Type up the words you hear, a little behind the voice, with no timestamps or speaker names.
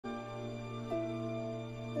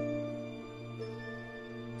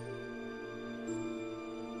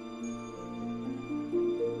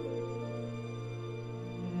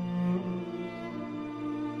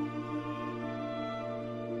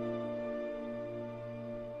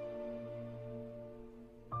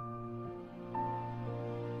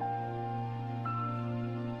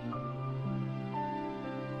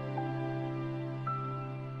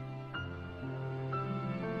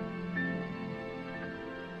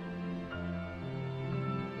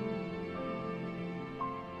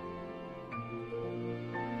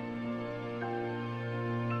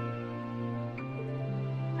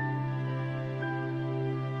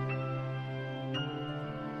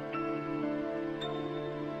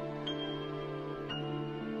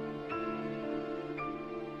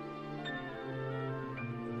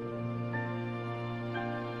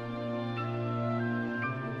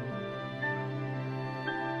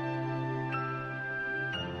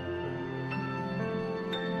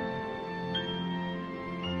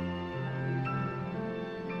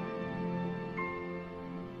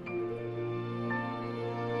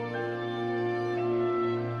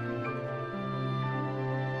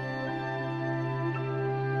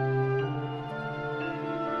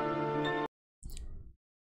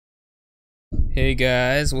Hey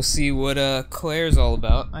guys, we'll see what Claire's all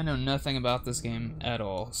about. I know nothing about this game at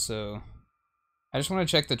all, so I just want to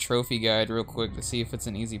check the trophy guide real quick to see if it's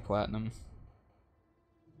an easy platinum.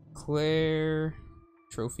 Claire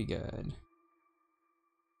trophy guide.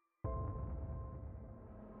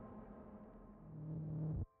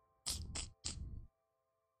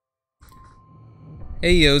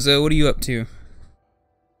 Hey Yozo, what are you up to?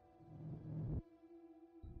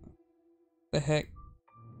 The heck?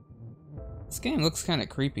 This game looks kind of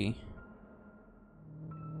creepy.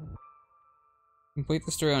 Complete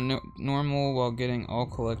the story on normal while getting all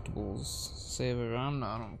collectibles. Save it. I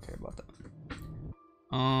don't care about that.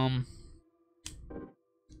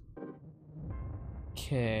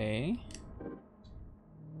 Okay.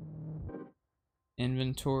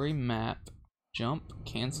 Inventory, map, jump,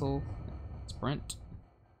 cancel, sprint,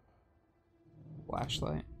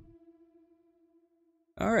 flashlight.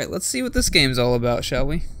 Alright, let's see what this game's all about, shall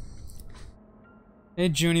we? Hey,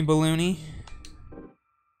 Junie Balloony.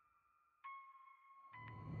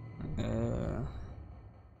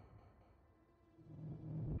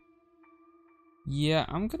 Yeah,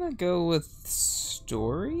 I'm gonna go with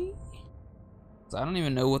story? I don't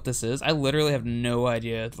even know what this is. I literally have no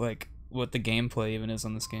idea, like, what the gameplay even is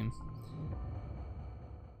on this game.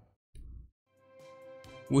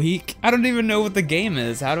 Weak? I don't even know what the game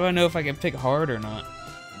is. How do I know if I can pick hard or not?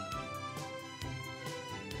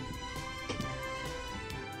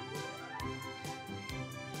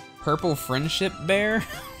 Purple Friendship Bear?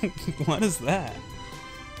 What is that?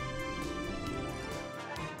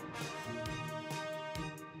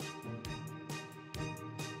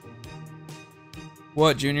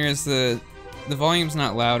 What, Junior? Is the volume's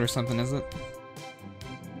not loud or something, is it?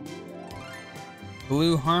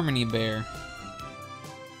 Blue Harmony Bear.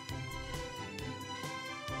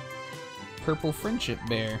 Purple Friendship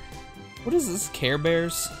Bear. What is this? Care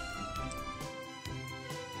Bears?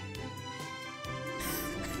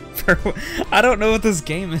 I don't know what this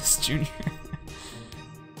game is, Junior.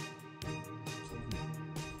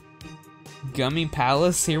 Gummy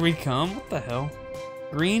Palace, here we come? What the hell?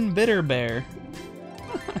 Green Bitter Bear.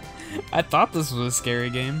 I thought this was a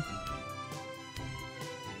scary game.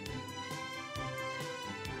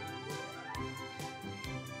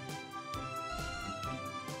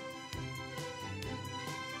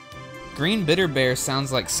 Green Bitter Bear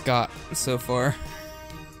sounds like Scott so far.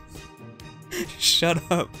 Shut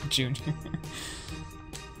up, Junior.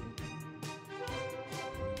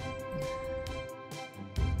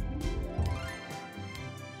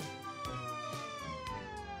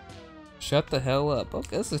 Shut the hell up.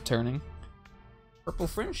 Okay, this is turning. Purple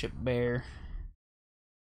Friendship Bear.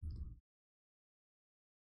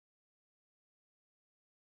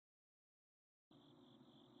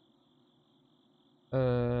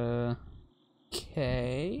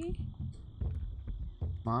 Okay.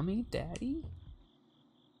 Mommy, Daddy?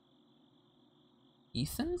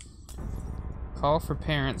 Ethan? Call for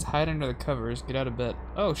parents, hide under the covers, get out of bed.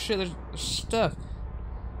 Oh shit, there's stuff.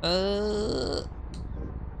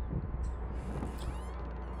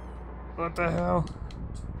 What the hell?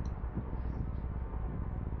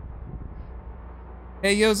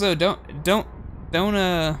 Hey Yozo,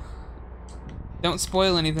 don't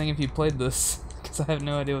spoil anything if you played this, because I have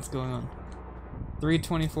no idea what's going on.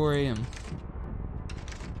 3:24 a.m.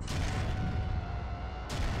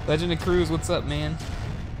 Legend of Cruz, what's up, man?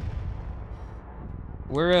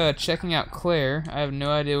 We're checking out Claire. I have no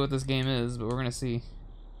idea what this game is, but we're gonna see.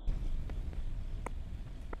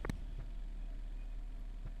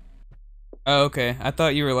 Oh, okay. I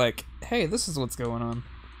thought you were like, hey, this is what's going on.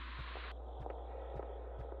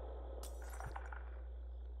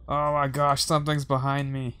 Oh my gosh, something's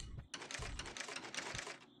behind me.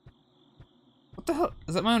 What the hell?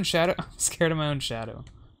 Is that my own shadow? I'm scared of my own shadow.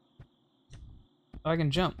 Oh, I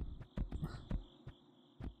can jump.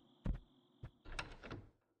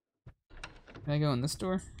 Can I go in this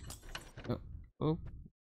door? Oh. Oh.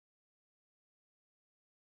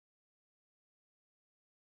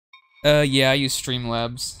 Yeah, I use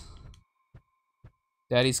Streamlabs.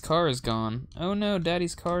 Daddy's car is gone. Oh no,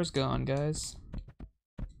 Daddy's car is gone, guys.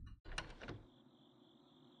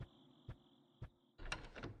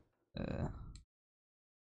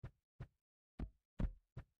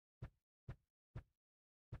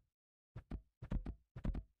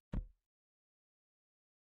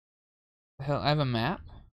 Hell, I have a map?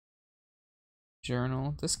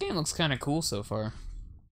 Journal. This game looks kind of cool so far.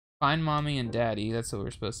 Find Mommy and Daddy, that's what we're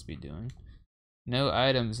supposed to be doing. No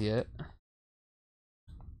items yet. I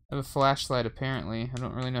have a flashlight apparently. I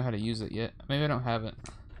don't really know how to use it yet. Maybe I don't have it.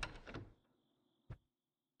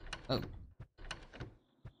 Oh.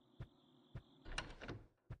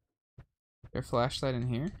 Their flashlight in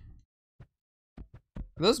here.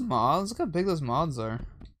 Are those moths? Look how big those moths are.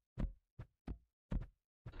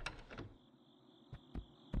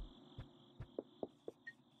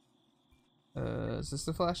 Is this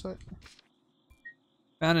the flashlight?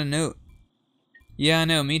 Found a note. Yeah, I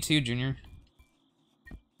know. Me too, Junior.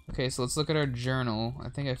 Okay, so let's look at our journal. I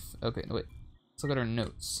think okay, wait. Let's look at our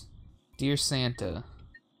notes. Dear Santa.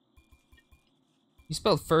 You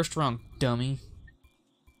spelled first wrong, dummy.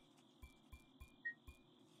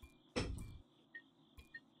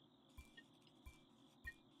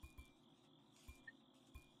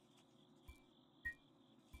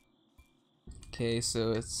 Okay,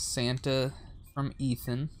 so it's Santa from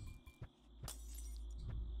Ethan. What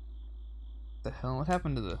the hell? What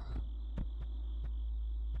happened to the...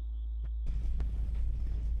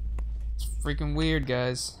 It's freaking weird,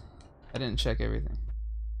 guys. I didn't check everything.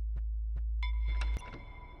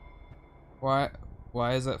 Why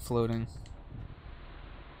is that floating?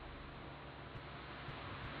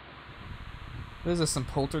 What is this, some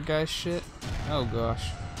poltergeist shit? Oh gosh.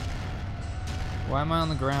 Why am I on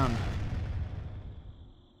the ground?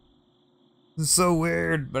 This is so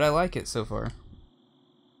weird, but I like it so far.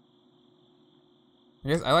 I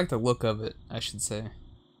guess I like the look of it, I should say.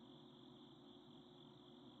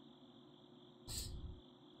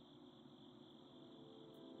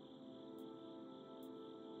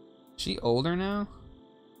 She older now?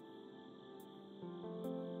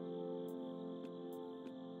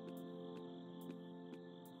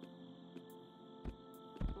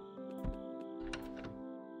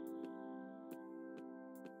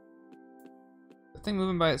 The thing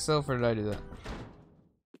moving by itself, or did I do that?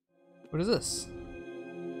 What is this?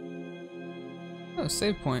 Oh,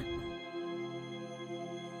 save point.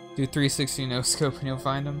 Do 360 no scope and you'll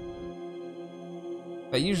find them.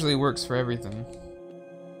 That usually works for everything.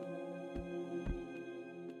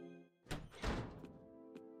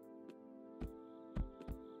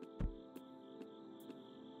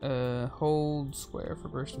 Hold square for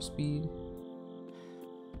burst of speed.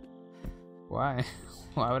 Why?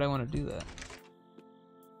 Why would I want to do that?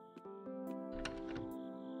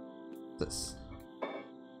 This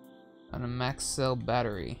on a max cell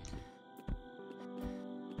battery.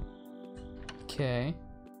 Okay.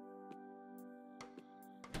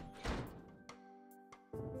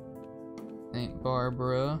 St.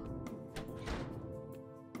 Barbara.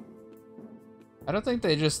 I don't think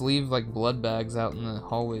they just leave like blood bags out in the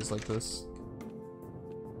hallways like this.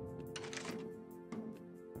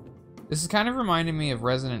 This is kind of reminding me of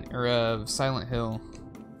Silent Hill.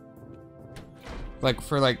 Like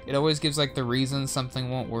it always gives like the reason something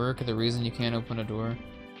won't work or the reason you can't open a door.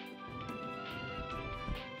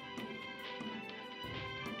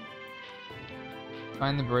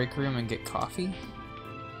 Find the break room and get coffee.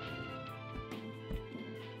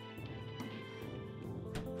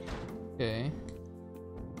 Okay.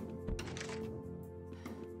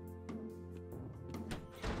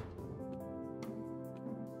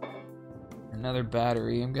 Another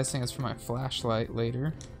battery. I'm guessing it's for my flashlight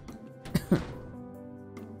later.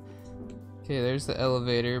 Okay, there's the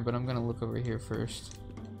elevator, but I'm gonna look over here first.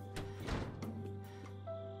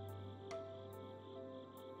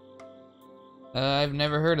 I've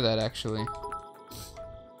never heard of that, actually.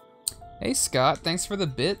 Hey, Scott, thanks for the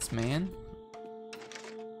bits, man.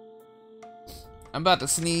 I'm about to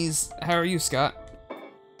sneeze. How are you, Scott?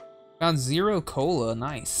 Found 0 cola,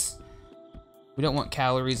 nice. We don't want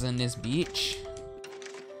calories in this beach.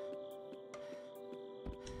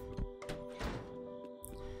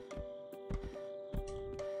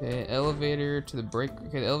 Okay, elevator to the break.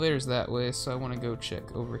 Okay, the elevator's that way, so I want to go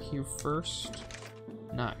check over here first.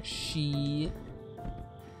 Not shit.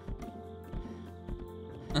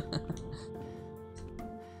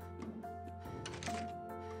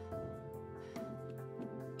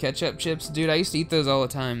 Ketchup chips, dude, I used to eat those all the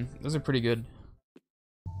time. Those are pretty good.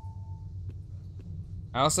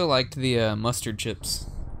 I also liked the mustard chips.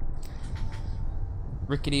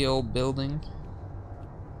 Rickety old building.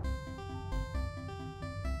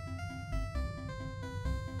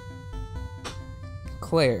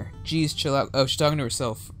 Claire, geez, chill out. Oh, she's talking to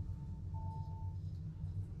herself.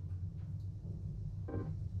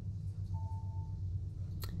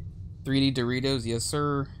 $3D Doritos, yes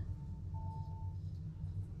sir.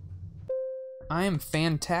 I am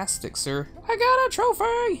fantastic, sir. I got a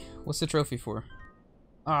trophy! What's the trophy for?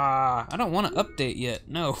 Ah, I don't want to update yet.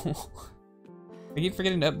 No. I keep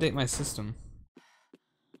forgetting to update my system.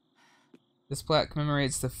 This plaque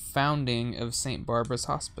commemorates the founding of St. Barbara's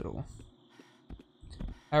Hospital.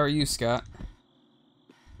 How are you, Scott?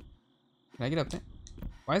 Can I get up there?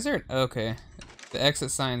 Why is there an... Okay. The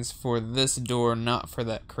exit sign's for this door, not for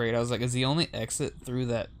that crate. I was like, is the only exit through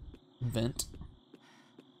that vent?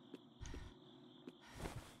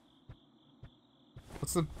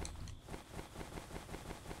 What's the...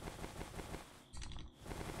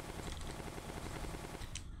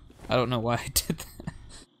 I don't know why I did that.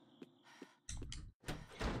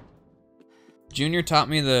 Junior taught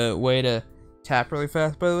me the way to tap really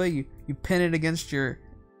fast, by the way. You pin it against your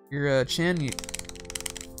chin. You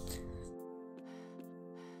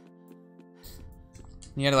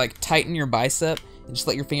gotta like tighten your bicep and just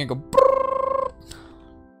let your finger go.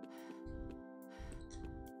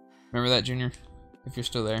 Remember that, Junior? If you're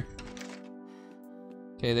still there.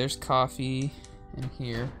 Okay, there's coffee in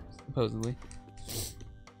here, supposedly.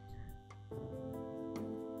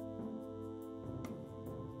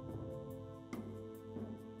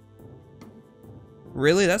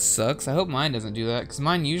 Really? That sucks. I hope mine doesn't do that, because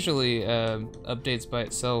mine usually updates by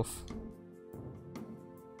itself.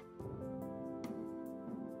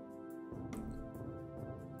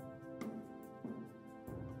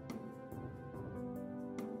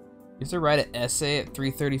 You have to write an essay at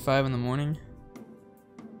 3:35 in the morning?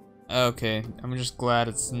 Okay, I'm just glad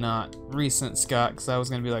it's not recent, Scott, because I was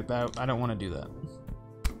going to be like, that. I don't want to do that.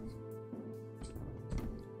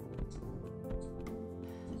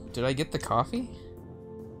 Did I get the coffee?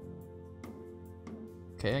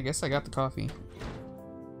 Okay, I guess I got the coffee.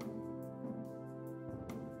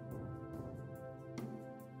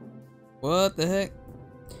 What the heck?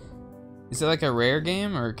 Is it like a rare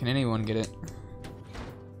game, or can anyone get it?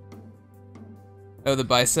 Oh, the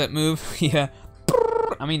bicep move? Yeah.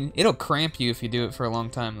 I mean, it'll cramp you if you do it for a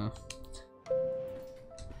long time, though.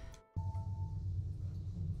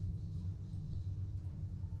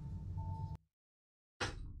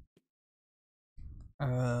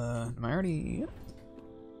 Am I already...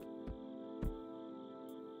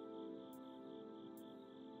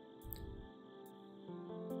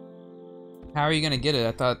 How are you gonna get it?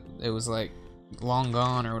 I thought it was like long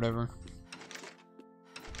gone or whatever.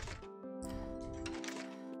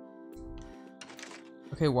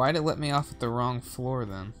 Okay, why'd it let me off at the wrong floor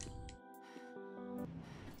then?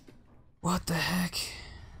 What the heck?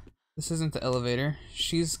 This isn't the elevator.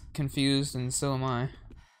 She's confused and so am I.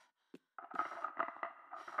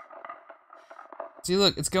 See,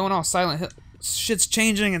 look, it's going all Silent Hill. Shit's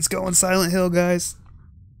changing, it's going Silent Hill, guys.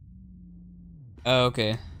 Oh,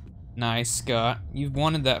 okay. Nice, Scott. You've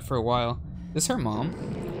wanted that for a while. Is her mom?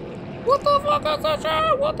 What the fuck is this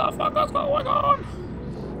shit? What the fuck is going on?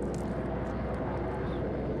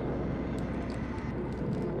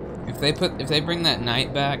 If they bring that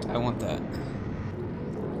night back, I want that.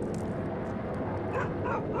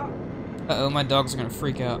 Uh-oh, my dogs are gonna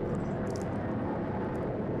freak out.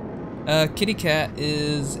 Kitty cat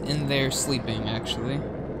is in there sleeping, actually.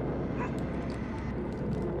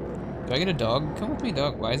 Do I get a dog? Come with me,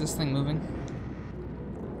 dog. Why is this thing moving?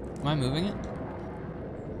 Am I moving it?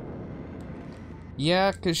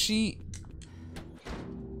 Yeah, cause she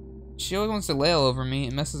always wants to lay all over me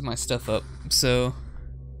and messes my stuff up, so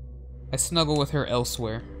I snuggle with her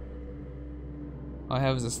elsewhere. All I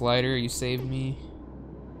have is this lighter. You saved me.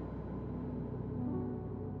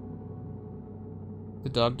 The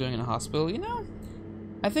dog doing in a hospital? You know,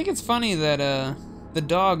 I think it's funny that the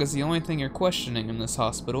dog is the only thing you're questioning in this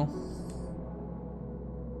hospital.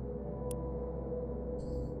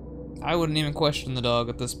 I wouldn't even question the dog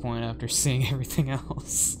at this point after seeing everything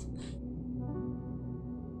else.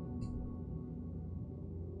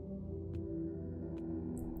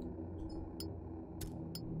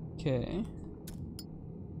 Okay.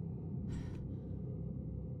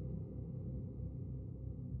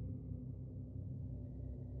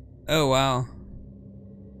 Oh, wow.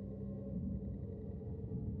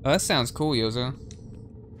 Oh, that sounds cool, Yozo.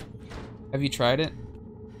 Have you tried it?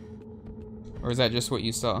 Or is that just what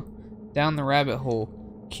you saw? Down the rabbit hole.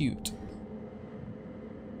 Cute.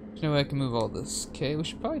 There's no way I can move all this. Okay, we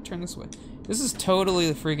should probably turn this way. This is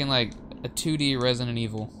totally the freaking, like, a 2D Resident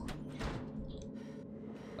Evil.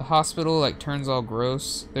 The hospital, like, turns all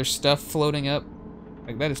gross. There's stuff floating up.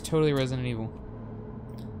 Like, that is totally Resident Evil.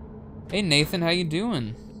 Hey, Nathan, how you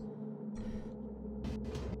doing?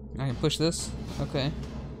 I can push this? Okay.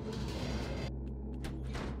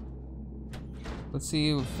 Let's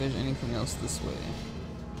see if there's anything else this way.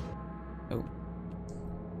 Oh.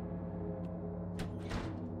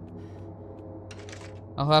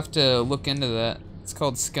 I'll have to look into that. It's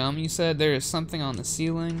called Scum, you said? There is something on the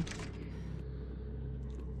ceiling.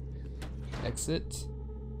 Exit.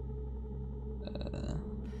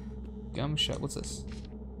 Gum shut. What's this?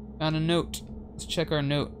 Found a note. Let's check our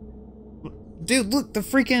note. Dude, look,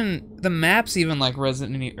 the map's even like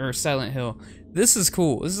Resident Evil or Silent Hill. This is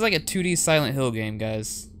cool. This is like a 2D Silent Hill game,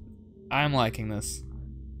 guys. I'm liking this.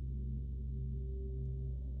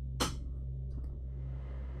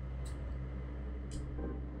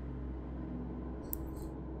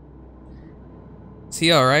 Is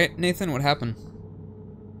he alright, Nathan? What happened?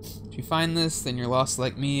 If you find this, then you're lost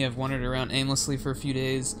like me. I've wandered around aimlessly for a few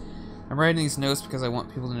days. I'm writing these notes because I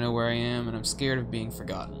want people to know where I am, and I'm scared of being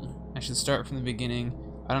forgotten. I should start from the beginning.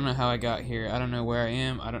 I don't know how I got here. I don't know where I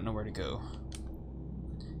am. I don't know where to go.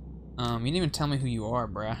 You didn't even tell me who you are,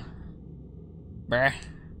 bruh. Bruh.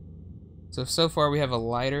 So far we have a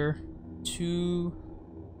lighter. 2.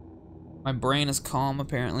 My brain is calm,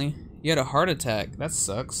 apparently. You had a heart attack. That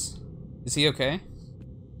sucks. Is he okay?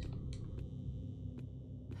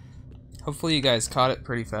 Hopefully you guys caught it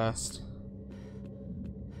pretty fast.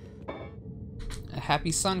 A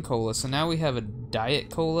Happy Sun Cola. So now we have a Diet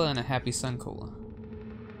Cola and a Happy Sun Cola.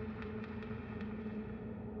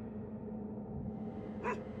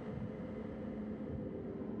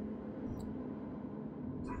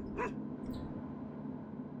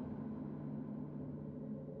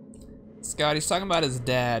 Scott, he's talking about his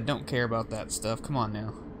dad. Don't care about that stuff. Come on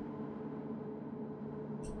now.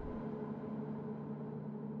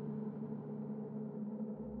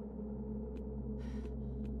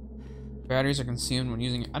 Batteries are consumed when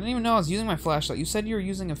using... I didn't even know I was using my flashlight. You said you were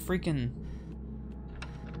using a freaking...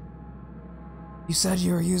 You said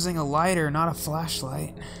you were using a lighter, not a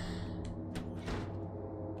flashlight.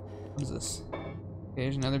 What is this? Okay,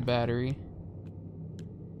 here's another battery.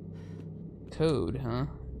 Code, huh?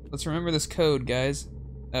 Let's remember this code, guys.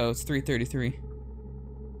 Oh, it's 333.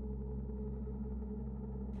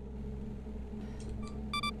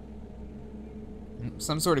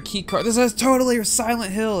 Some sort of key card. This is totally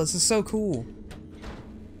Silent Hill. This is so cool.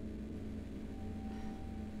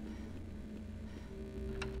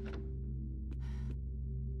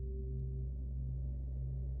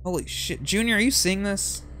 Holy shit. Junior, are you seeing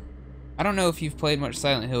this? I don't know if you've played much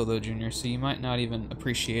Silent Hill though, Junior, so you might not even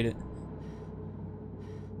appreciate it.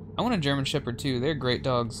 I want a German Shepherd too. They're great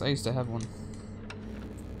dogs. I used to have one.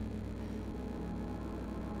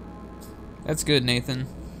 That's good, Nathan.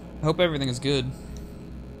 I hope everything is good.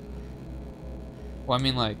 Well, I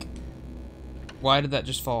mean, like, why did that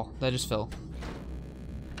just fall? That just fell.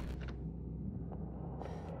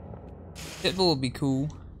 Pitbull would be cool.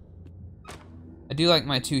 I do like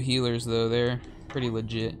my 2 healers, though. They're pretty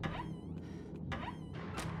legit.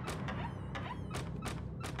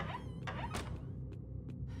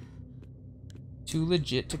 Too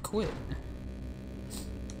legit to quit.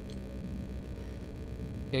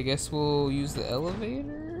 Okay, I guess we'll use the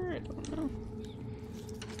elevator? I don't know.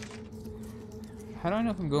 How do I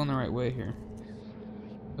know if I'm going the right way here?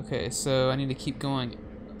 Okay, so I need to keep going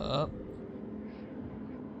up.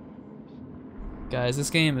 Guys,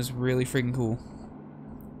 this game is really freaking cool.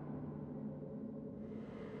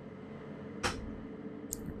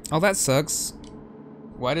 Oh, that sucks.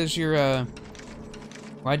 Why does your,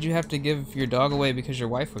 why'd you have to give your dog away because your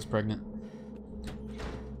wife was pregnant?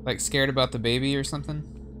 Like, scared about the baby or something?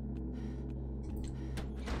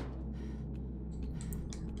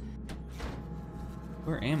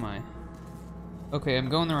 Where am I? Okay, I'm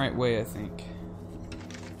going the right way, I think.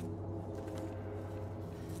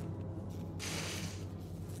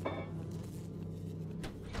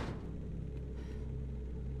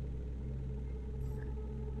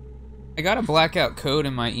 I got a blackout code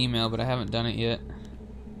in my email, but I haven't done it yet.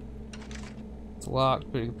 It's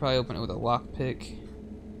locked, but you could probably open it with a lockpick.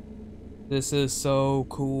 This is so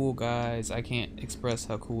cool, guys. I can't express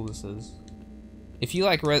how cool this is. If you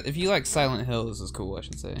like Silent Hill, this is cool, I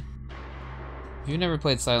should say. If you've never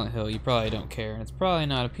played Silent Hill, you probably don't care, and it's probably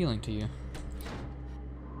not appealing to you.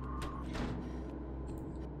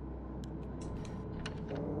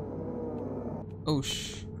 Oh,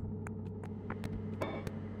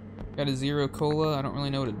 got a 0 cola. I don't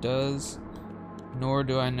really know what it does. Nor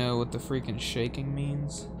do I know what the freaking shaking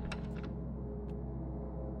means.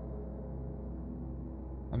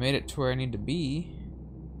 I made it to where I need to be.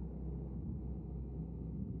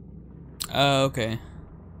 Oh, okay.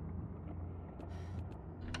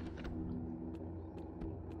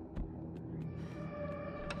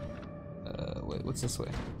 Wait, what's this way?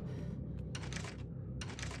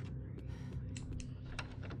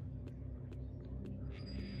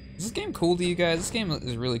 Is this game cool to you guys? This game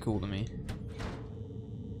is really cool to me.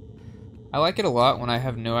 I like it a lot when I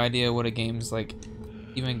have no idea what a game's like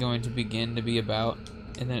even going to begin to be about,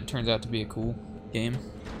 and then it turns out to be a cool game.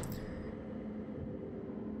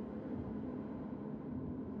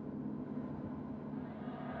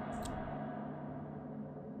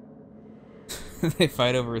 They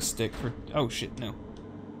fight over a stick for... Oh shit, no.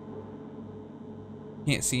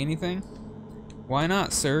 Can't see anything? Why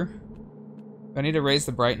not, sir? Do I need to raise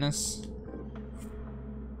the brightness?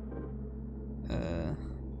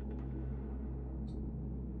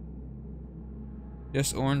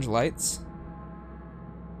 Just orange lights?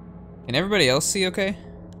 Can everybody else see okay?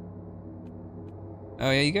 Oh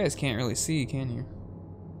yeah, you guys can't really see, can you?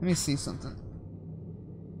 Let me see something.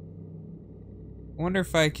 I wonder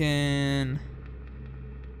if I can...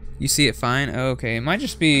 You see it fine? Oh, okay, it might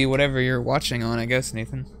just be whatever you're watching on, I guess,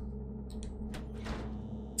 Nathan.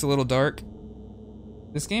 It's a little dark.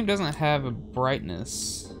 This game doesn't have a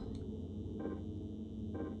brightness.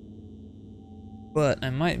 But I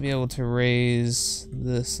might be able to raise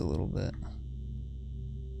this a little bit.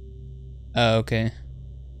 Oh, okay.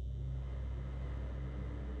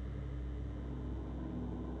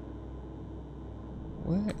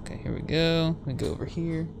 What? Okay, here we go. We go over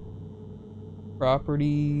here.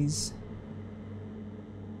 Properties.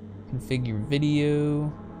 Configure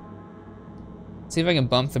video. See if I can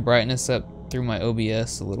bump the brightness up through my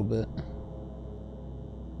OBS a little bit.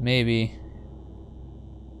 Maybe.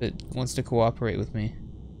 It wants to cooperate with me.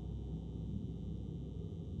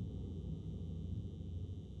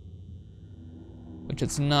 Which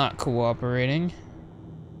it's not cooperating.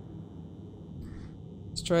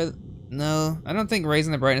 Let's try. No, I don't think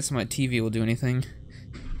raising the brightness of my TV will do anything.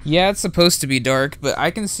 Yeah, it's supposed to be dark, but I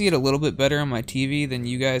can see it a little bit better on my TV than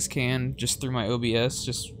you guys can just through my OBS,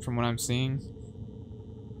 just from what I'm seeing.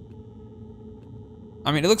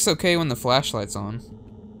 I mean, it looks okay when the flashlight's on.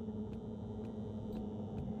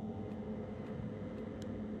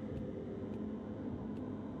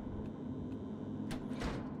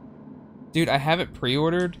 Dude, I have it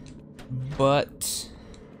pre-ordered, but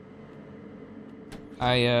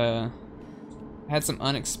I had some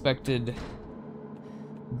unexpected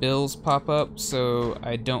bills pop up, so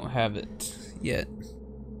I don't have it yet.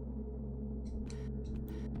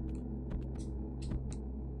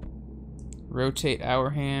 Rotate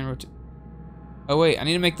hour hand. Oh wait, I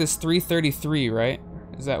need to make this 333, right?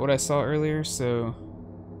 Is that what I saw earlier? So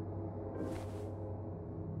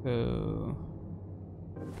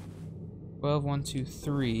 12, 1, 2,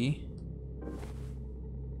 3.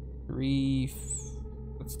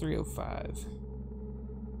 What's 305?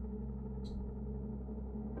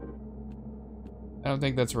 I don't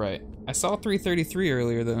think that's right. I saw 333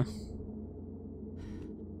 earlier, though.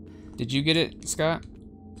 Did you get it, Scott?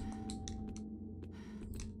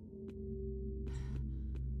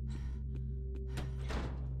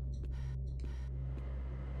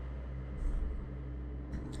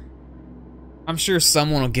 I'm sure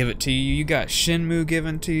someone will give it to you. You got Shenmue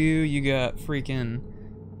given to you. You got freaking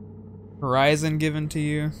Horizon given to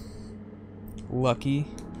you. Lucky.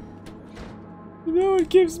 No one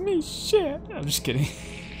gives me shit. I'm just kidding.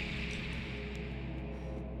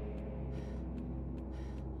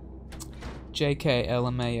 JK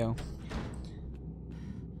LMAO.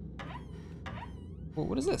 Well,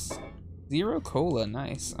 what is this? Zero cola,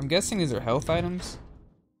 nice. I'm guessing these are health items.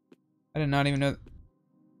 I did not even know.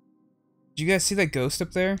 Did you guys see that ghost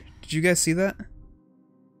up there? Did you guys see that?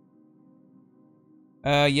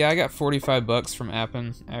 Yeah, I got 45 bucks from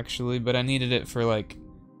Appen, actually, but I needed it for, like,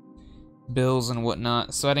 bills and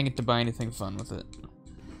whatnot, so I didn't get to buy anything fun with it.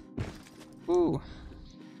 Ooh.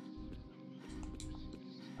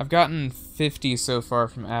 I've gotten 50 so far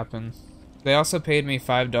from Appen. They also paid me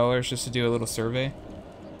 $5 just to do a little survey.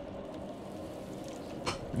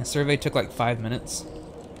 The survey took like 5 minutes.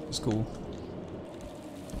 It was cool.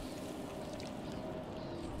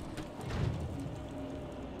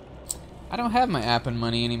 I don't have my Appen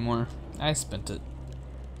money anymore. I spent it.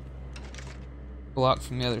 Blocked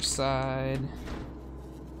from the other side.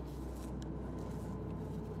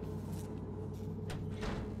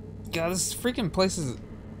 God, this freaking place is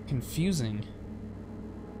confusing.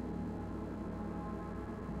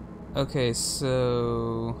 Okay,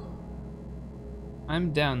 so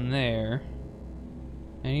I'm down there.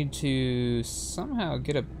 I need to somehow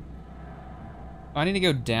get a... I need to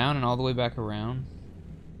go down and all the way back around.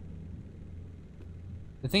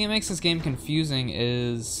 The thing that makes this game confusing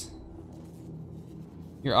is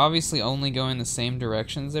you're obviously only going the same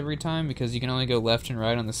directions every time because you can only go left and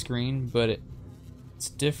right on the screen, but it's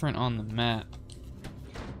different on the map.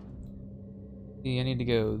 See, I need to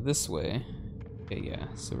go this way. Okay, yeah,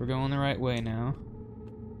 so we're going the right way now.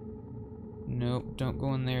 Nope, don't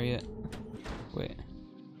go in there yet. Wait.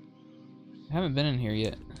 I haven't been in here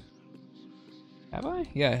yet. Have I?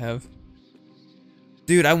 Yeah, I have.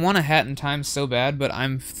 Dude, I want a Hat in Time so bad, but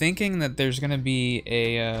I'm thinking that there's gonna be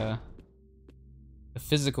a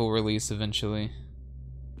physical release eventually.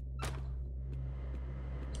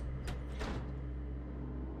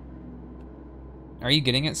 Are you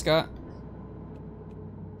getting it, Scott?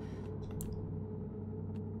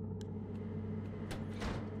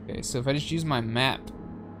 Okay, so if I just use my map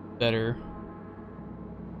better...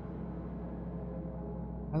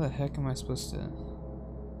 How the heck am I supposed to...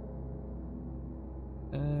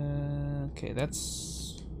 okay,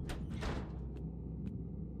 that's...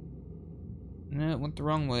 No, it went the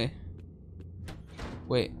wrong way.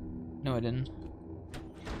 Wait, no I didn't.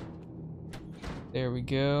 There we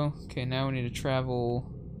go. Okay, now we need to travel...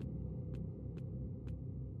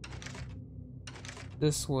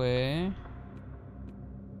 this way.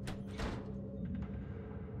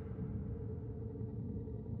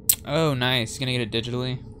 Oh, nice. He's gonna get it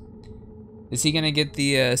digitally. Is he gonna get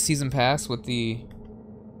the season pass with the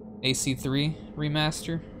AC3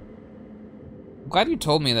 remaster? I'm glad you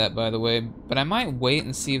told me that, by the way, but I might wait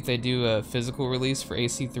and see if they do a physical release for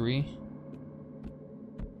AC3.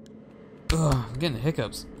 Ugh, I'm getting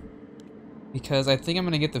hiccups. Because I think I'm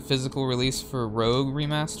gonna get the physical release for Rogue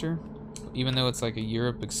Remaster, even though it's like a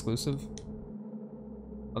Europe exclusive.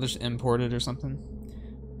 I'll just import it or something.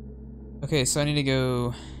 Okay, so I need to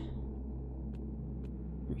go...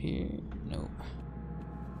 here. Nope.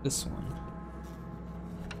 This one.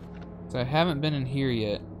 So I haven't been in here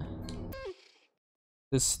yet.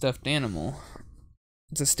 This stuffed animal.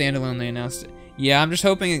 It's a standalone, they announced it. Yeah, I'm just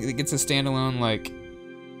hoping it gets a standalone, like,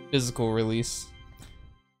 physical release.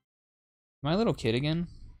 My little kid again?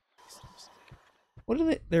 What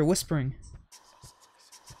are they're whispering.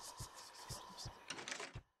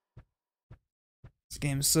 This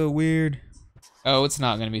game's so weird. Oh, it's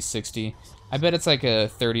not gonna be 60. I bet it's like a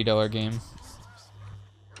 $30 game.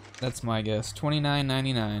 That's my guess.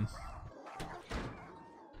 $29.99.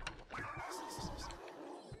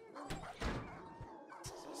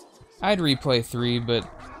 I'd replay 3, but it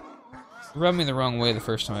rubbed me the wrong way the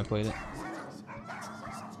first time I played it.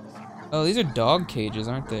 Oh, these are dog cages,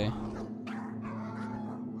 aren't they?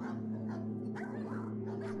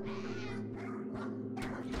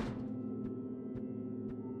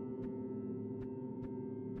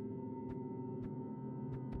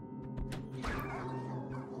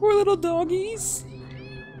 Poor little doggies.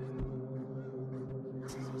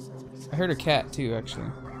 I heard a cat too, actually.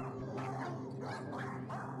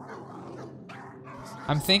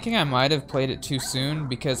 I'm thinking I might have played it too soon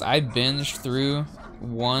because I binged through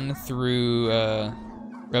 1 through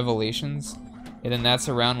Revelations, and then that's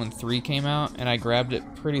around when 3 came out, and I grabbed it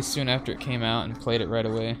pretty soon after it came out and played it right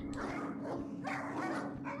away.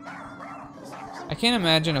 I can't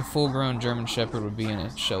imagine a full-grown German Shepherd would be in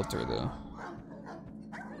a shelter, though.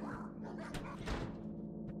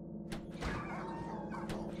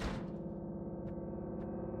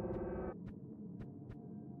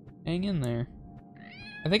 Hang in there.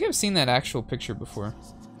 I think I've seen that actual picture before.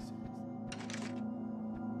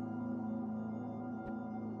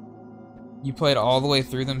 You played all the way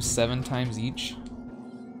through them 7 times each?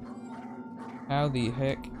 How the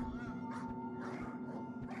heck?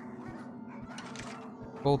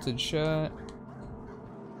 Bolted shut.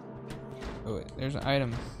 Oh wait, there's an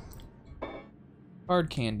item.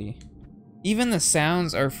 Hard candy. Even the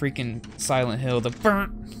sounds are freaking Silent Hill. The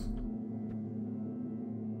burnt.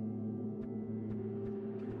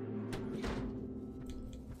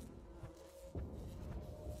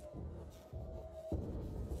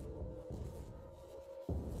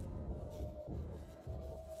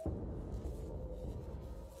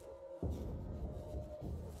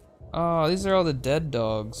 Oh, these are all the dead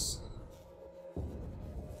dogs.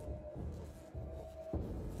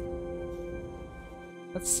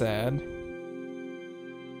 That's sad.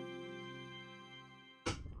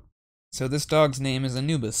 So this dog's name is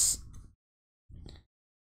Anubis.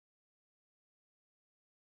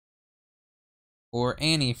 Or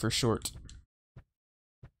Annie for short.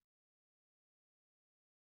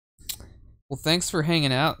 Well, thanks for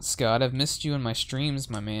hanging out, Scott. I've missed you in my streams,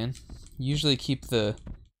 my man. You usually keep the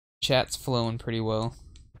chats flowing pretty well.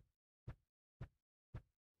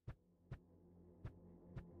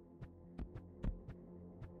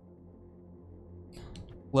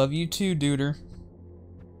 Love you too, duder.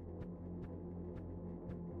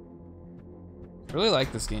 I really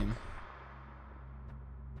like this game.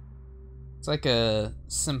 It's like a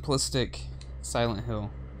simplistic Silent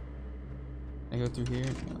Hill. Can I go through here?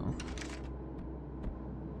 No.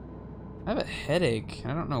 I have a headache.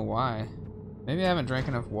 I don't know why. Maybe I haven't drank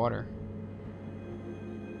enough water.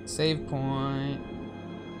 Save point.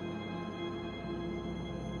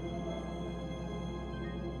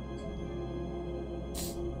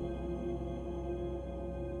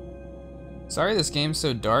 Sorry this game's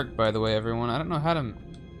so dark, by the way, everyone. I don't know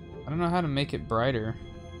how to make it brighter.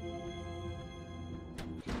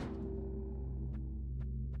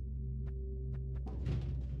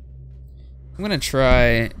 I'm gonna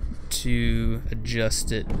try to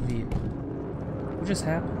adjust it. What just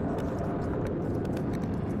happened?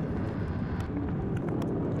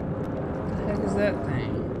 What the heck is that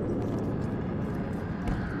thing?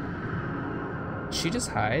 Did she just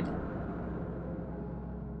hide?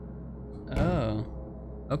 Oh.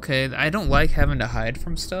 Okay, I don't like having to hide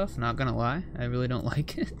from stuff, not gonna lie. I really don't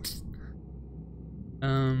like it.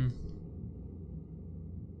 Let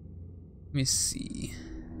me see.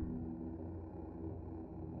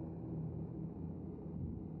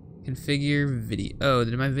 Configure video. Oh,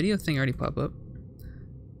 did my video thing already pop up?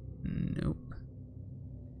 Nope.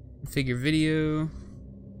 Configure video.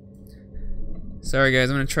 Sorry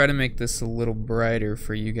guys, I'm gonna try to make this a little brighter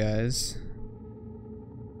for you guys.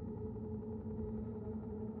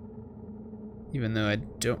 Even though I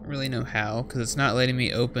don't really know how, because it's not letting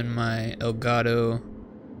me open my Elgato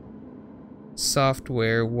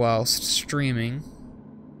software whilst streaming.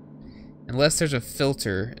 Unless there's a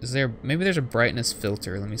filter. Is there, maybe there's a brightness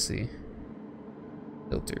filter, let me see.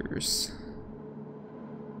 Filters.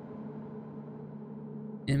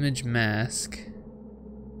 Image mask.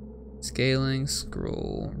 Scaling,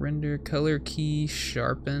 scroll, render, color key,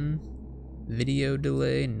 sharpen, video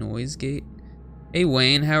delay, noise gate. Hey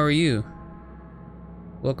Wayne, how are you?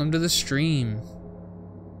 Welcome to the stream.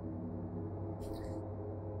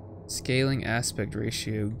 Scaling aspect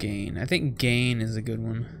ratio, gain. I think gain is a good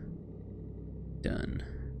one. Done.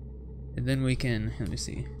 And then we can, let me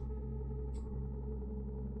see.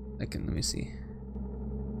 Let me see.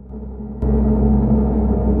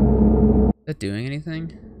 Is that doing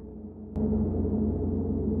anything?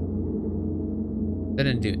 That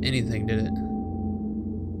didn't do anything, did it?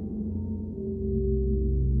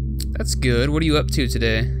 That's good. What are you up to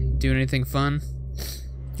today? Doing anything fun?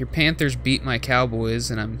 Your Panthers beat my Cowboys,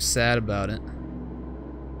 and I'm sad about it.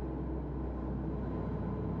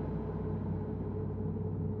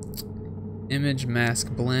 Image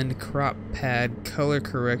mask, blend, crop pad, color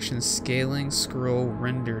correction, scaling, scroll,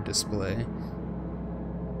 render display.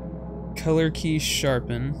 Color key,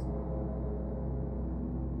 sharpen.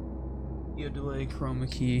 Video delay,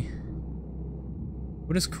 chroma key.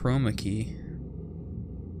 What is chroma key?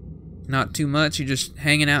 Not too much, you just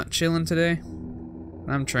hanging out chilling today?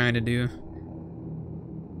 What I'm trying to do.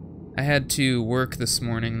 I had to work this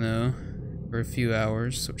morning though, for a few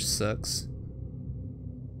hours, which sucks.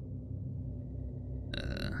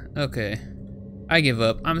 Okay. I give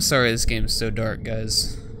up. I'm sorry this game's so dark,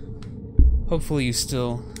 guys. Hopefully you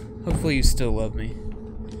still love me.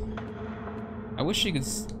 I wish you could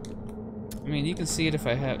I mean, you can see it if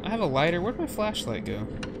I have a lighter. Where'd my flashlight go?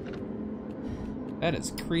 That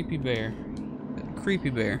is creepy bear. Creepy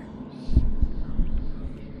bear.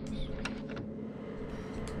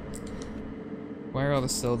 Why are all the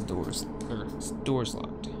cell doors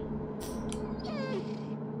locked?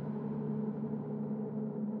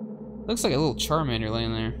 Looks like a little Charmander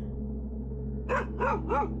laying there.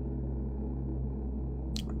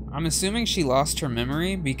 I'm assuming she lost her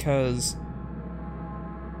memory because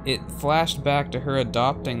it flashed back to her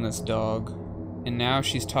adopting this dog, and now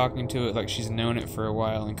she's talking to it like she's known it for a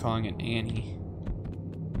while and calling it Annie.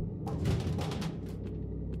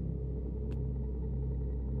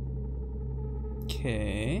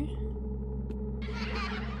 Okay.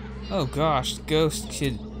 Oh gosh, ghost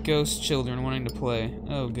children wanting to play.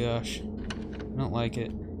 Oh gosh. I don't like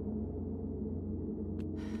it.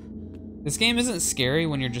 This game isn't scary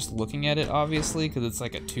when you're just looking at it, obviously, because it's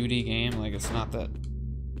like a 2D game. Like, it's not that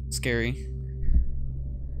scary.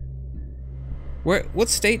 What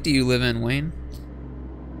state do you live in, Wayne?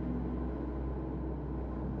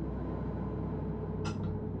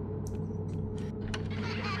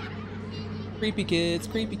 Creepy kids,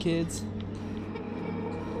 creepy kids.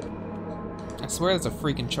 I swear that's a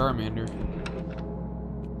freaking Charmander.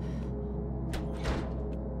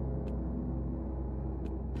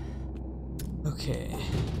 Okay.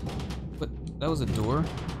 What? That was a door?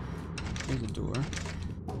 There's a door.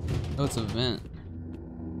 Oh, it's a vent.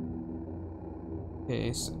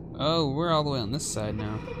 Okay, so, oh, we're all the way on this side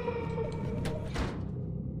now.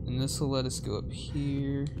 And this will let us go up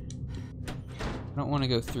here. I don't want to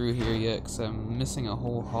go through here yet because I'm missing a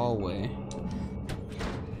whole hallway.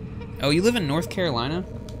 Oh, you live in North Carolina?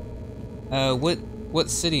 What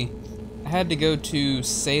city? I had to go to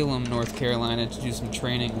Salem, North Carolina to do some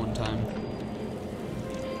training one time.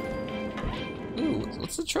 Ooh,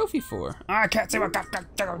 what's the trophy for? I can't say what got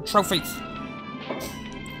trophies.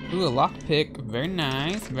 Ooh, a lockpick. Very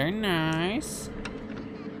nice, very nice.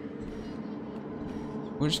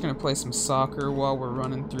 We're just gonna play some soccer while we're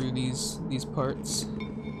running through these parts.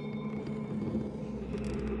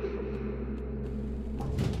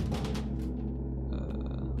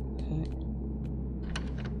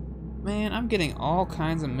 Man, I'm getting all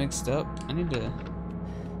kinds of mixed up. I need to...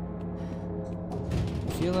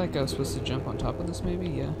 I feel like I was supposed to jump on top of this, maybe?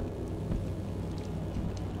 Yeah.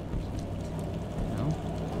 No.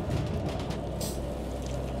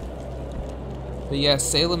 But yeah,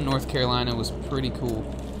 Salem, North Carolina was pretty cool.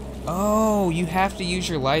 Oh, you have to use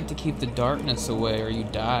your light to keep the darkness away or you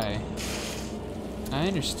die. I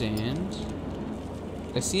understand.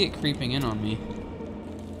 I see it creeping in on me.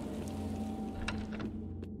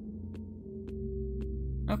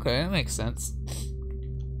 Okay, that makes sense.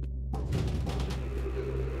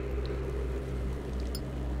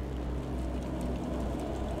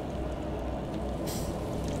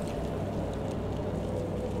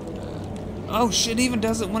 Oh shit, it even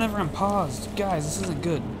does it whenever I'm paused. Guys, this isn't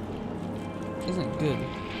good. This isn't good.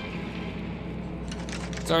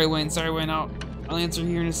 Sorry, Wayne. I'll answer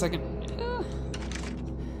here in a second.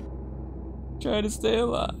 Try to stay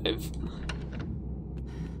alive.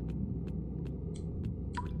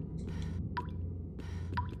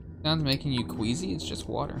 Sounds making you queasy? It's just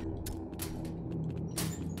water.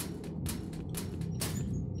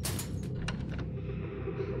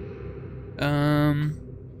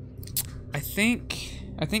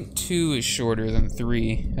 I think 2 is shorter than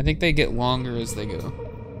 3. I think they get longer as they go.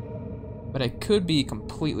 But I could be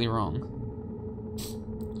completely wrong.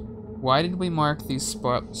 Why did we mark these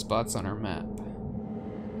spots on our map?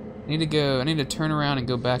 I need to turn around and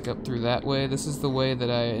go back up through that way. This is the way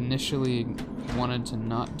that I initially wanted to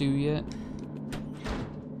not do yet.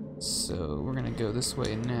 So we're gonna go this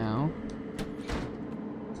way now.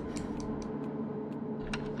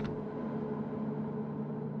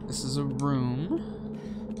 This is a room.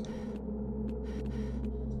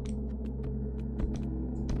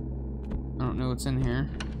 I don't know what's in here.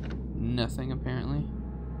 Nothing, apparently.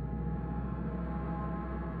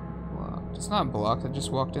 Blocked. It's not blocked, I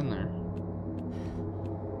just walked in there.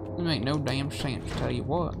 It make no damn sense, tell you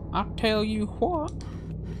what. I tell you what.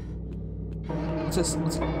 What's this?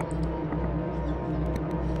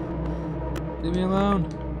 Leave me alone.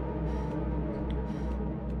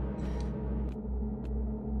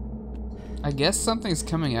 I guess something's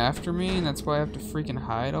coming after me, and that's why I have to freaking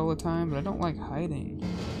hide all the time, but I don't like hiding.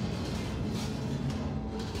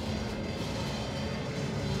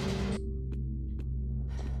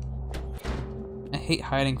 I hate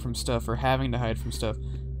hiding from stuff, or having to hide from stuff.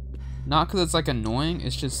 Not because it's like annoying,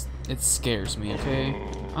 it's just, it scares me, okay?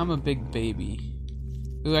 I'm a big baby.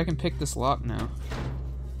 Ooh, I can pick this lock now.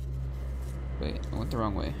 Wait, I went the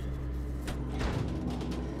wrong way.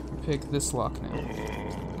 Pick this lock now.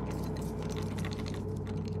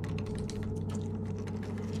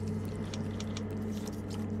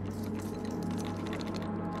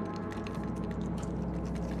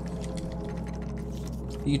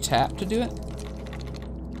 You tap to do it?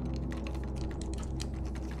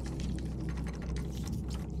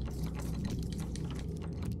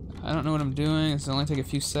 I don't know what I'm doing. It's only take a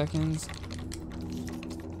few seconds.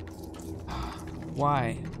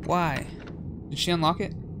 Why? Why? Did she unlock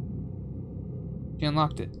it? She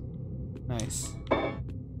unlocked it. Nice.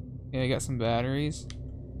 Yeah, I got some batteries.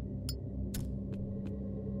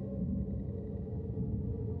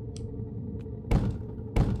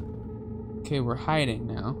 Okay, we're hiding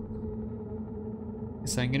now.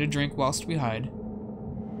 Guess I can get a drink whilst we hide.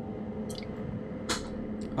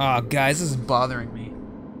 Aw, guys, this is bothering me.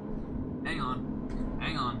 Hang on.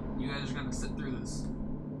 Hang on. You guys are gonna sit through this.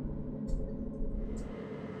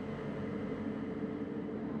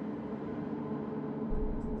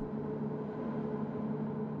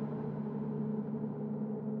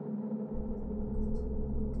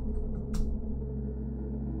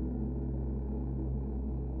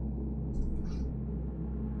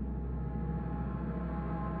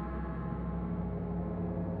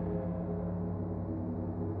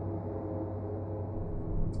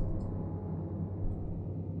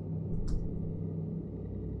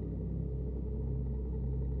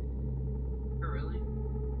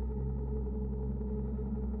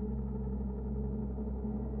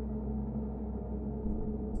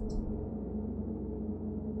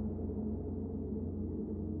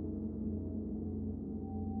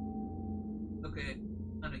 Okay,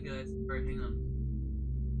 got it, guys. Alright, hang on.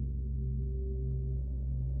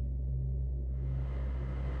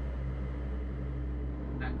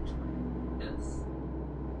 Actually, yes.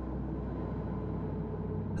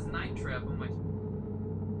 There's a night trap on my.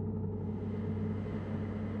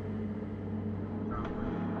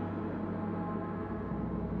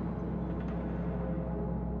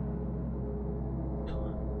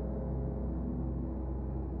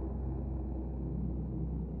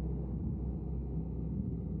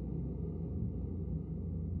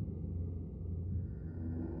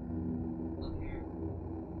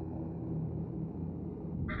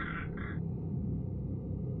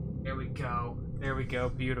 go. There we go.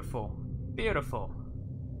 Beautiful. Beautiful.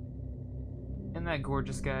 Isn't that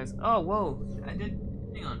gorgeous, guys? Oh, whoa. I did...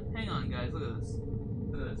 Hang on, guys. Look at this.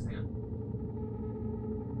 Look at this. Hang on.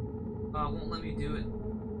 Oh, it won't let me do it.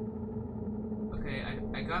 Okay,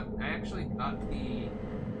 I actually got the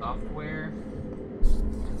software.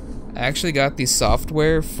 I actually got the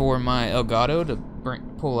software for my Elgato to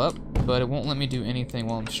pull up, but it won't let me do anything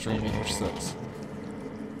while I'm streaming, which sucks.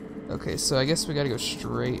 Okay, so I guess we gotta go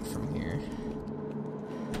straight from here.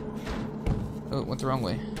 Oh, it went the wrong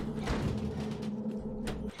way.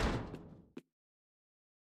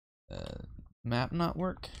 Map not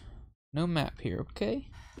work? No map here, okay.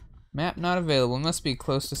 Map not available. Must be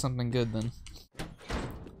close to something good then.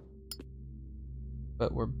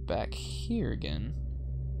 But we're back here again.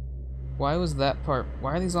 Why was that part...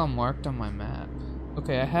 Why are these all marked on my map?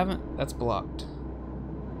 Okay, I haven't... That's blocked.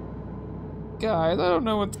 Guys, I don't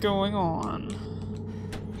know what's going on.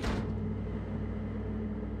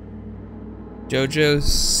 Jojo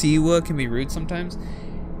Siwa can be rude sometimes.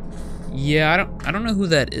 Yeah, I don't know who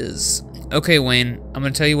that is. Okay, Wayne, I'm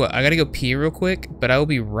gonna tell you what, I gotta go pee real quick, but I will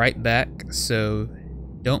be right back, so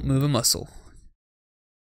don't move a muscle.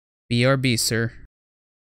 BRB, sir.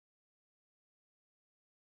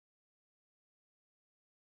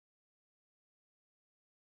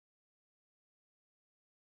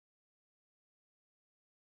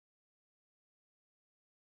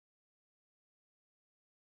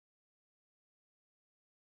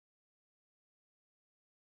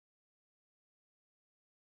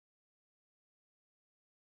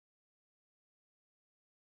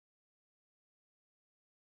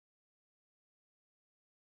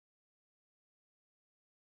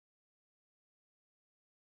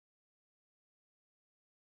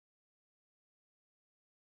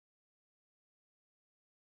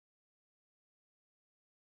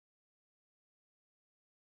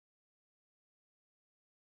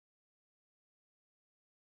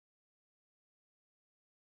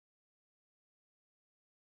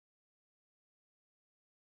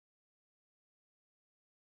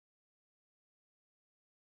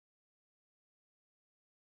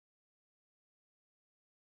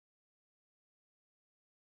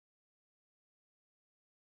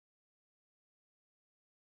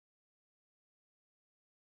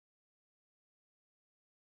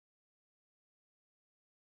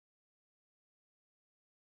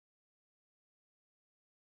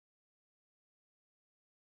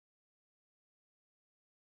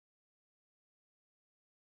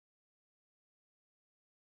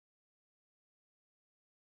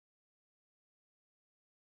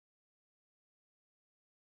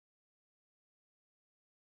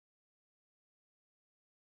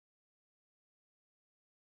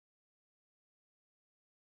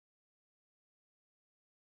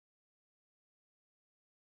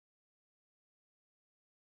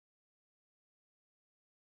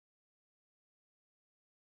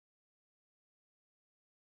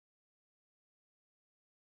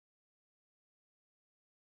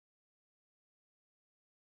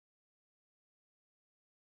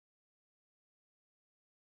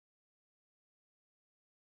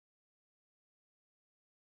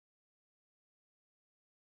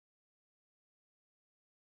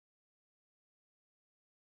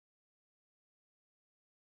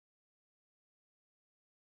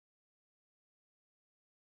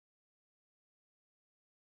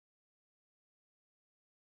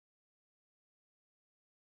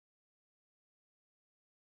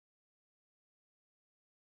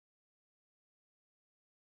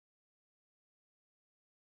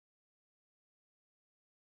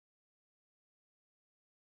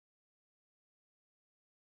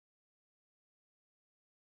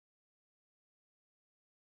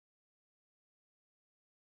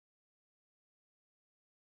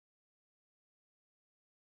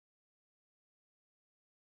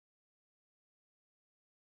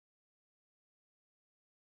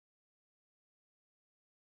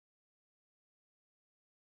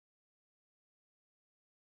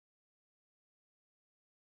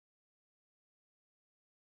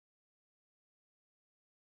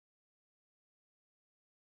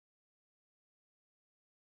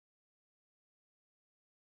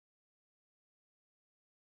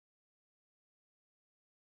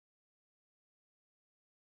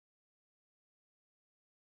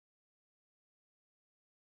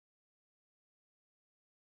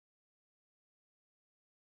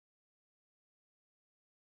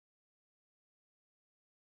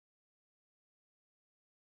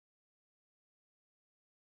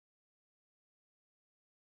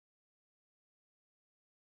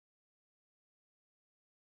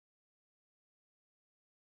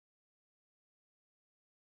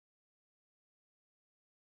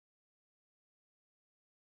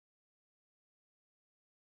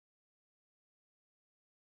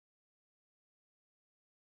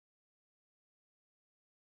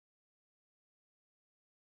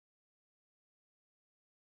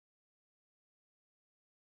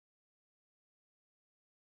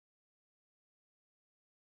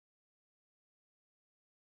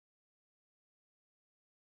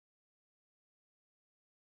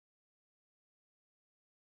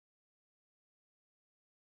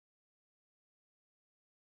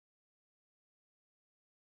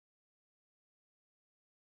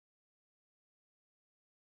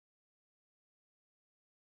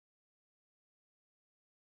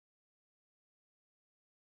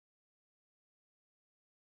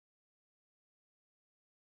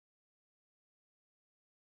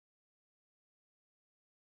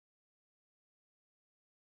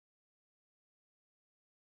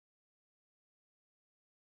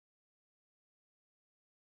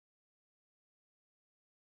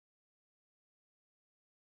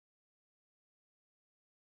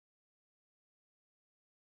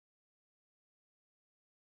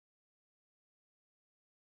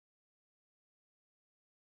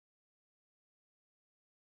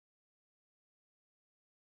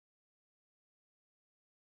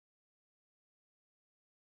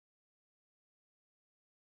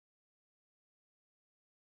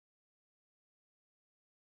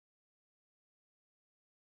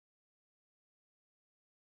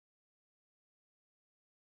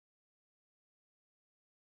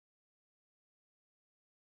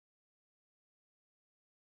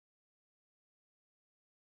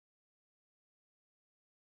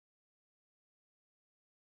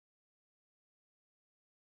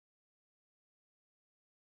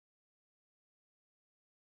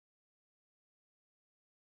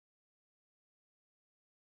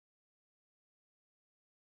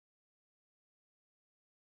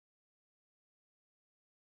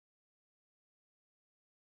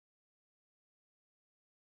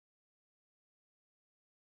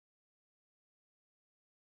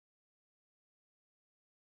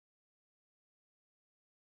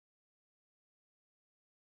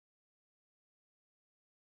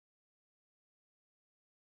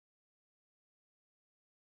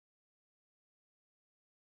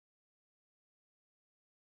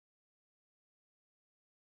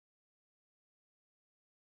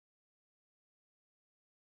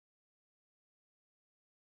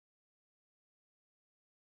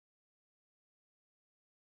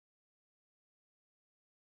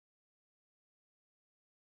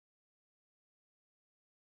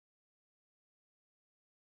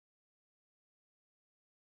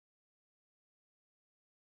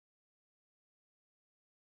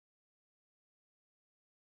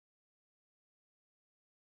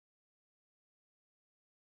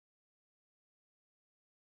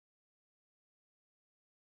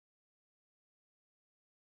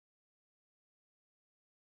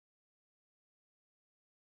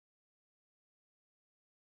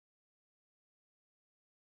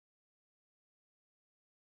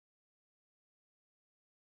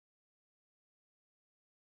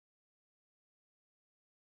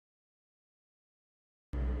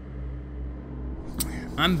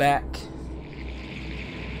 I'm back.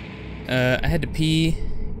 I had to pee,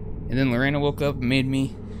 and then Lorena woke up and made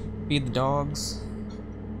me feed the dogs.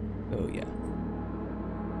 Oh yeah.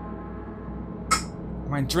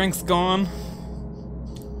 My drink's gone.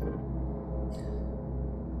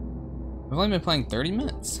 I've only been playing 30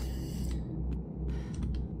 minutes.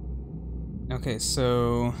 Okay,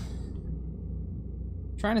 so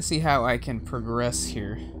trying to see how I can progress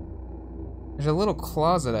here. There's a little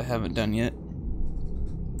closet I haven't done yet.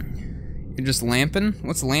 You're just lamping?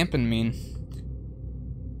 What's lamping mean?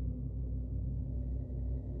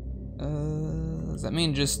 Does that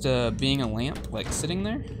mean just being a lamp, like sitting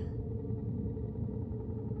there?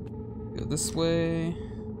 Go this way.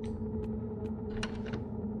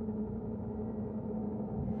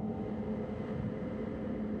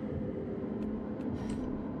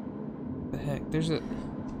 The heck? There's a...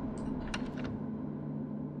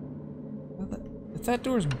 If that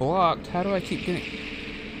door's blocked, how do I keep getting...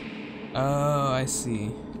 Oh, I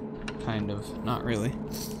see. Kind of. Not really.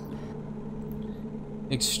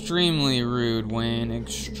 Extremely rude, Wayne.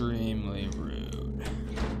 Extremely rude.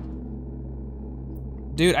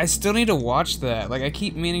 Dude, I still need to watch that. Like, I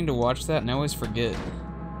keep meaning to watch that and I always forget.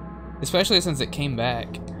 Especially since it came back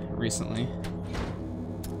recently.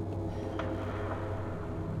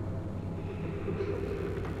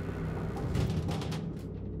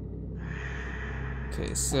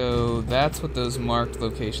 Okay, so that's what those marked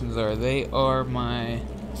locations are. They are my...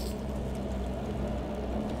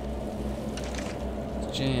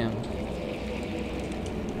 It's jammed.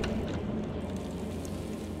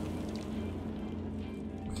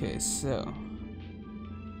 Okay, so...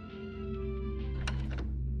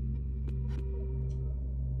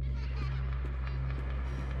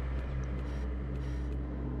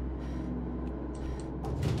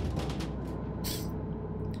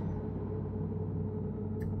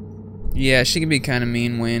 Yeah, she can be kind of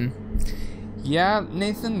mean, Wayne. Yeah,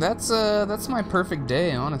 Nathan, that's my perfect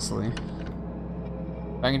day, honestly.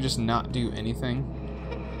 If I can just not do anything.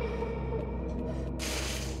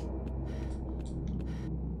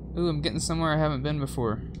 Ooh, I'm getting somewhere I haven't been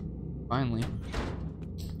before. Finally.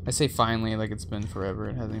 I say finally like it's been forever.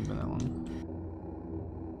 It hasn't even been that long.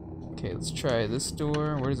 Okay, let's try this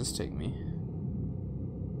door. Where does this take me?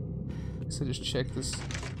 So just check this.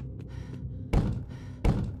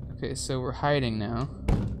 Okay, so we're hiding now.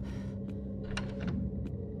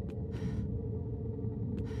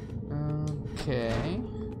 Okay.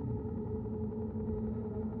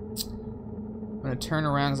 I'm gonna turn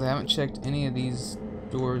around because I haven't checked any of these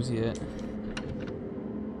doors yet.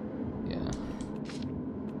 Yeah.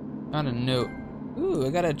 Found a note. Ooh,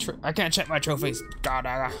 I can't check my trophies. God.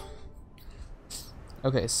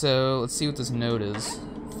 Okay, so let's see what this note is.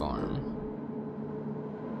 Farm.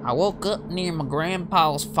 I woke up near my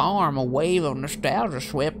grandpa's farm. A wave of nostalgia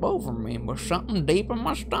swept over me, but something deep in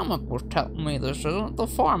my stomach was telling me this isn't the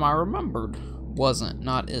farm I remembered. Wasn't,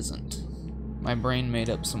 not isn't. My brain made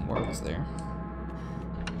up some words there.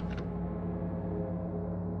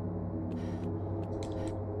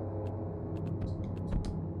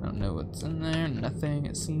 I don't know what's in there. Nothing,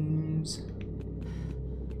 it seems.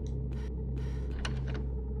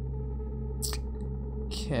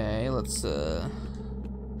 Okay, let's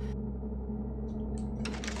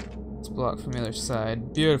block from the other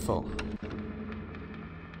side. Beautiful.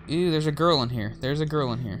 Ew, there's a girl in here. There's a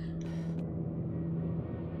girl in here.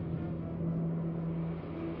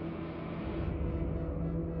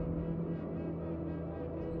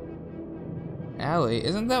 Allie,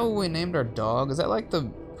 isn't that what we named our dog? Is that like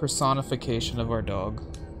the personification of our dog?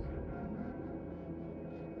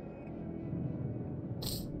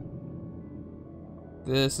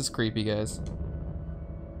 This is creepy, guys.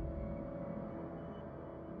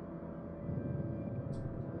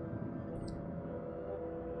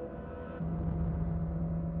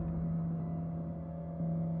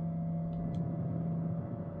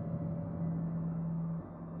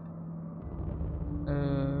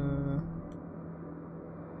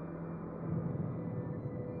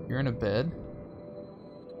 You're in a bed?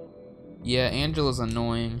 Yeah, Angela's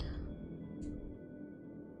annoying.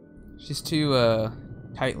 She's too,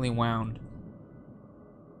 tightly wound.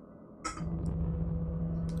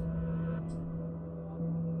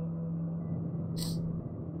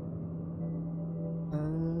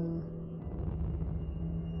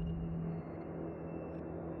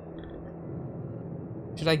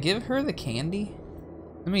 Should I give her the candy?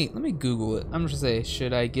 Let me Google it. I'm just gonna say,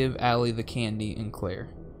 should I give Allie the candy in Claire?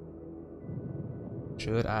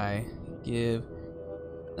 Should I give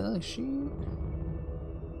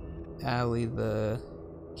Allie the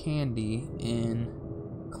candy in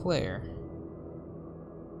Claire?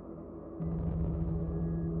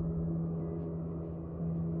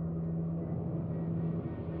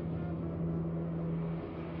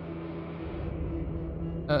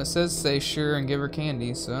 It says say sure and give her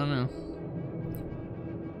candy, so I don't know.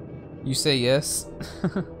 You say yes?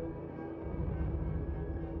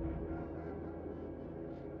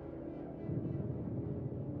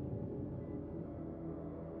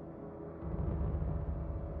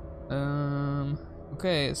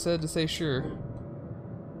 Okay, it said to say sure.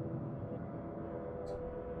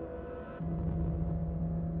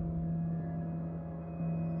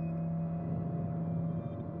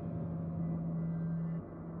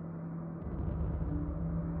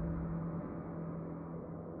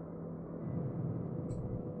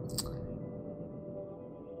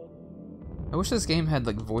 I wish this game had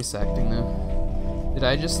like voice acting though. Did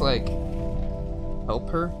I just like help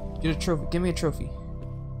her? Get a trophy. Give me a trophy.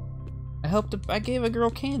 I gave a girl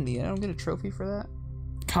candy. I don't get a trophy for that.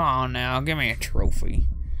 Come on now, give me a trophy.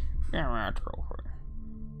 Give me a trophy.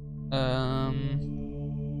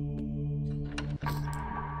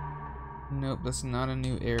 Nope, that's not a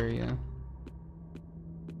new area.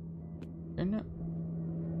 There no. I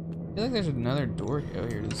feel like there's another door. Oh,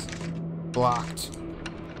 here it is. Blocked.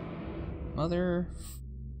 Mother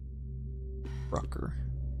rucker.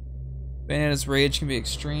 Bayonetta's rage can be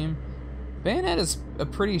extreme. Bayonetta's a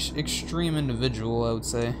pretty extreme individual, I would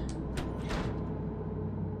say.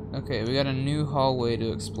 Okay, we got a new hallway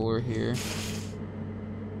to explore here.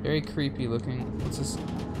 Very creepy looking. What's this?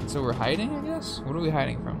 So we're hiding, I guess? What are we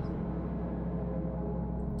hiding from?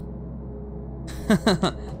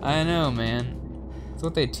 I know, man. It's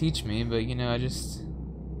what they teach me, but you know, I just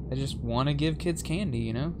want to give kids candy,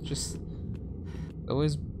 you know? Just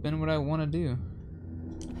always been what I want to do.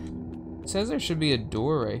 It says there should be a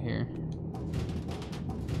door right here.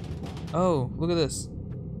 Oh, look at this.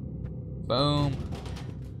 Boom.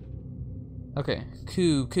 Okay.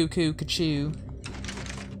 Coo, coo, coo, ka-choo.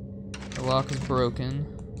 The lock is broken.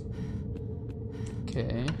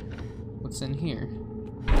 Okay. What's in here?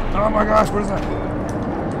 Oh my gosh, what is that?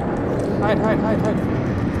 Hide, hide, hide, hide.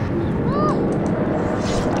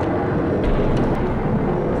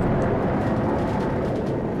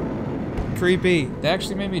 Creepy. That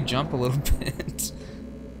actually made me jump a little bit.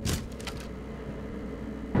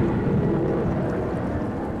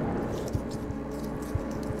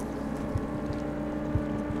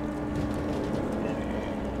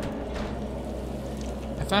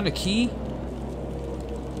 I found a key.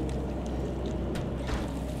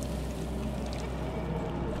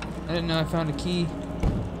 I didn't know I found a key.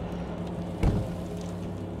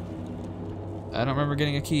 I don't remember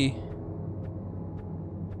getting a key.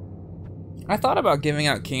 I thought about giving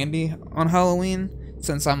out candy on Halloween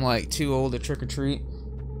since I'm like too old to trick or treat.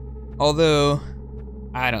 Although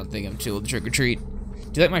I don't think I'm too old to trick or treat.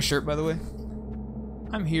 Do you like my shirt, by the way?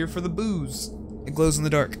 I'm here for the booze. It glows in the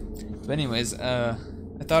dark. But anyways, I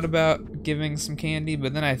thought about giving some candy,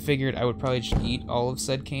 but then I figured I would probably just eat all of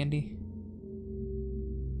said candy.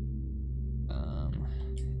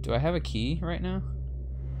 Do I have a key right now?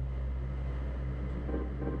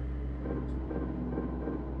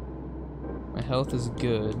 My health is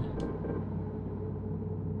good.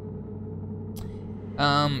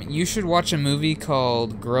 You should watch a movie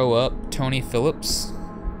called Grow Up, Tony Phillips.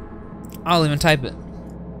 I'll even type it.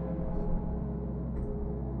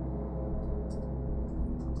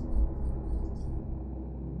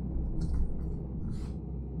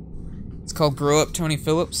 It's called Grow Up, Tony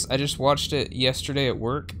Phillips. I just watched it yesterday at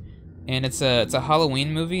work, and it's a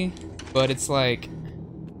Halloween movie, but it's like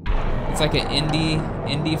an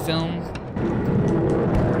indie film.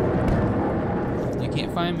 You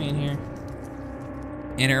can't find me in here.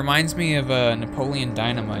 And it reminds me of Napoleon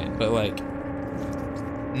Dynamite, but like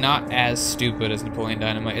not as stupid as Napoleon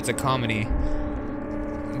Dynamite. It's a comedy,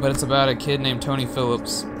 but it's about a kid named Tony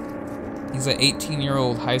Phillips. He's an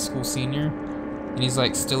 18-year-old high school senior, and he's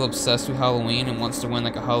like still obsessed with Halloween and wants to win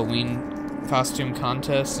like a Halloween costume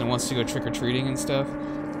contest and wants to go trick-or-treating and stuff,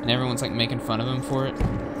 and everyone's like making fun of him for it.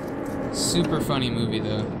 Super funny movie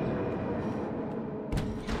though.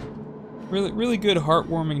 Really good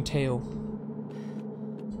heartwarming tale.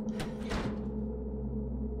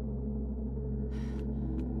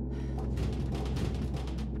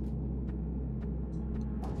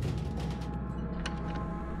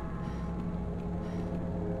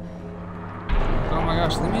 Oh my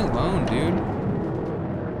gosh, leave me alone, dude.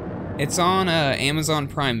 It's on Amazon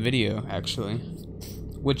Prime Video, actually.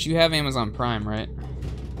 Which you have Amazon Prime, right?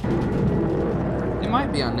 It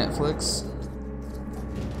might be on Netflix.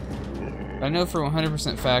 I know for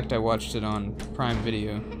 100% fact I watched it on Prime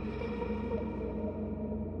Video.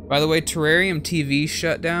 By the way, Terrarium TV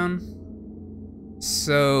shut down.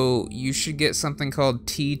 So you should get something called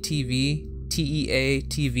TEA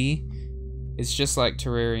TV. It's just like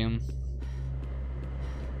Terrarium.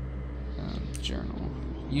 journal.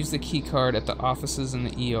 Use the key card at the offices in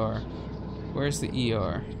the ER. Where's the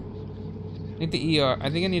ER? I think the ER, I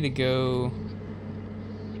think I need to go,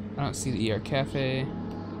 I don't see the ER cafe.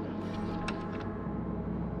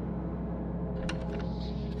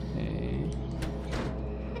 Hey.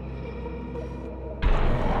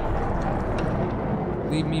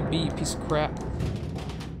 Leave me be, you piece of crap.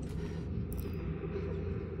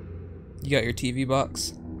 You got your TV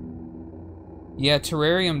box? Yeah,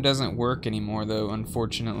 Terrarium doesn't work anymore though,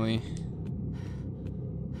 unfortunately.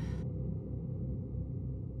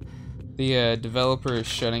 The developer is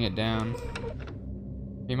shutting it down.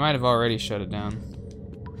 He might have already shut it down.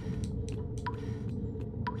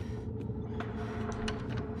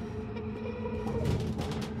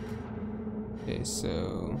 Okay,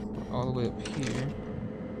 so we're all the way up here.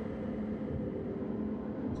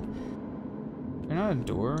 There's not a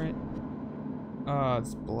door, right? Oh,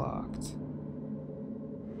 it's blocked.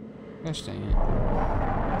 Gosh dang it.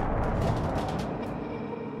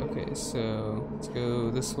 Okay, so let's go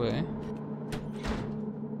this way.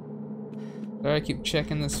 Gotta keep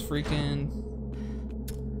checking this freaking...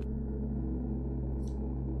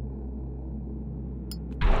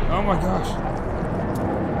 Oh my gosh!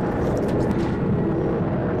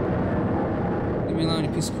 Leave me alone,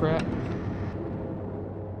 you piece of crap.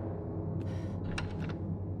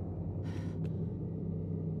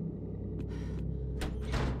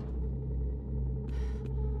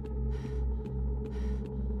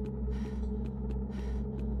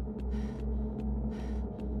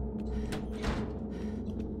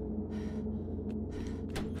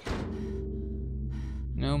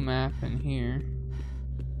 No map in here.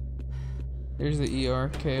 There's the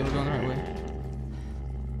ER. Okay, we're going the right way.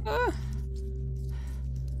 Ah.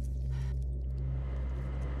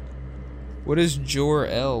 What is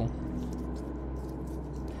Jor-El?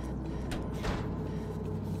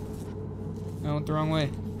 I went the wrong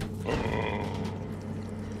way.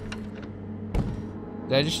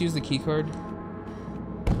 Did I just use the key card?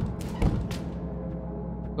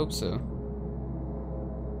 Hope so.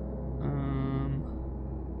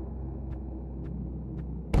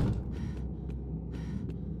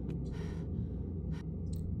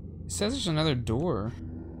 It says there's another door.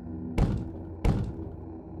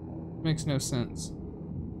 Makes no sense.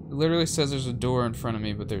 It literally says there's a door in front of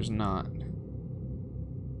me, but there's not.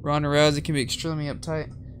 Ronda Rousey can be extremely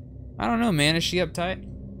uptight. I don't know, man. Is she uptight?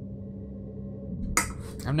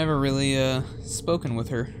 I've never really spoken with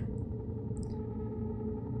her.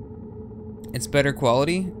 It's better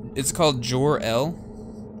quality. It's called Jor-El.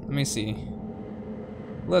 Let me see.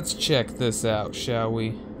 Let's check this out, shall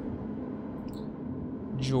we?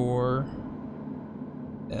 Jor-El.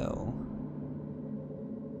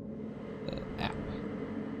 App.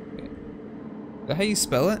 Okay. Is that how you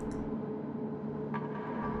spell it?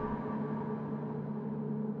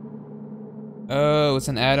 Oh, it's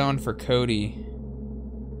an add-on for Cody.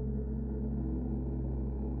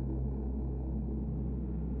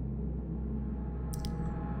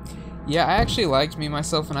 Yeah, I actually liked Me,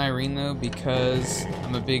 Myself, and Irene though because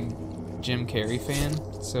I'm a big Jim Carrey fan,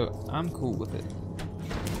 so I'm cool with it.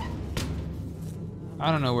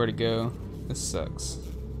 I don't know where to go. This sucks.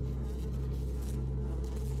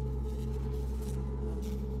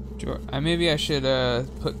 Maybe I should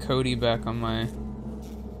put Cody back on my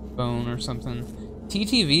phone or something.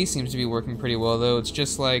 TTV seems to be working pretty well though. It's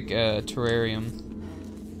just like Terrarium.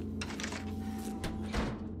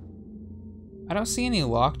 I don't see any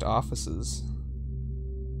locked offices.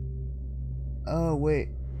 Oh wait.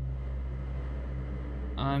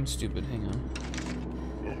 I'm stupid, hang on.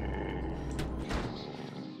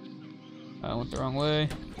 I went the wrong way.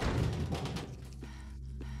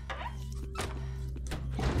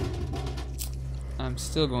 I'm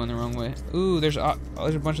still going the wrong way. Ooh, there's a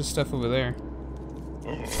bunch of stuff over there.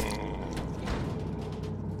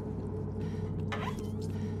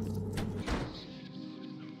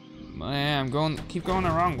 Man, keep going the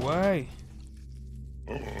wrong way.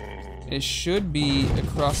 It should be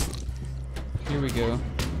across. Here we go.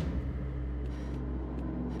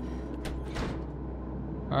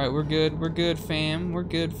 Alright, we're good, fam. We're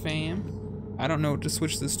good, fam. I don't know what to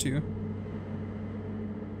switch this to.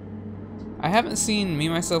 I haven't seen Me,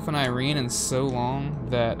 Myself, and Irene in so long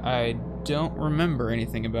that I don't remember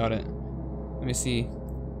anything about it. Let me see.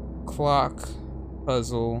 Clock,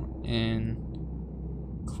 puzzle,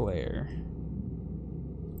 and Claire.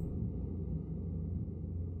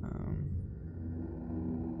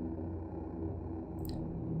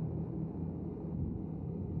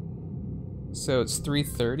 So it's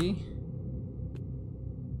 3:30.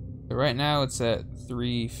 So right now it's at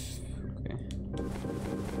 3. Okay.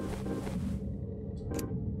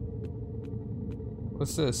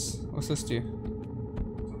 What's this? What's this do?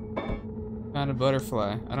 Found a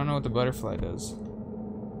butterfly. I don't know what the butterfly does.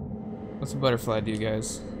 What's a butterfly do,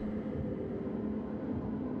 guys?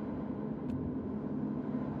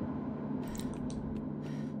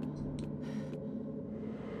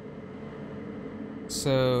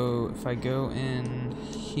 So, if I go in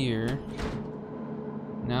here,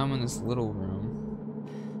 now I'm in this little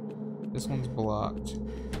room. This one's blocked.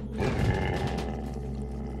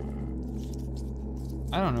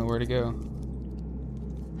 I don't know where to go.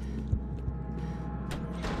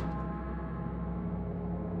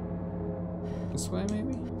 This way,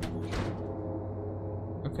 maybe?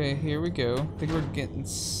 Okay, here we go. I think we're getting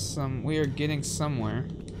we are getting somewhere.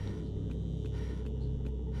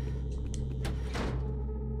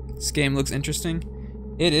 This game looks interesting.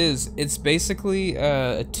 It is. It's basically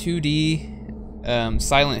a 2D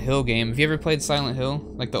Silent Hill game. Have you ever played Silent Hill?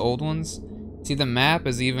 Like the old ones? See, the map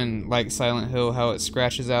is even like Silent Hill, how it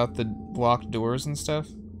scratches out the blocked doors and stuff.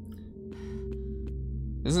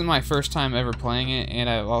 This is my first time ever playing it, and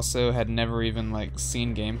I've also had never even like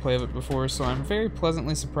seen gameplay of it before, so I'm very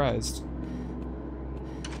pleasantly surprised.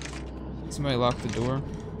 Somebody locked the door.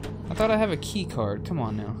 I thought I have a key card. Come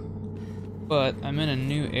on now. But I'm in a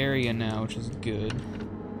new area now, which is good.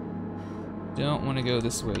 Don't want to go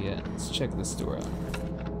this way yet. Let's check this door out.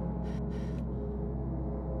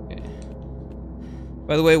 Okay.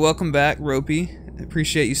 By the way, welcome back, Ropey. I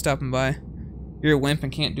appreciate you stopping by. You're a wimp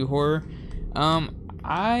and can't do horror.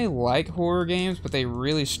 I like horror games, but they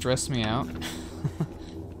really stress me out.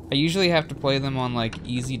 I usually have to play them on like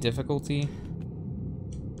easy difficulty.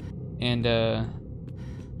 And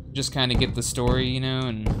just kind of get the story, you know,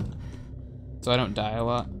 and so I don't die a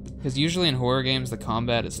lot. Because usually in horror games, the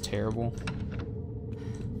combat is terrible.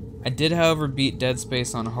 I did, however, beat Dead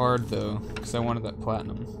Space on hard, though, because I wanted that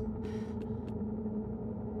platinum.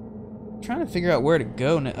 I'm trying to figure out where to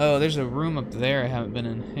go now. Oh, there's a room up there I haven't been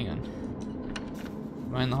in. Hang on.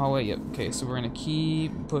 Am I in the hallway? Yep. Okay, so we're going to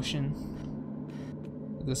keep pushing.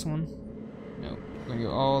 This one? Nope. We're going to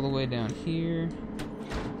go all the way down here.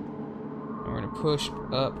 And we're going to push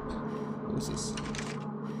up. What is this?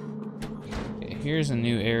 Here's a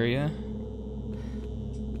new area.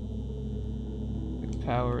 The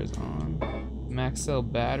power is on. Max cell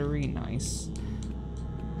battery, nice.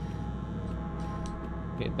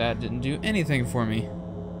 Okay, that didn't do anything for me.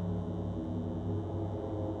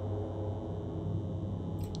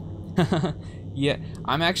 Yeah,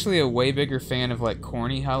 I'm actually a way bigger fan of like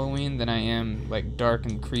corny Halloween than I am like dark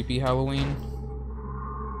and creepy Halloween.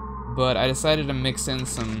 But I decided to mix in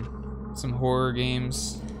some horror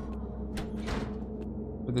games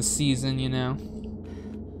for the season, you know.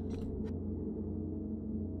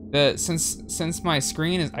 Since my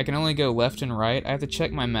screen is, I can only go left and right, I have to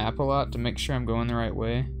check my map a lot to make sure I'm going the right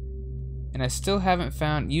way. And I still haven't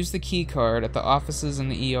found, use the key card at the offices in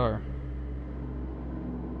the ER.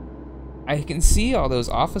 I can see all those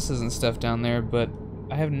offices and stuff down there, but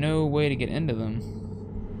I have no way to get into them.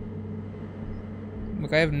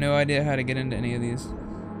 Look, I have no idea how to get into any of these.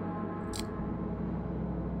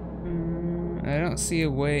 I don't see a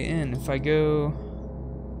way in. If I go...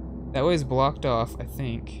 That way's blocked off, I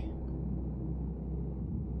think.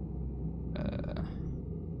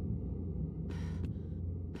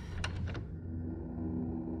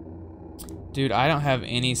 Dude, I don't have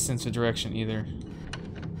any sense of direction either.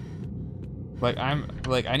 Like,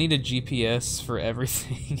 I need a GPS for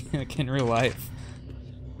everything, like in real life.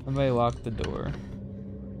 Somebody locked the door.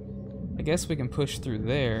 I guess we can push through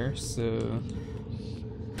there, so...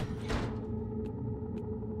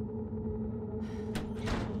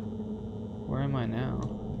 Where am I now?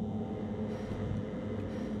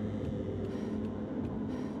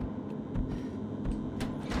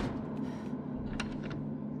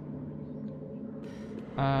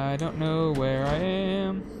 I don't know where I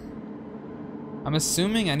am. I'm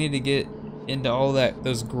assuming I need to get into all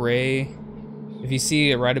those gray. If you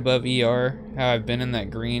see it right above ER, how I've been in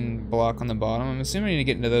that green block on the bottom, I'm assuming I need to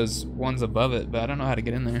get into those ones above it, but I don't know how to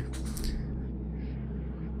get in there.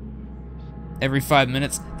 Every 5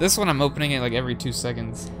 minutes. This one I'm opening it like every 2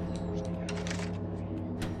 seconds.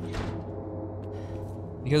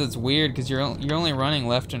 Because it's weird, because you're only running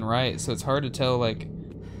left and right, so it's hard to tell like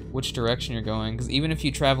which direction you're going. Because even if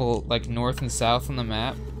you travel like north and south on the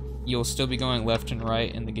map, you'll still be going left and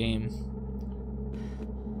right in the game.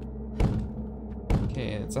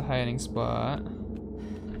 Okay, it's a hiding spot.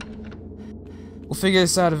 We'll figure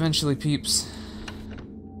this out eventually, peeps.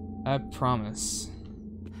 I promise.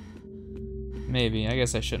 Maybe. I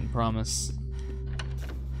guess I shouldn't promise.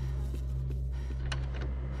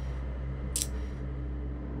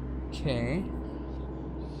 Okay.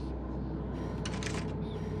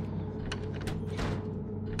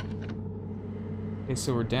 Okay,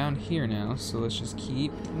 so we're down here now, so let's just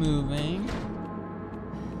keep moving.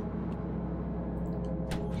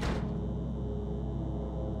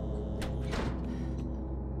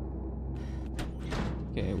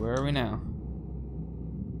 Okay, where are we now?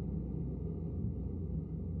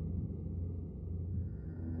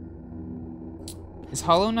 Is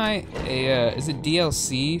Hollow Knight a, is it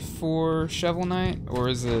DLC for Shovel Knight, or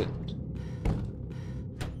is it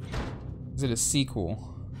a sequel?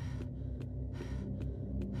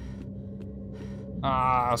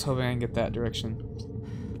 Ah, I was hoping I can get that direction.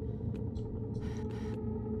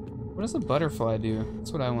 What does the butterfly do?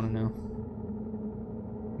 That's what I want to know.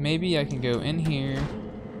 Maybe I can go in here.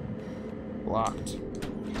 Blocked.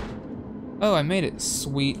 Oh, I made it.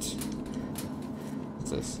 Sweet.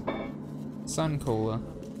 What's this? Sun Cola.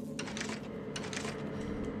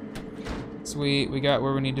 Sweet, we got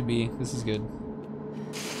where we need to be. This is good.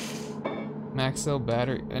 Max cell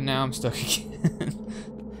battery. And now I'm stuck again.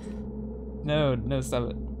 No, no, stop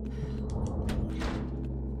it.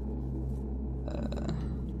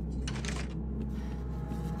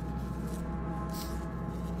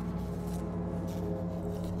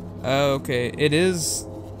 Okay, it is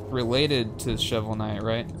related to Shovel Knight,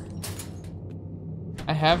 right?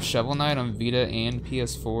 I have Shovel Knight on Vita and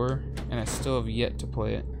PS4, and I still have yet to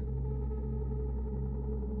play it.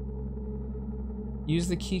 Use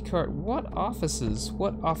the key card. What offices?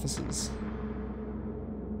 What offices?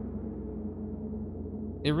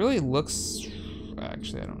 It really looks...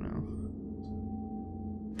 Actually, I don't know.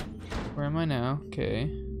 Where am I now?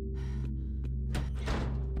 Okay.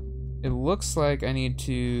 It looks like I need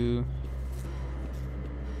to...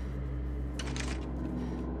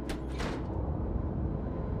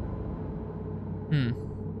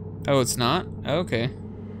 Oh, it's not? Okay.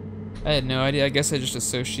 I had no idea. I guess I just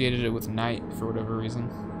associated it with night for whatever reason.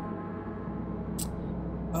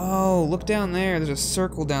 Oh, look down there. There's a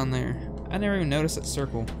circle down there. I never even noticed that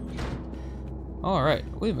circle. Alright,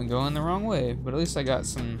 we've been going the wrong way, but at least I got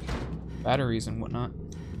some batteries and whatnot.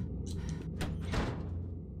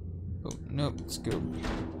 Oh, nope, let's go.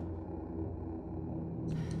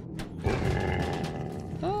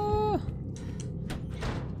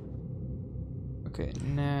 Okay,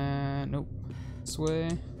 nah, nope. This way.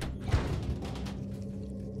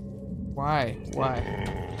 Why?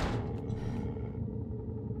 Why?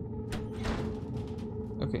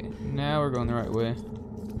 Okay, now we're going the right way.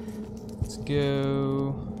 Let's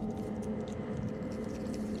go.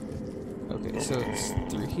 Okay, so it's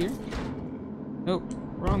through here. Nope,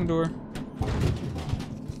 wrong door.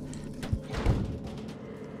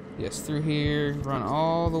 Yes, through here. Run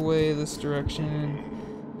all the way this direction.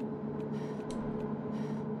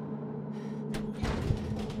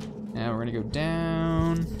 Now we're gonna go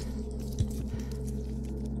down.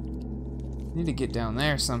 Need to get down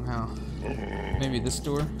there somehow. Maybe this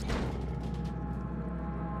door.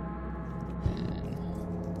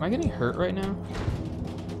 Am I getting hurt right now?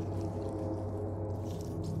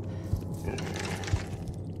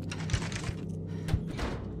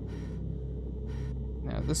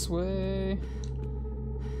 Now this way.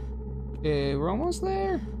 Okay, we're almost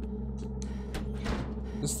there.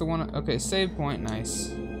 This is the one. Okay, save point.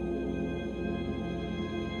 Nice.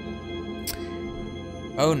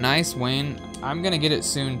 Oh, nice, Wayne. I'm gonna get it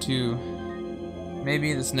soon too.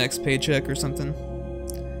 Maybe this next paycheck or something.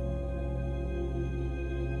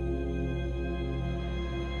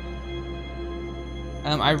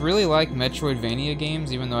 I really like Metroidvania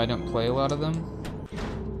games, even though I don't play a lot of them.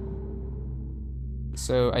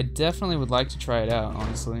 So I definitely would like to try it out,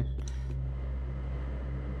 honestly.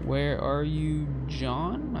 Where are you,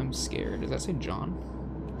 John? I'm scared. Does that say John?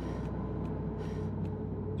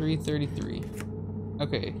 333.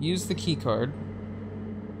 Okay, use the key card.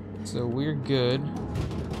 So we're good.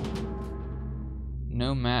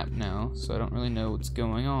 No map now, so I don't really know what's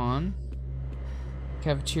going on.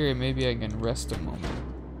 Cafeteria, maybe I can rest a moment.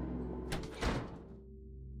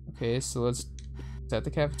 Okay, so let's... Is that the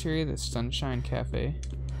cafeteria? The Sunshine Cafe.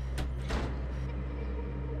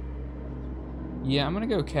 Yeah, I'm gonna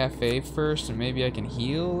go cafe first, and maybe I can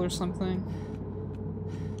heal or something.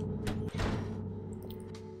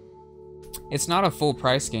 It's not a full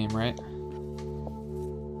price game, right?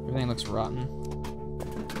 Everything looks rotten.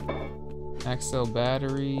 Max cell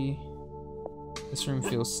battery. This room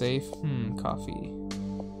feels safe. Coffee.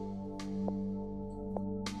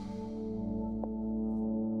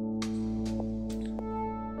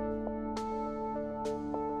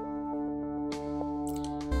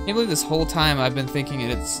 I can't believe this whole time I've been thinking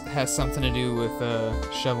it has something to do with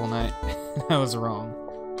Shovel Knight. I was wrong.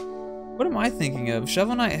 What am I thinking of?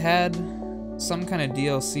 Shovel Knight had some kind of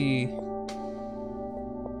DLC.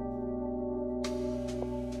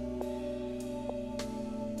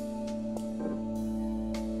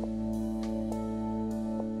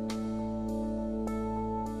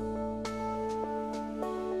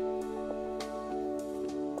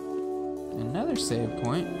 another save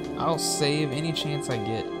point. I'll save any chance I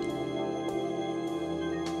get.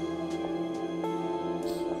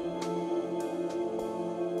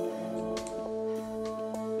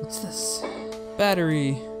 What's this?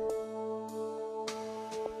 Battery.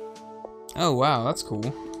 Oh wow, that's cool.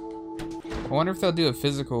 I wonder if they'll do a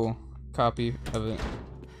physical copy of it.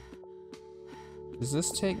 Does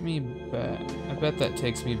this take me back? I bet that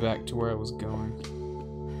takes me back to where I was going.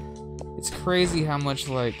 It's crazy how much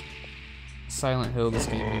like Silent Hill this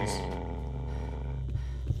game is.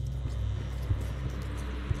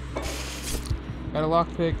 Got a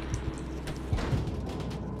lockpick.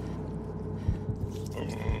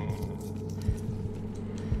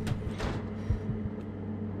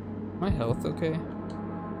 My health okay?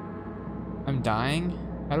 I'm dying?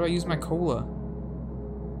 How do I use my cola?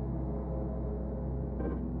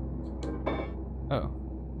 Oh.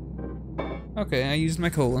 Okay, I used my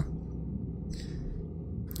cola.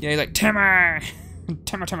 Yeah, he's like, Timmer!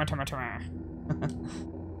 Timmer, Timmer, Timmer, Timmer.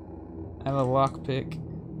 I have a lockpick.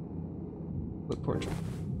 Flip portrait.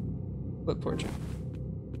 Flip portrait.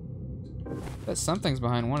 Bet something's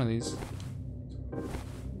behind one of these.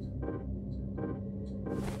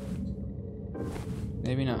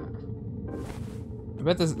 Maybe not. I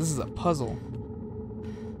bet this is a puzzle.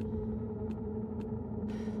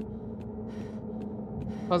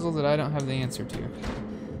 Puzzle that I don't have the answer to.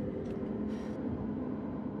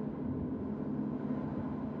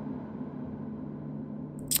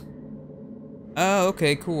 Oh,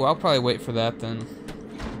 okay, cool. I'll probably wait for that then.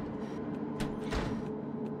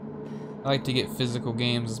 I like to get physical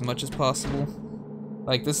games as much as possible.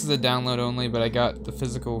 Like, this is a download only, but I got the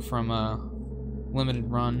physical from Limited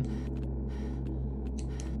Run.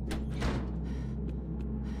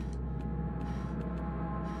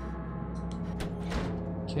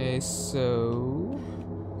 Okay, so...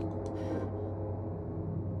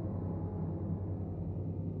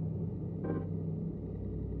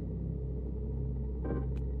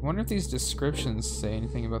 I wonder if these descriptions say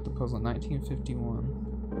anything about the puzzle. 1951.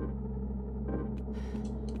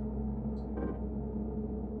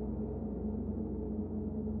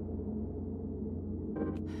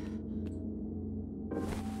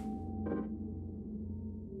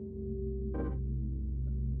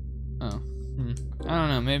 Oh. I don't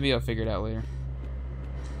know. Maybe I'll figure it out later.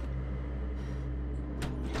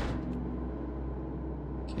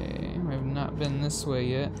 Okay, I have not been this way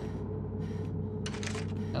yet.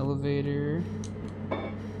 Elevator.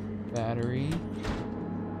 Battery.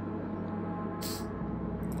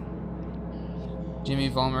 Jimmy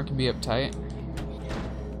Vollmer can be uptight.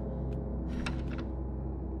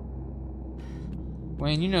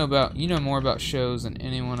 Wayne, you know more about shows than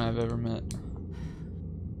anyone I've ever met.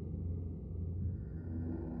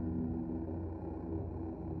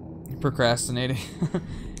 Procrastinating.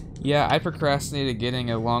 Yeah, I procrastinated getting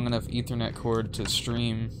a long enough Ethernet cord to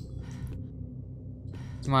stream.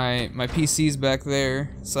 My PC's back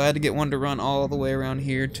there, so I had to get one to run all the way around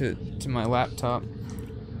here to my laptop.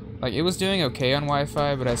 Like, it was doing okay on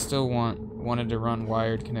Wi-Fi, but I still wanted to run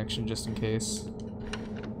wired connection just in case.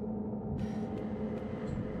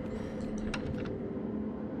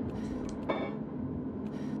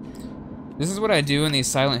 This is what I do in these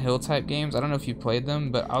Silent Hill type games. I don't know if you played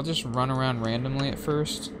them, but I'll just run around randomly at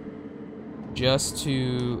first, just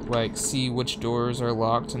to like see which doors are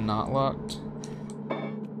locked and not locked.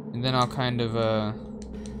 And then I'll kind of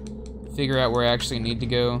figure out where I actually need to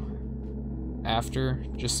go after,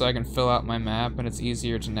 just so I can fill out my map and it's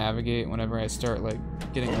easier to navigate whenever I start like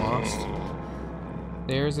getting lost.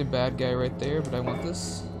 There's a bad guy right there, but I want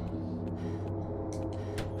this.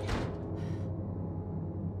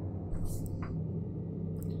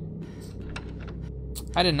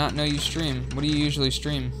 I did not know you stream. What do you usually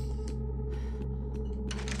stream?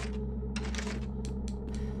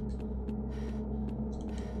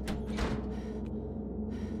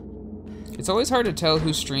 It's always hard to tell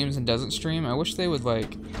who streams and doesn't stream. I wish they would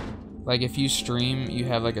like if you stream, you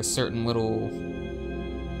have like a certain little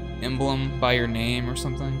emblem by your name or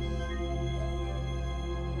something.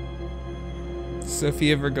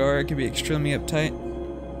 Sofia Vergara can be extremely uptight.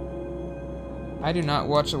 I do not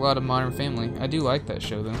watch a lot of Modern Family. I do like that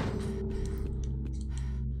show though.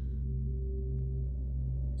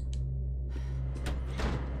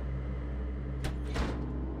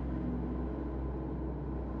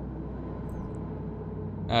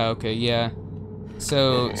 Okay, yeah.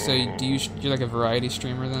 So you're like a variety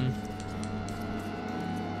streamer then?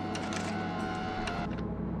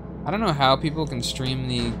 I don't know how people can stream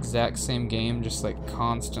the exact same game just like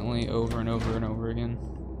constantly over and over and over again.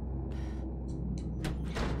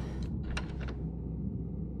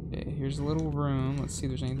 Okay, here's a little room. Let's see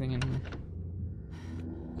if there's anything in here.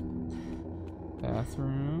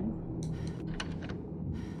 Bathroom.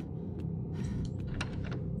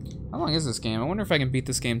 How long is this game? I wonder if I can beat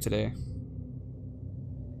this game today.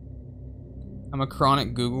 I'm a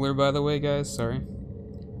chronic Googler, by the way, guys. Sorry.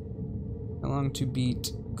 How long to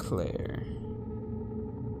beat Claire?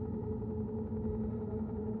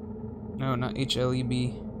 No, not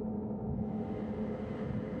HLEB.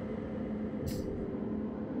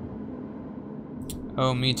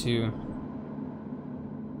 Oh, me too.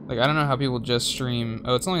 Like, I don't know how people just stream.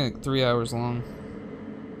 Oh, it's only like 3 hours long.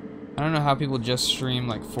 I don't know how people just stream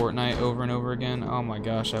like Fortnite over and over again. Oh my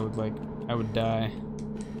gosh, I would die.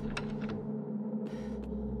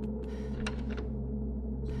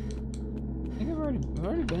 I think I've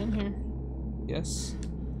already been in here. Yes.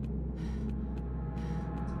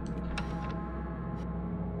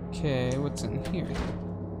 Okay, what's in here?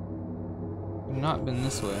 I've not been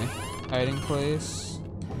this way. Hiding place.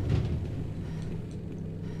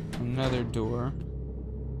 Another door.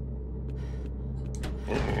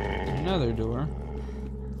 Another door.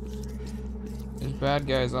 There's bad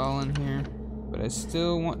guys all in here, but I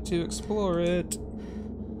still want to explore it.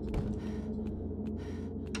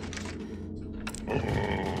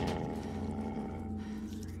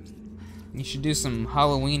 You should do some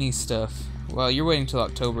Halloween-y stuff. Well, you're waiting till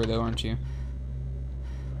October though, aren't you?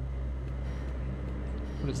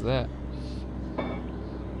 What is that?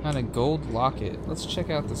 Found a gold locket. Let's check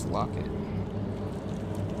out this locket.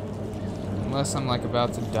 Unless I'm like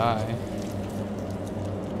about to die.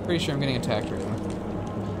 Pretty sure I'm getting attacked right now.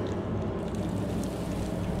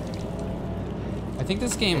 I think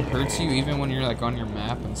this game hurts you even when you're like on your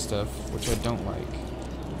map and stuff, which I don't like.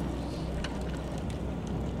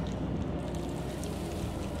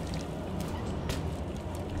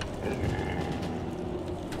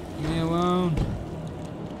 Leave me alone.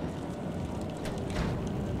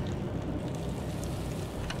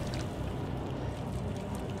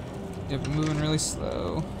 Yep, I'm moving really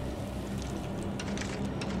slow.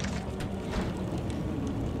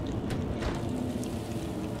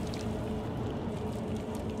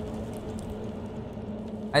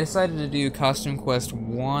 I decided to do Costume Quest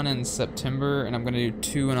 1 in September, and I'm going to do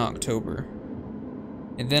 2 in October.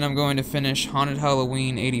 And then I'm going to finish Haunted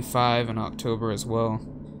Halloween 85 in October as well.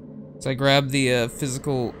 So I grabbed the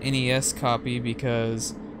physical NES copy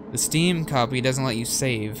because the Steam copy doesn't let you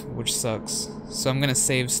save, which sucks. So I'm gonna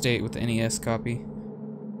save state with the NES copy.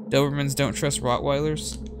 Dobermans don't trust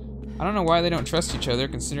Rottweilers. I don't know why they don't trust each other,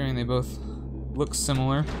 considering they both look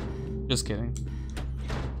similar. Just kidding.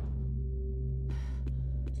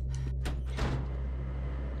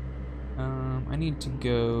 I need to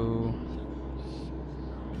go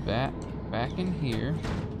back in here.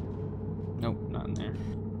 Nope, not in there.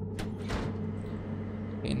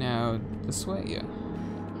 Okay, now this way, yeah.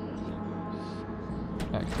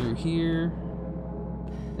 Back through here,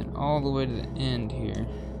 and all the way to the end here.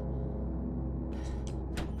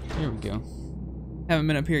 Here we go. Haven't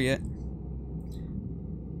been up here yet.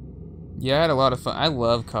 Yeah, I had a lot of fun. I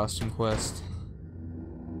love Costume Quest.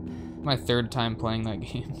 My 3rd time playing that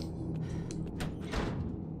game.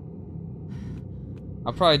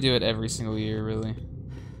 I'll probably do it every single year, really.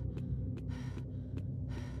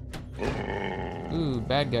 Ooh,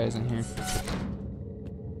 bad guys in here.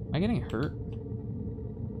 Am I getting hurt?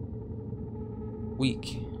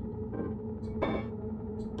 Weak.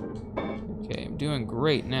 Okay, I'm doing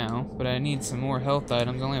great now, but I need some more health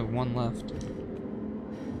items. I only have 1 left.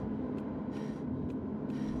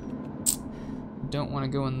 Don't want to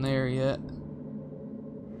go in there yet.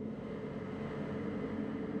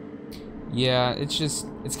 Yeah, it's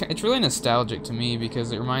really nostalgic to me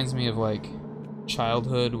because it reminds me of like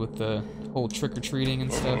childhood with the whole trick-or-treating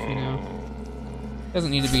and stuff, you know? Doesn't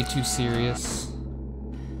need to be too serious.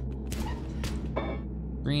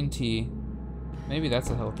 Green tea. Maybe that's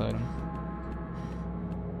a health item.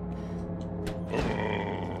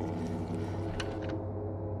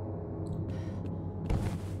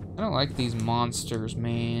 I don't like these monsters,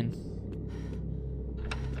 man.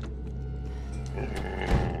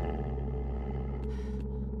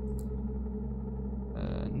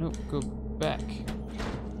 Nope, go back.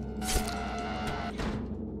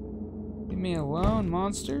 Leave me alone,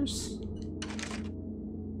 monsters.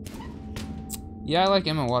 Yeah, I like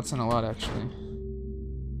Emma Watson a lot, actually.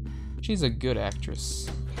 She's a good actress.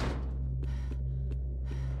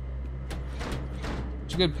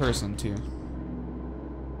 She's a good person, too.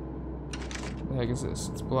 What the heck is this?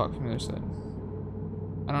 It's blocked from the other side.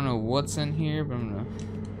 I don't know what's in here, but I'm gonna...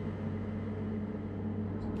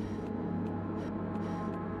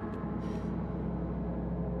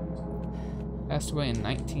 Passed away in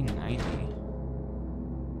 1990.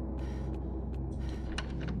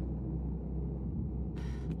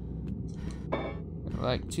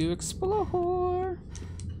 like to explore.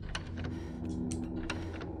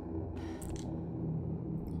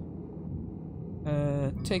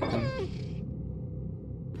 Take them.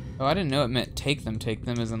 Oh, I didn't know it meant take them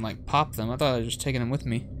as in like pop them. I thought I was just taking them with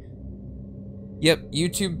me. Yep,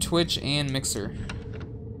 YouTube, Twitch, and Mixer.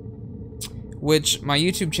 Which, my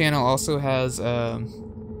YouTube channel also has,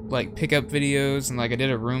 like, pickup videos, and, like, I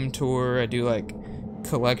did a room tour, I do, like,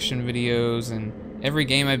 collection videos, and every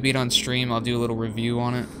game I beat on stream, I'll do a little review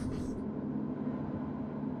on it.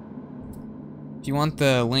 If you want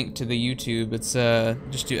the link to the YouTube, it's,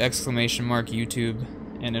 just do !YouTube,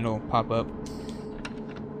 and it'll pop up.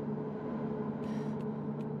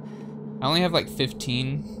 I only have, like,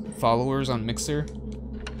 15 followers on Mixer.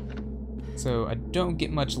 So I don't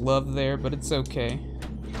get much love there, but it's okay.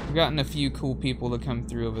 I've gotten a few cool people to come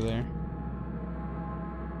through over there.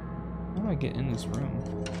 How do I get in this room?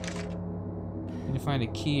 Need to find a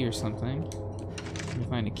key or something. Need to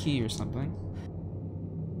find a key or something.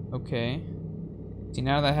 Okay. See,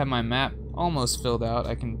 now that I have my map almost filled out,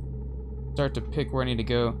 I can start to pick where I need to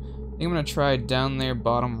go. I think I'm gonna try down there,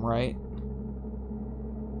 bottom right.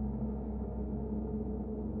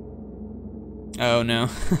 Oh no.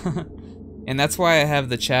 And that's why I have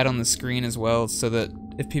the chat on the screen as well, so that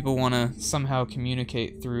if people want to somehow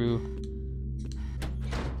communicate through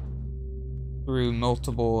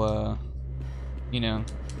multiple, you know,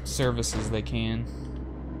 services, they can.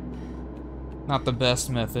 Not the best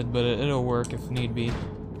method, but it'll work if need be.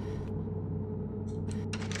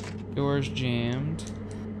 Door's jammed.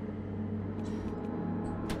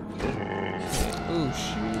 Okay. Oh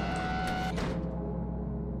shoot!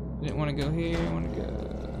 Didn't want to go here. I want to go.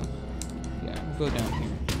 Yeah, we'll go down here.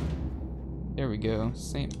 There we go,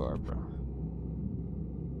 St. Barbara.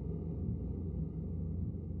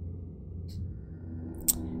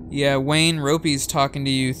 Yeah, Wayne Ropey's talking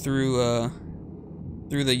to you through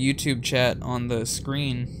the YouTube chat on the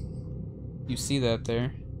screen. You see that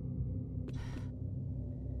there.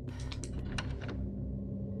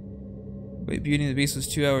 Wait, Beauty and the Beast was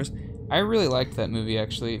 2 hours. I really liked that movie,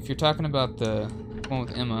 actually. If you're talking about the one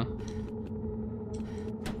with Emma.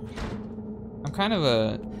 I kind of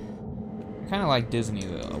like Disney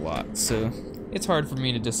though a lot, so it's hard for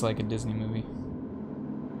me to dislike a Disney movie.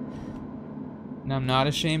 And I'm not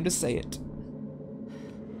ashamed to say it.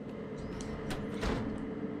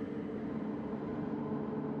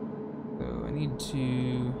 So I need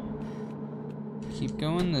to keep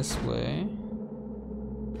going this way.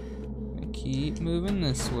 I keep moving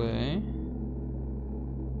this way.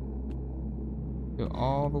 Go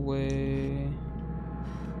all the way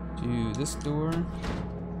to this door.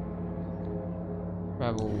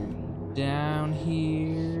 Travel down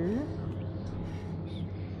here.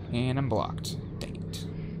 And I'm blocked. Dang it.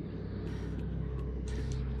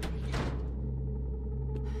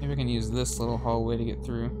 Maybe I can use this little hallway to get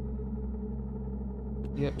through.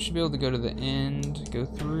 Yep, should be able to go to the end, go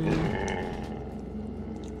through.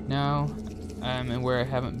 Now I'm in where I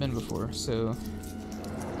haven't been before, so.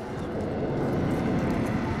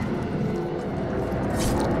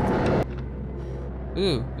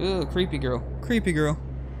 Ooh, ooh, creepy girl. Creepy girl.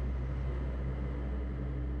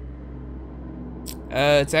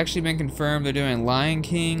 It's actually been confirmed they're doing Lion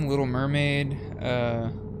King, Little Mermaid,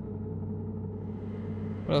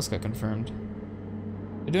 what else got confirmed?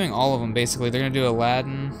 They're doing all of them, basically. They're gonna do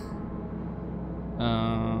Aladdin.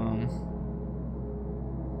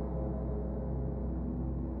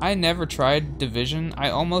 I never tried Division. I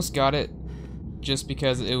almost got it just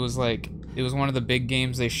because it was like, it was one of the big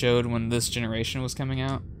games they showed when this generation was coming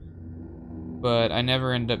out. But I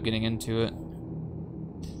never ended up getting into it.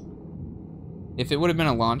 If it would have been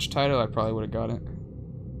a launch title, I probably would have got it.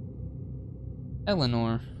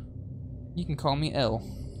 Eleanor. You can call me Elle.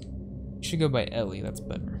 You should go by Ellie, that's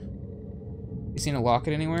better. You seen a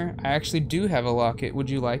locket anywhere? I actually do have a locket. Would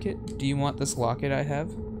you like it? Do you want this locket I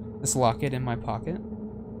have? This locket in my pocket?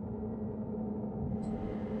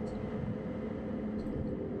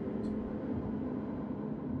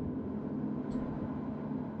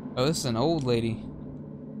 Oh, this is an old lady.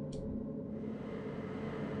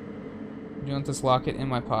 Do you want this locket in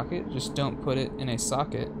my pocket? Just don't put it in a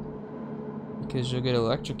socket, because you'll get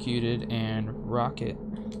electrocuted and rock it.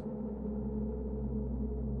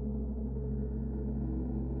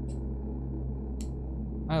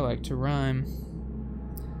 I like to rhyme.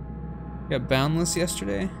 Got Boundless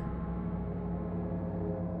yesterday?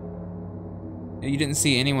 You didn't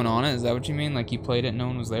see anyone on it? Is that what you mean? Like you played it and no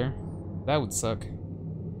one was there? That would suck.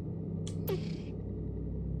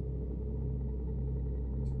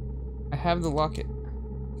 I have the locket.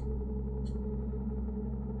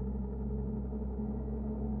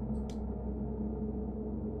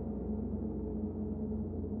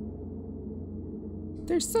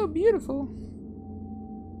 They're so beautiful.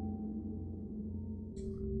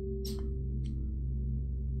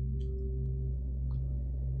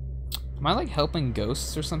 Am I like helping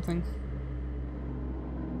ghosts or something?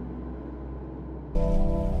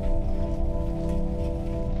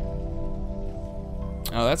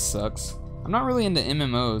 Oh, that sucks. I'm not really into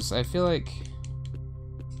MMOs. I feel like...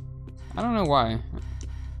 I don't know why.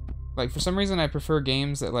 Like, for some reason I prefer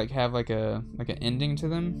games that like have like an ending to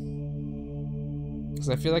them. Because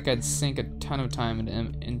I feel like I'd sink a ton of time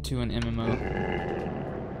into an MMO.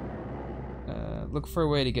 Look for a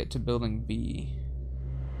way to get to building B.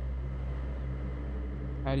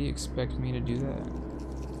 How do you expect me to do that?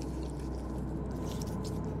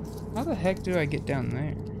 How the heck do I get down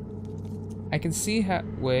there? I can see how...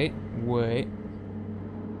 Wait.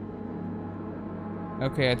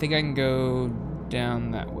 Okay, I think I can go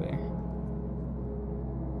down that way.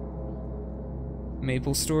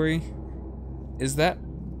 Maple Story? Is that...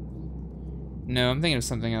 No, I'm thinking of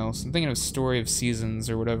something else. I'm thinking of Story of Seasons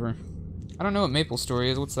or whatever. I don't know what Maple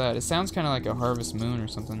Story is. What's that? It sounds kind of like a Harvest Moon or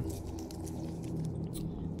something.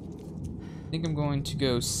 I think I'm going to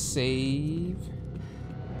go save.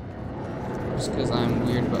 Just because I'm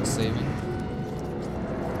weird about saving.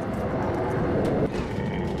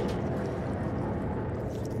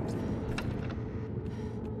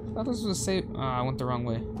 I thought this was a save. Oh, I went the wrong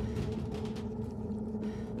way.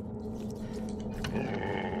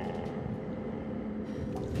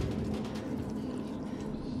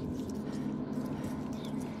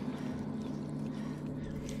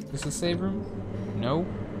 Is this a save room? No.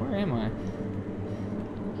 Where am I?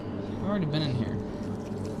 I've already been in here.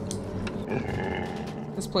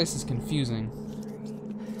 This place is confusing.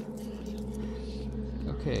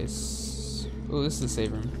 Okay. Oh, this is a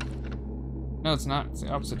save room. No, it's not. It's the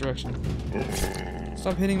opposite direction.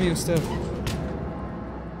 Stop hitting me with stuff.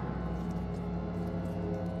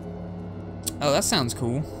 Oh, that sounds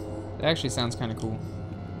cool. It actually sounds kind of cool.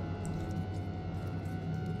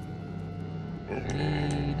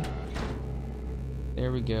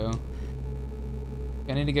 There we go.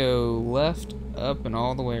 I need to go left, up, and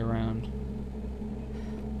all the way around.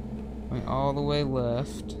 Going all the way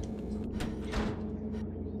left.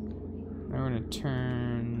 Now we're gonna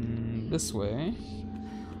turn this way.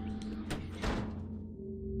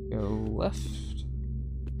 Go left.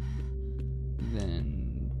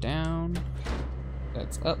 Then down.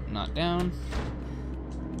 That's up, not down.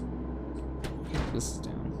 This is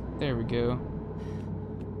down. There we go.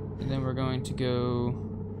 And then we're going to go...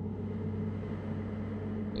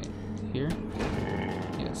 Wait, here?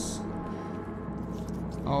 Yes.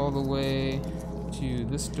 All the way to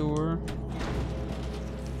this door.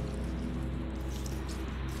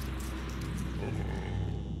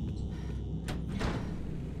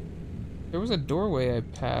 There was a doorway I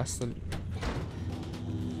passed that...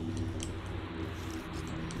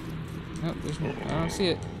 Nope, there's no... I don't see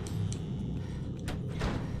it.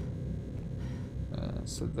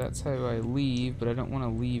 So that's how I leave, but I don't want to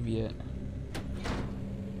leave yet.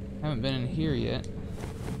 Haven't been in here yet.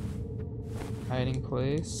 Hiding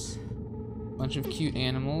place. Bunch of cute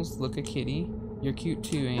animals. Look a kitty. You're cute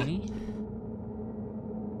too, Annie.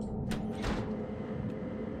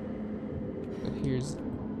 But here's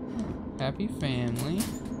happy family.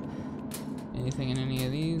 Anything in any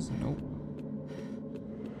of these? Nope.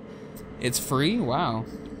 It's free? Wow.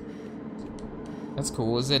 That's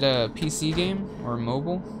cool. Is it a PC game or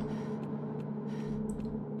mobile?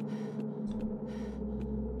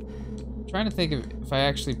 I'm trying to think if I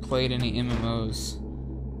actually played any MMOs.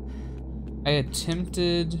 I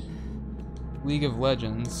attempted League of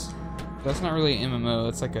Legends. That's not really an MMO.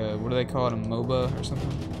 It's like a, what do they call it, a MOBA or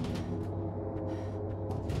something?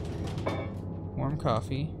 Warm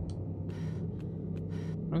coffee.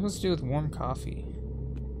 What am I supposed to do with warm coffee?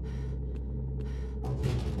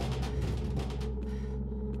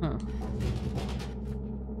 Huh.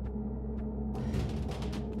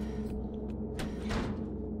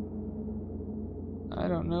 I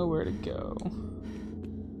don't know where to go.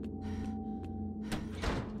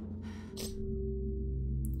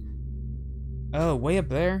 Oh, way up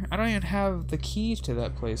there? I don't even have the keys to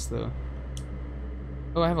that place, though.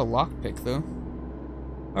 Oh, I have a lockpick, though.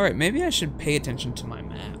 Alright, maybe I should pay attention to my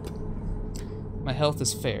map. My health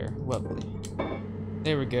is fair. Lovely.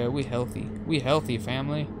 There we go. We healthy. We healthy,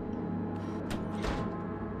 family.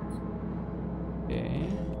 Okay.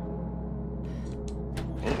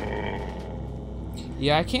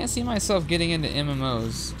 Yeah, I can't see myself getting into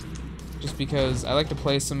MMOs. Just because I like to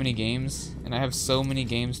play so many games. And I have so many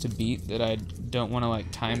games to beat that I don't want to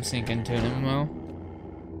like time sink into an MMO.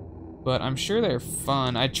 But I'm sure they're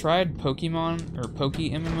fun. I tried Pokemon or Poke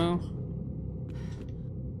MMO.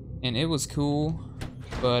 And it was cool,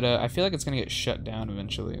 but I feel like it's gonna get shut down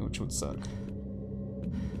eventually, which would suck.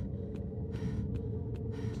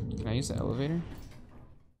 Can I use the elevator?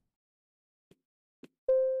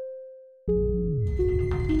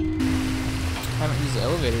 I haven't used the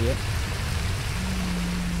elevator yet.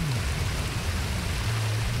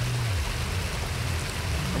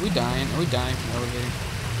 Are we dying? Are we dying from the elevator?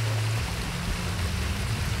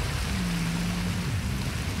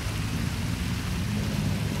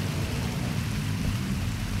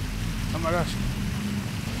 Oh my gosh.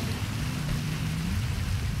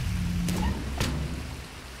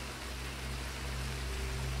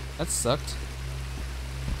 That sucked.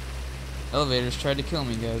 Elevators tried to kill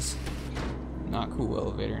me, guys. Not cool,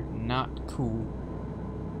 elevator. Not cool.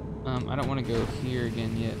 I don't want to go here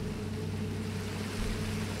again yet.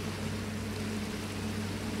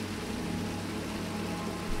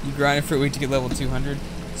 You grinded for a week to get level 200?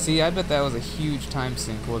 See, I bet that was a huge time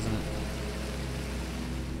sink, wasn't it?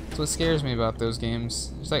 That's what scares me about those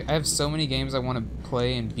games. It's like, I have so many games I want to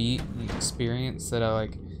play and beat and experience that I,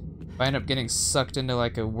 like, if I end up getting sucked into,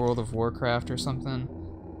 like, a World of Warcraft or something,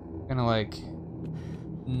 I'm gonna, like,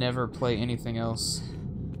 never play anything else.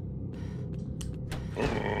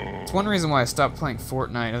 It's one reason why I stopped playing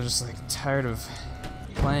Fortnite. I was just, like, tired of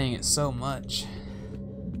playing it so much.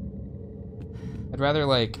 I'd rather,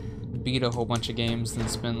 like, beat a whole bunch of games than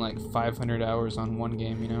spend, like, 500 hours on one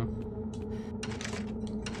game, you know?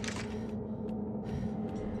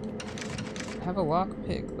 I have a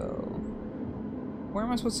lockpick, though. Where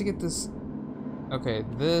am I supposed to get this? Okay,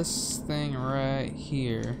 this thing right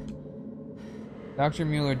here. Dr.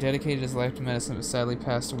 Mueller dedicated his life to medicine, but sadly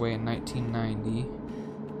passed away in 1990.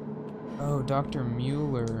 Oh, Dr.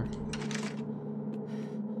 Mueller.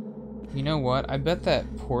 You know what? I bet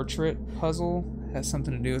that portrait puzzle has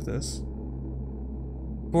something to do with this.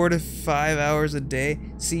 4 to 5 hours a day.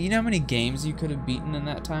 See, you know how many games you could have beaten in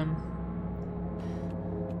that time?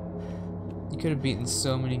 You could have beaten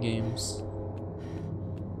so many games.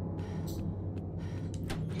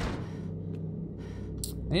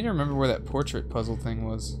 I need to remember where that portrait puzzle thing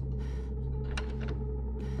was.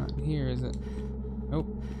 Not here, is it? Nope.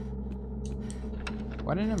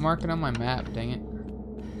 Why didn't it mark it on my map, dang it?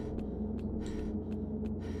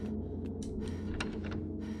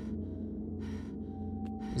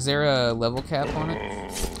 Is there a level cap on it?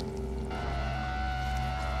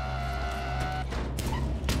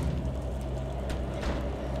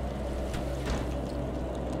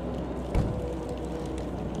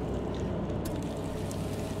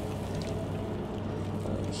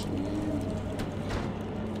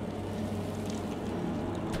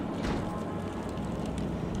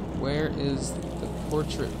 Where is the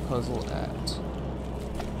portrait puzzle at?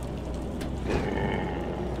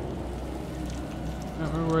 I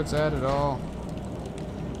don't remember where it's at all.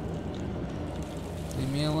 Leave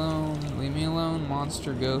me alone,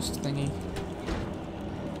 monster ghost thingy.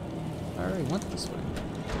 I already went this way.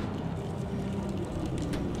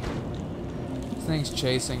 This thing's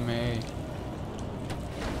chasing me.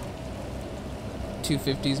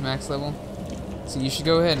 250's max level. So you should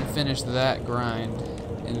go ahead and finish that grind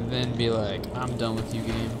and then be like, I'm done with you,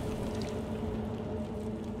 game.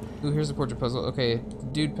 Ooh, here's the portrait puzzle. Okay, the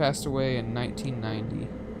dude passed away in 1990.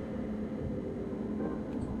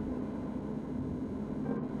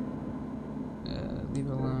 Leave it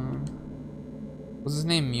alone. Was his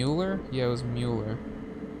name Mueller? Yeah, it was Mueller.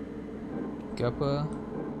 Guppa.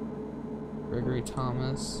 Gregory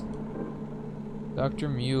Thomas. Dr.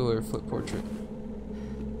 Mueller, flip portrait.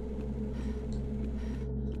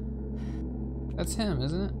 That's him,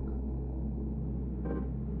 isn't it?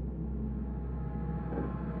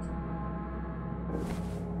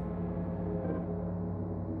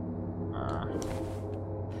 I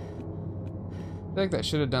feel like that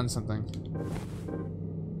should have done something.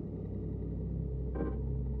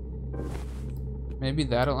 Maybe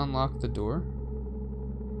that'll unlock the door.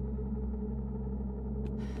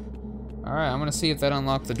 Alright, I'm gonna see if that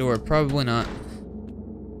unlocked the door. Probably not.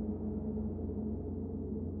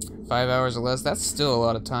 5 hours or less. That's still a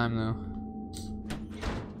lot of time, though.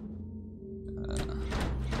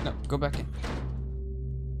 No, go back in.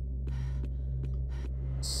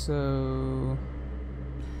 So...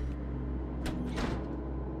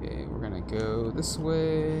 okay, we're gonna go this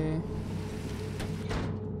way.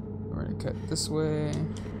 We're gonna cut this way.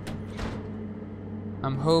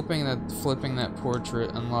 I'm hoping that flipping that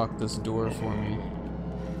portrait unlocked this door for me.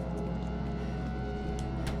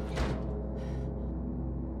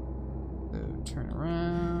 So, turn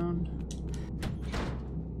around.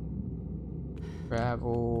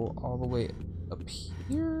 Travel all the way up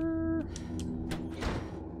here.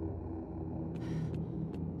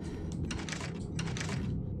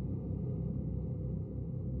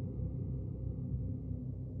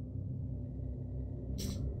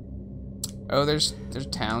 Oh, there's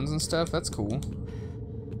towns and stuff. That's cool.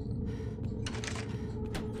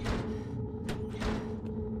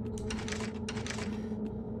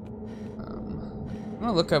 I'm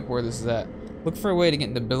gonna look up where this is at. Look for a way to get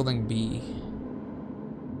into building B.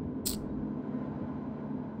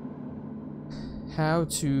 How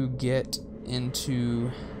to get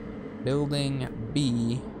into building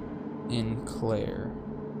B in Claire.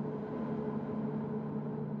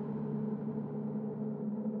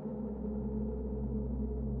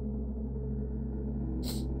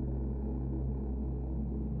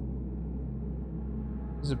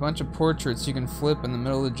 There's a bunch of portraits you can flip in the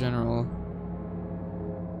middle of the general.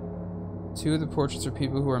 2 of the portraits are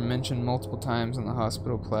people who are mentioned multiple times on the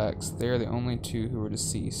hospital plaques. They are the only 2 who were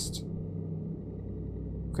deceased.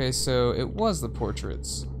 Okay, so it was the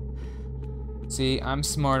portraits. See, I'm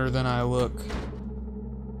smarter than I look.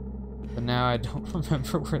 But now I don't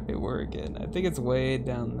remember where they were again. I think it's way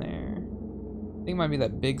down there. I think it might be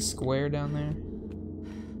that big square down there.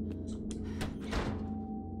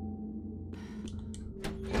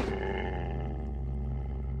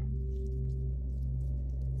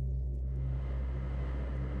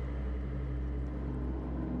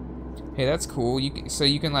 Hey, that's cool. So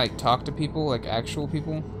you can like talk to people, like actual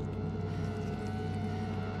people.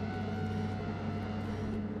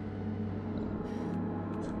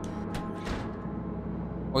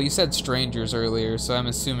 Well, you said strangers earlier, so I'm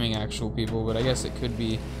assuming actual people, but I guess it could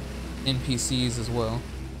be NPCs as well.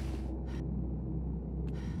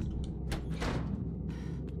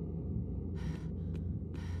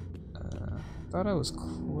 Thought I was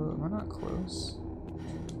close. Am I not close?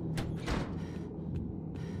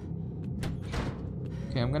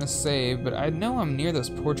 Okay, I'm gonna save, but I know I'm near those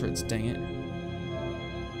portraits, dang it.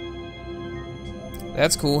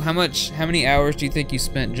 That's cool. How many hours do you think you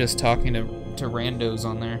spent just talking to randos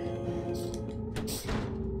on there?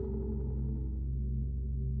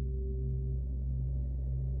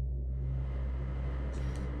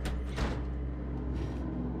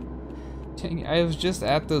 Dang, I was just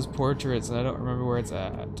at those portraits and I don't remember where it's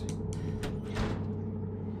at.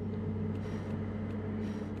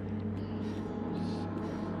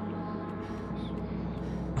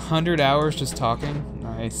 100 hours just talking?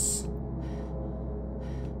 Nice.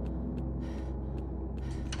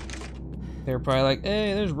 They were probably like,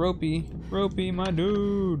 hey, there's Ropey. Ropey, my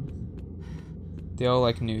dude. They all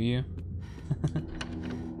like knew you.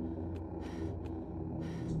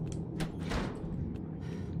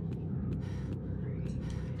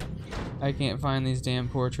 I can't find these damn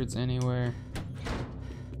portraits anywhere.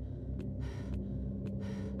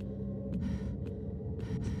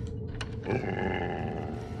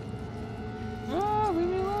 Ah, leave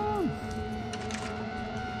me alone.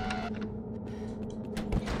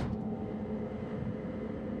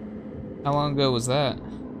 How long ago was that?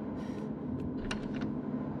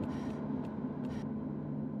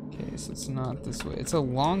 Okay, so it's not this way. It's a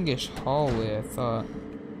longish hallway, I thought.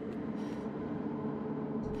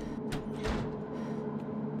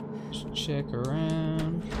 Just check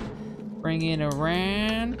around. Bring it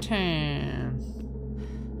around town.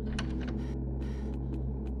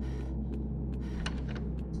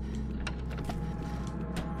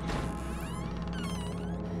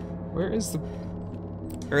 Where is the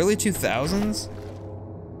early 2000s?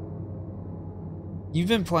 You've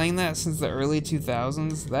been playing that since the early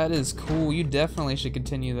 2000s? That is cool. You definitely should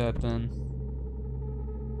continue that then.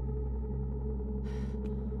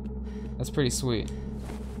 That's pretty sweet.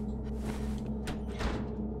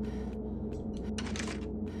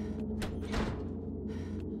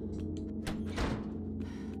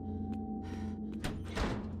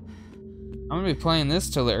 I'm gonna be playing this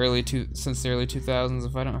till since the early 2000s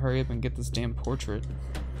if I don't hurry up and get this damn portrait.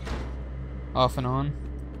 Off and on.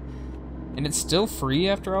 And it's still free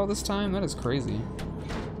after all this time? That is crazy.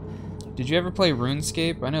 Did you ever play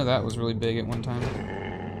RuneScape? I know that was really big at one time.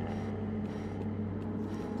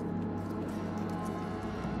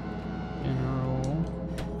 General.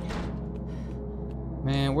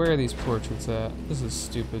 Man, where are these portraits at? This is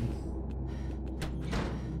stupid.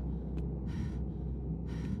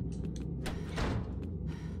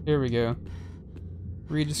 Here we go.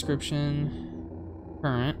 Read description.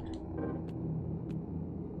 Current.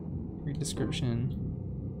 Read description.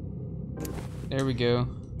 There we go.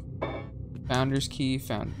 Founder's key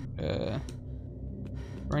found.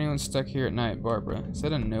 For anyone stuck here at night, Barbara. Is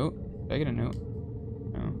that a note? Did I get a note?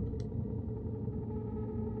 No.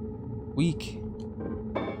 Weak.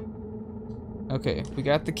 Okay, we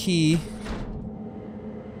got the key.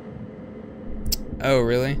 Oh,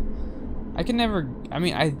 really? I can never, I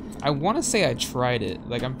mean, I want to say I tried it.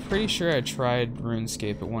 Like, I'm pretty sure I tried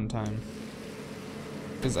RuneScape at one time.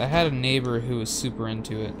 Because I had a neighbor who was super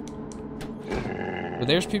into it. But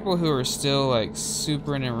there's people who are still like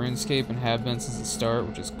super into RuneScape and have been since the start,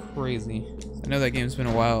 which is crazy. I know that game's been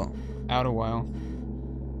out a while.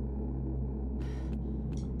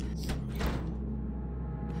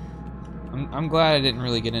 I'm glad I didn't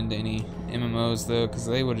really get into any MMOs though, because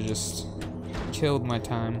they would have just killed my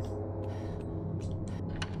time.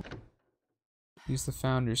 Use the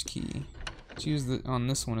founder's key. Let's use it on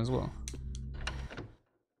this one as well.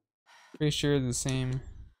 Pretty sure they're the same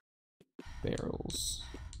barrels.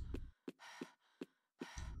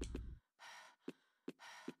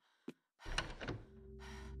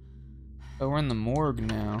 Oh, we're in the morgue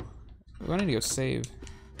now. Oh, I need to go save.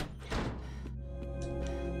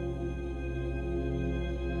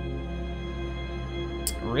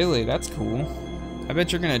 Really? That's cool. I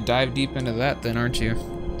bet you're gonna dive deep into that then, aren't you?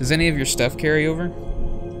 Does any of your stuff carry over?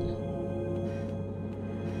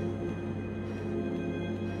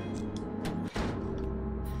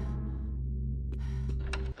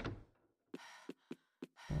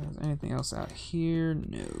 Is there anything else out here?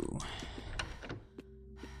 No.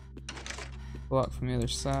 Block from the other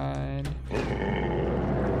side. Leave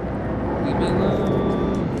me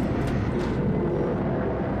alone.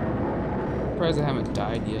 Surprised I haven't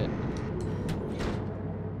died yet.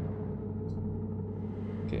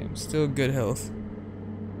 Okay, I'm still good health.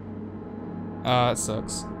 That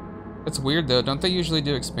sucks. It's weird though, don't they usually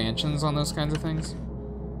do expansions on those kinds of things?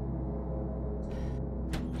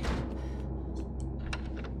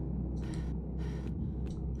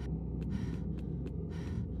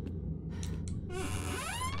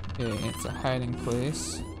 Okay, it's a hiding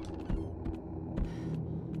place.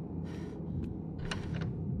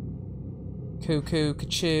 Coco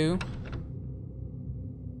Cacho.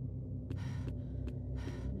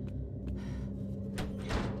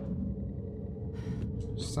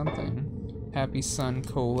 Something. Happy Sun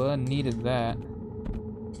Cola. Needed that.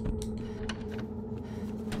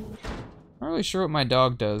 Not really sure what my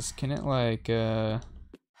dog does. Can it like found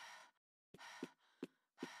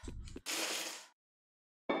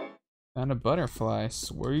a butterfly.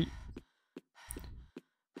 Sweet.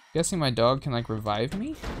 Guessing my dog can like revive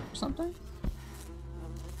me or something?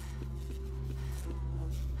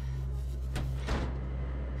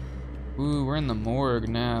 Ooh, we're in the morgue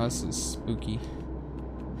now. This is spooky.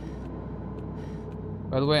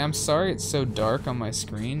 By the way, I'm sorry it's so dark on my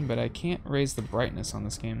screen, but I can't raise the brightness on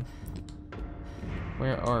this game.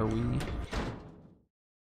 Where are we?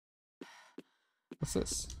 What's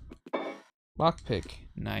this? Lockpick.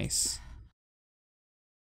 Nice.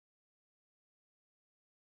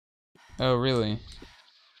 Oh, really?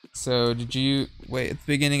 So, did you... Wait, at the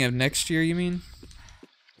beginning of next year, you mean?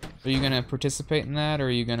 Are you gonna participate in that, or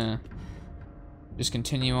are you gonna just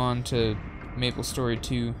continue on to Maple Story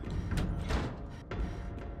 2?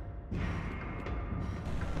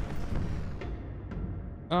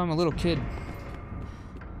 Oh, I'm a little kid.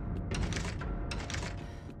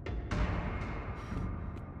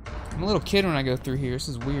 I'm a little kid when I go through here. This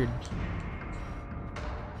is weird.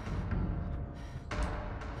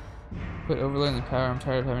 Put overloading the power. I'm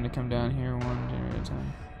tired of having to come down here one generator at a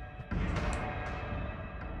time.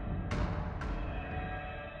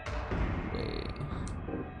 Wait.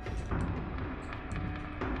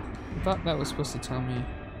 I thought that was supposed to tell me.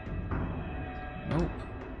 Nope.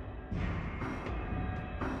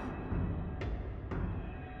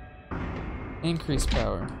 Increase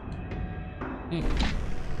power. Yeah.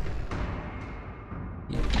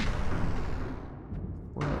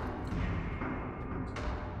 What?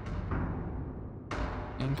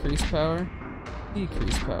 Increase power.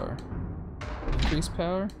 Decrease power. Increase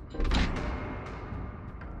power.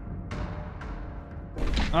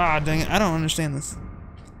 Ah, dang it! I don't understand this.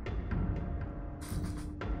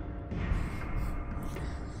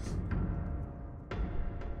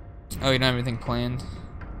 Oh, you don't have anything planned?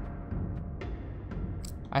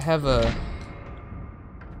 I have a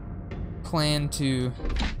plan to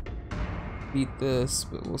beat this,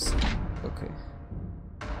 but we'll see. Okay.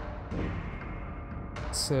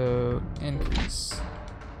 So, increase.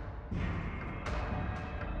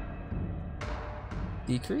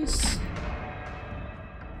 Decrease?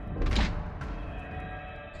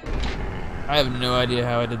 I have no idea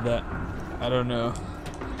how I did that. I don't know.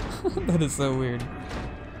 That is so weird.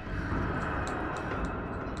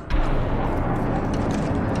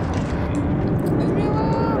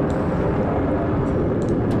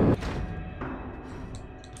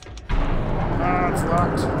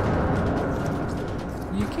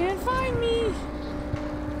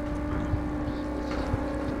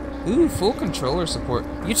 Ooh, full controller support.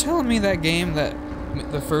 You telling me that game, that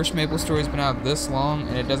the first Maple Story's been out this long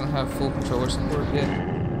and it doesn't have full controller support yet?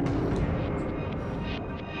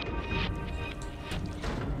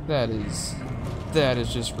 That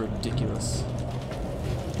is just ridiculous.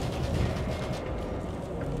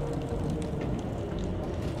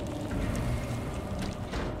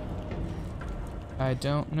 I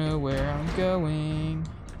don't know where I'm going.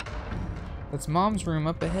 That's Mom's room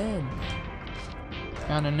up ahead.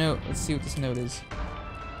 Found a note. Let's see what this note is.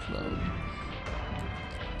 Load.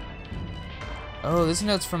 Oh, this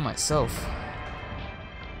note's from myself.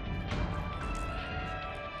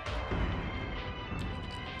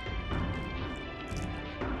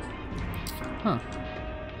 Huh.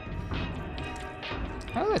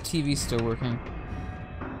 How is that TV still working?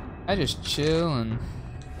 I just chill and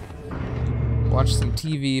watch some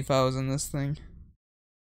TV if I was in this thing.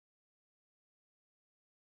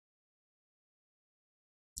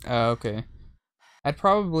 Oh, okay. I'd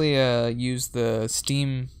probably use the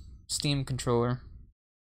Steam controller.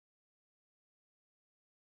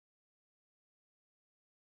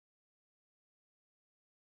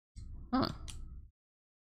 Huh.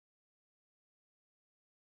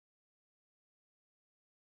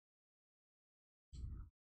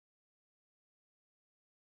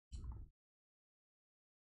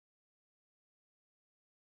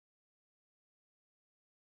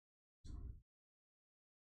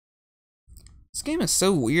 This game is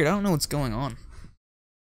so weird. I don't know what's going on.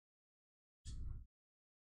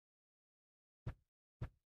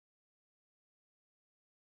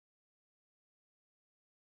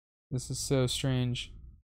 This is so strange.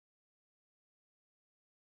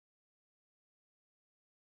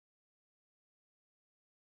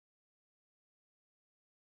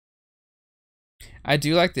 I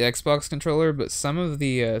do like the Xbox controller, but some of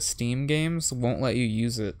the Steam games won't let you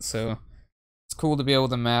use it, so it's cool to be able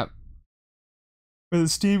to map with the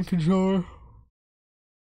Steam controller.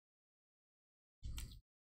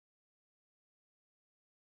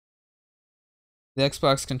 The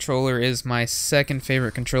Xbox controller is my second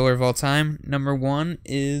favorite controller of all time. Number one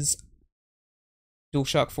is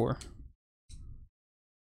DualShock 4.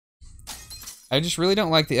 I just really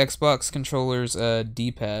don't like the Xbox controller's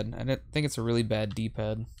D-pad. I don't think it's a really bad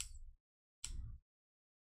D-pad.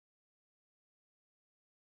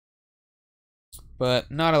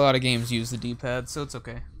 But not a lot of games use the D-pad, so it's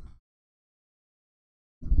okay.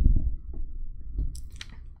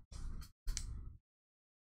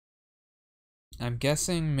 I'm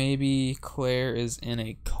guessing maybe Claire is in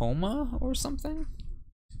a coma or something?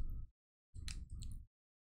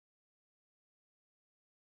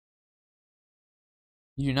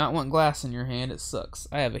 You do not want glass in your hand, it sucks.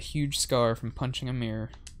 I have a huge scar from punching a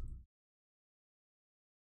mirror.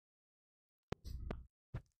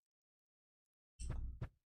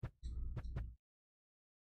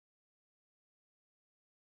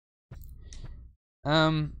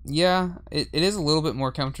 Yeah, it is a little bit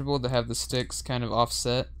more comfortable to have the sticks kind of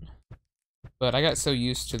offset. But I got so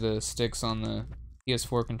used to the sticks on the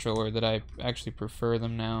PS4 controller that I actually prefer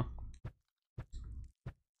them now.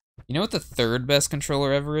 You know what the third best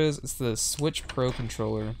controller ever is? It's the Switch Pro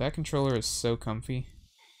controller. That controller is so comfy.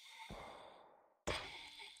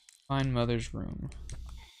 Find Mother's room.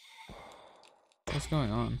 What's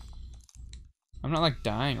going on? I'm not like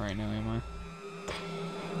dying right now, am I?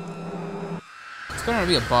 It's better to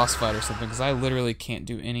be a boss fight or something, because I literally can't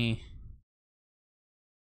do any...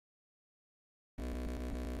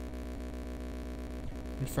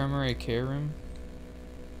 Infirmary care room?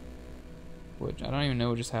 Which, I don't even know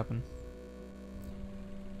what just happened.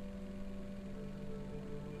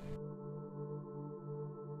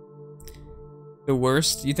 The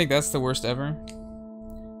worst? You think that's the worst ever?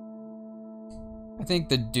 I think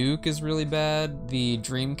the Duke is really bad, the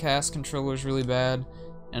Dreamcast controller is really bad,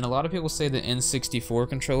 and a lot of people say the N64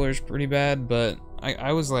 controller is pretty bad, but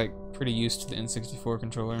I was like pretty used to the N64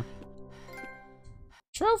 controller.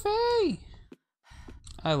 Trophy!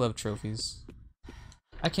 I love trophies.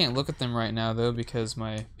 I can't look at them right now though because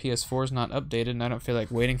my PS4 is not updated and I don't feel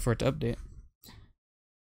like waiting for it to update.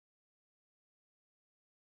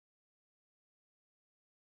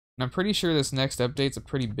 And I'm pretty sure this next update's a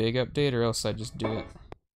pretty big update or else I'd just do it.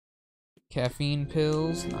 Caffeine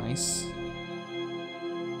pills, nice.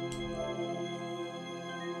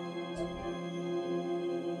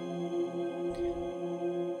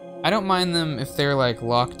 I don't mind them if they're like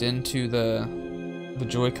locked into the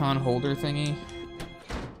Joy-Con holder thingy.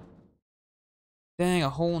 Dang, a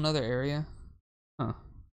whole nother area. Huh.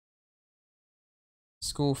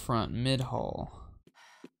 School front, mid-hall.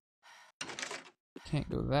 Can't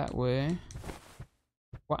go that way.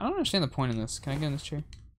 Well, I don't understand the point in this. Can I get in this chair?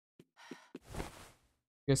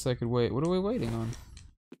 Guess I could wait. What are we waiting on?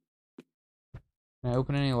 Can I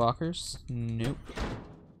open any lockers? Nope.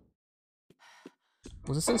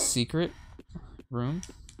 Was this a secret room?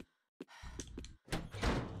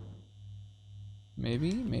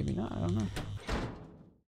 Maybe, maybe not, I don't know.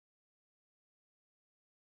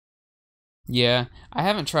 Yeah, I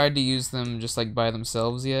haven't tried to use them just like by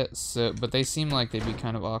themselves yet, so but they seem like they'd be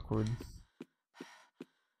kind of awkward.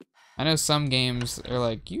 I know some games are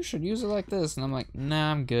like, you should use it like this, and I'm like,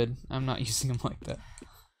 nah, I'm good. I'm not using them like that.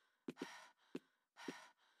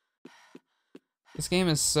 This game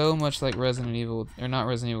is so much like Resident Evil, or not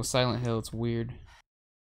Resident Evil, Silent Hill, it's weird.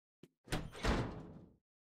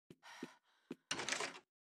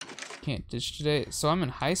 Can't ditch today. So I'm in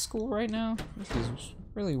high school right now? This is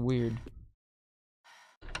really weird.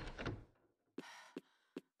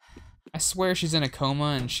 I swear she's in a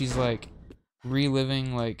coma and she's like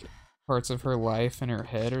reliving like parts of her life in her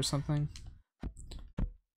head or something.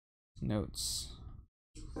 Notes.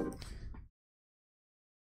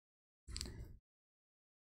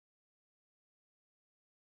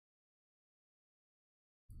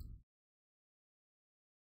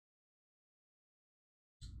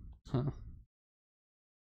 Huh.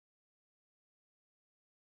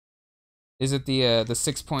 Is it the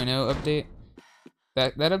 6.0 update?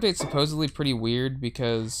 That update's supposedly pretty weird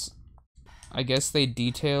because I guess they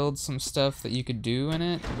detailed some stuff that you could do in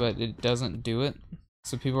it, but it doesn't do it.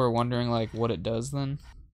 So people are wondering like what it does then.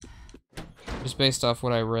 Just based off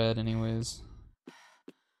what I read anyways.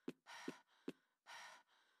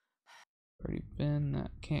 Already been,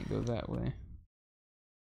 that can't go that way.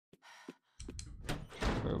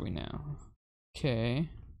 Where are we now? Okay.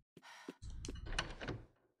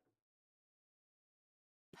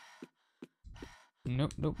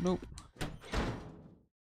 Nope, nope, nope.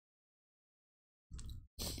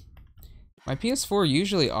 My PS4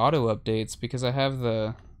 usually auto updates because I have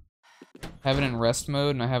it in rest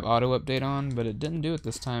mode and I have auto update on, but it didn't do it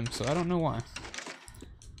this time, so I don't know why.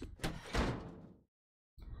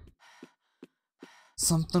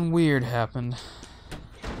 Something weird happened.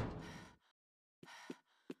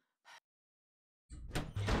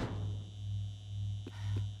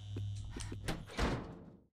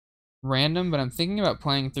 Random, but I'm thinking about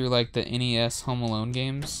playing through like the NES Home Alone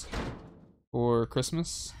games for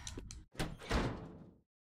Christmas.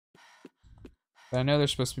 But I know they're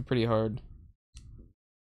supposed to be pretty hard.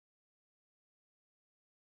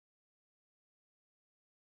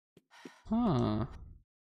 Huh.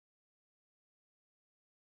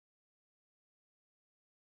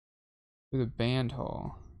 Through the band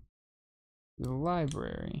hall. Through the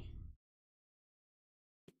library.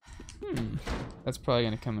 That's probably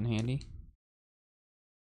gonna come in handy.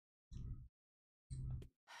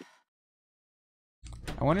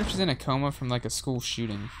 I wonder if she's in a coma from like a school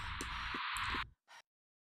shooting.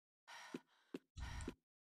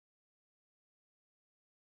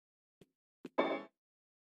 This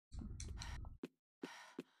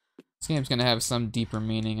game's gonna have some deeper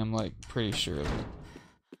meaning, I'm like pretty sure of it.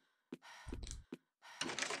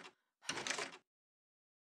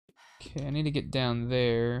 Okay, I need to get down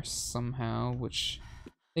there somehow, which I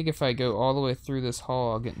think if I go all the way through this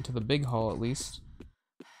hall, I'll get into the big hall at least.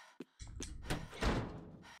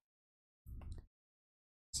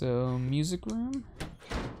 So, music room?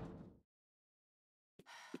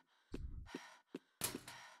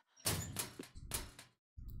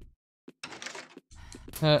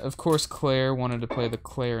 Of course Claire wanted to play the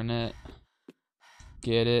clarinet.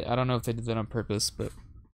 Get it? I don't know if they did that on purpose, but...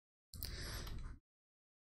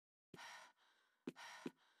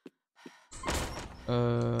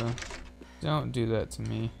 Don't do that to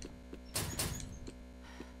me.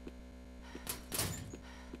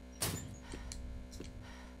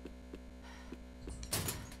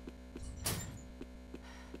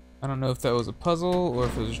 I don't know if that was a puzzle or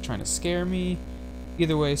if it was just trying to scare me.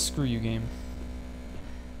 Either way, screw you, game.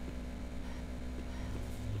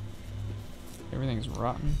 Everything's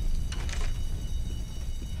rotten.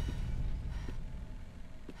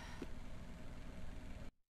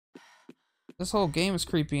 This whole game is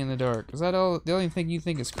creepy in the dark. Is that all? The only thing you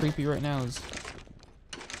think is creepy right now is...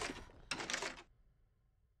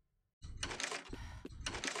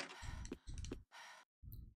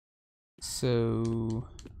 So...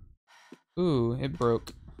 Ooh, it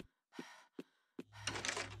broke.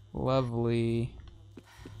 Lovely.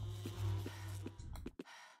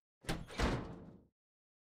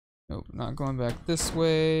 Nope, not going back this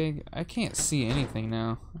way. I can't see anything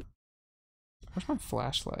now. Where's my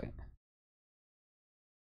flashlight?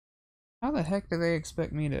 How the heck do they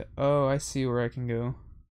expect me to... Oh, I see where I can go.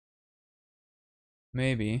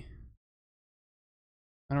 Maybe.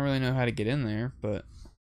 I don't really know how to get in there, but...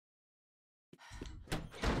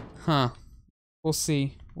 Huh. We'll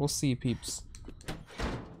see. We'll see, peeps.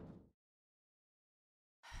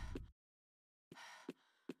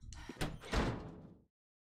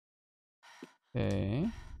 Okay.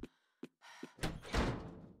 I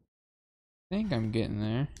think I'm getting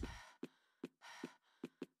there.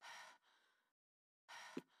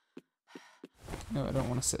 No, I don't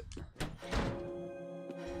want to sit.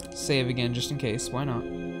 Save again just in case. Why not?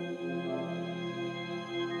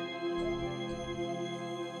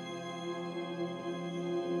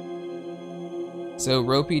 So,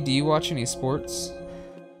 Ropey, do you watch any sports?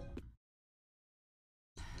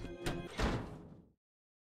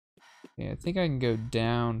 Yeah, I think I can go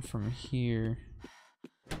down from here.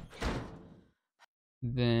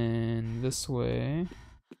 Then this way.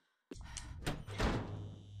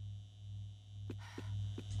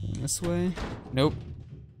 And this way. Nope.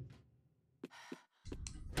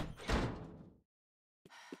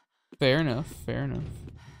 Fair enough, fair enough.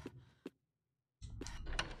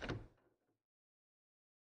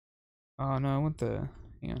 Oh no, I want the...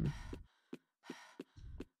 hang on.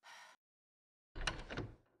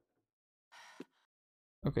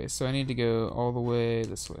 Okay, so I need to go all the way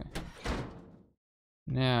this way.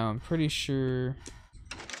 Now, I'm pretty sure...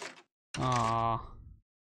 Ah,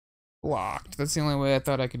 blocked. That's the only way I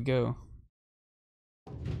thought I could go.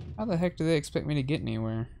 How the heck do they expect me to get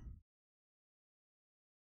anywhere?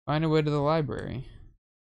 Find a way to the library.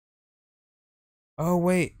 Oh,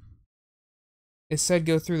 wait. It said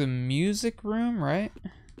go through the music room, right?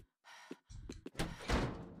 If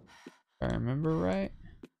I remember right.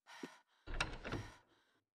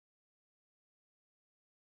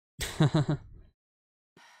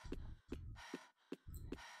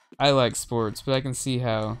 I like sports, but I can see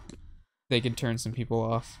how they could turn some people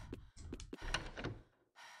off.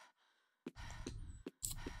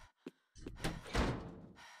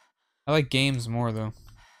 I like games more, though.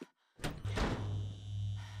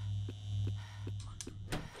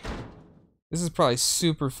 This is probably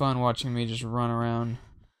super fun watching me just run around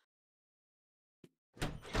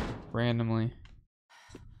randomly.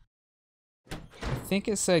 I think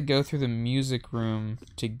it said go through the music room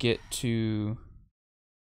to get to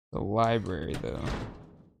the library, though.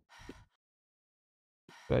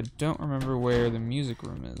 But I don't remember where the music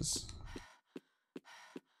room is.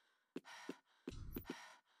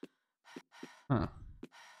 Huh.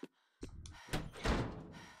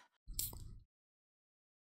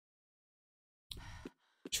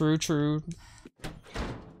 True, true.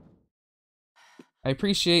 I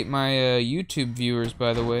appreciate my YouTube viewers,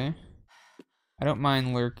 by the way. I don't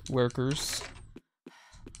mind lurkers.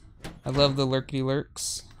 I love the lurky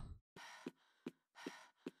lurks.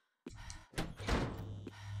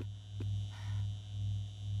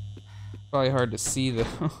 Probably hard to see though,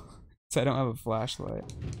 because I don't have a flashlight.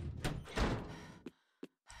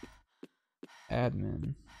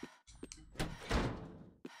 Admin.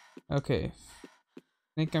 Okay. I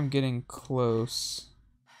think I'm getting close.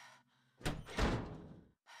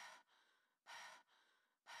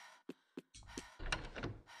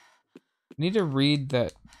 Need to read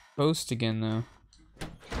that post again though.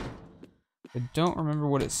 I don't remember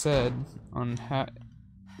what it said on how.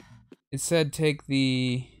 It said take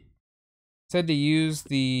the. It said to use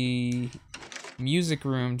the music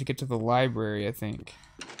room to get to the library, I think.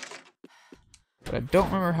 But I don't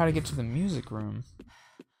remember how to get to the music room.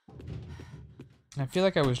 I feel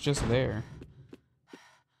like I was just there.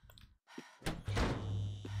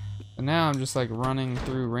 And now I'm just like running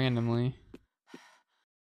through randomly.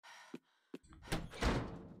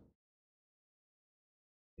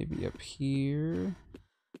 Maybe up here.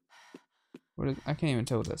 What is, I can't even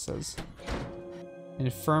tell what that says.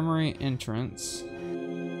 Infirmary entrance.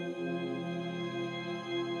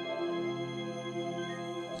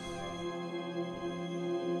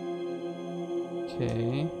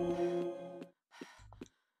 Okay.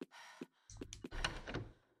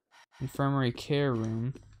 Infirmary care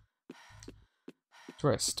room. That's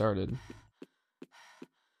where I started.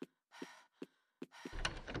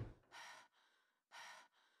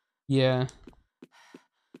 Yeah.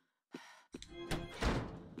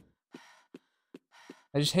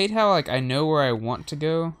 I just hate how, like, I know where I want to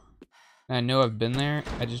go, and I know I've been there,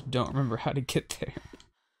 I just don't remember how to get there.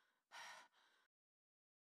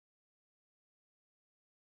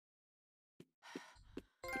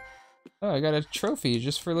 Oh, I got a trophy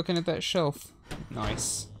just for looking at that shelf.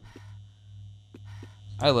 Nice.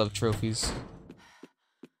 I love trophies.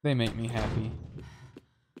 They make me happy.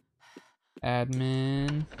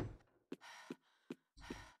 Admin.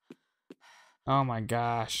 Oh my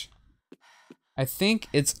gosh. I think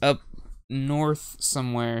it's up north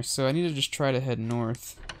somewhere, so I need to just try to head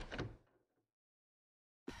north.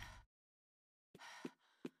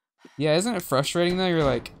 Yeah, isn't it frustrating though? You're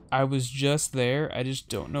like, I was just there, I just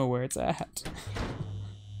don't know where it's at.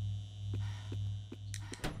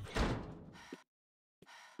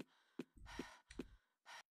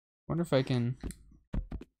 Wonder if I can...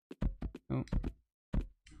 Oh.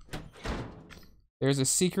 There's a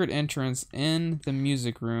secret entrance in the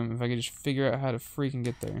music room. If I could just figure out how to freaking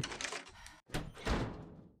get there.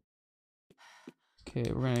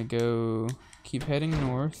 Okay, we're gonna go... Keep heading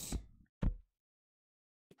north.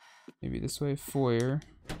 Maybe this way. Foyer.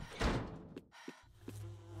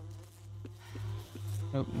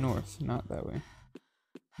 Nope, north. Not that way.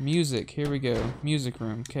 Music. Here we go. Music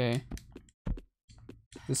room. Okay.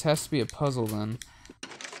 This has to be a puzzle then.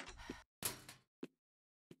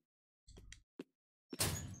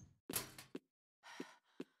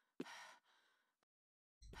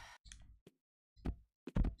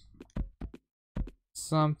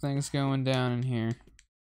 Something's going down in here.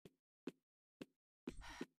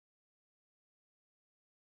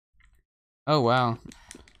 Oh, wow.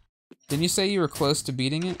 Didn't you say you were close to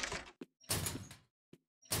beating it?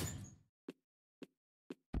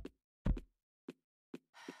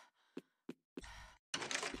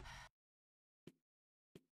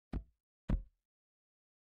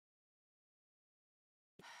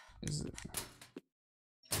 Is it?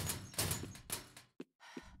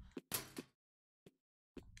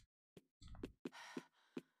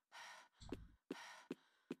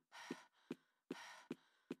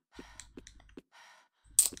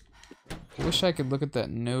 I wish I could look at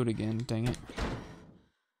that note again, dang it.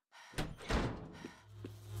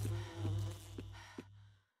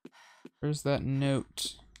 Where's that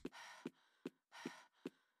note?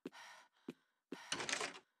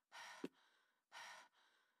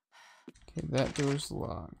 Okay, that door's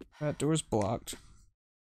locked. That door's blocked.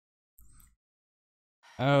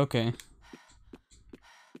 Okay.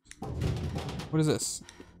 What is this?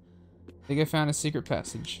 I think I found a secret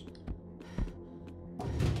passage.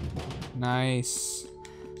 Nice.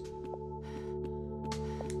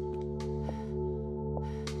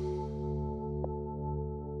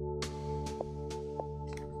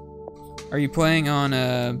 Are you playing on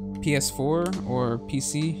a PS4 or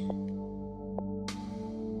PC?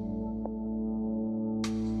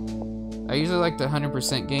 I usually like to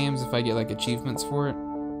 100% games if I get like achievements for it,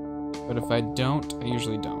 but if I don't, I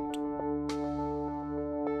usually don't.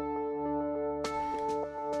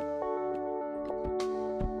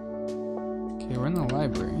 Okay, we're in the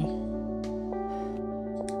library.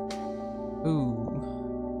 Ooh.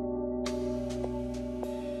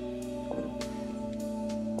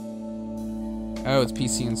 Oh, it's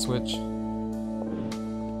PC and Switch.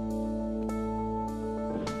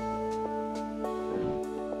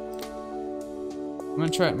 I'm gonna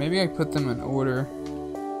try it. Maybe I put them in order.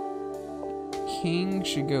 King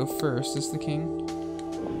should go first. Is this the king?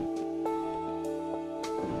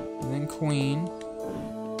 And then queen.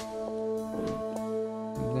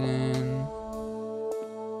 And then...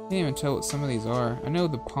 I can't even tell what some of these are. I know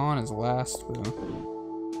the pawn is last, though.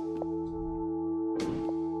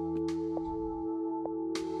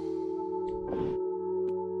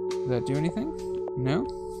 Does that do anything? No?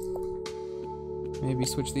 Maybe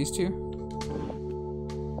switch these two?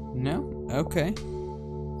 No? Okay.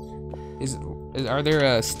 Are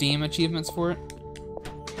there Steam achievements for it?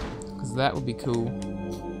 Because that would be cool.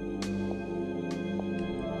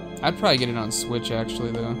 I'd probably get it on Switch,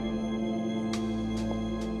 actually, though.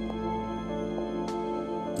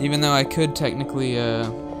 Even though I could technically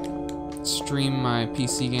stream my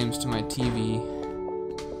PC games to my TV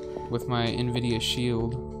with my NVIDIA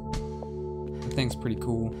Shield. The thing's pretty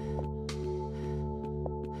cool.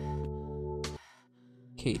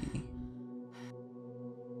 Katie.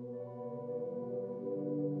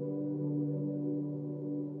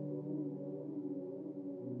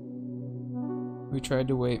 We tried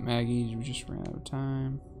to wait, Maggie. We just ran out of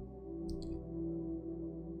time.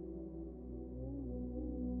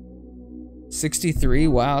 $63?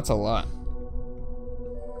 Wow, that's a lot.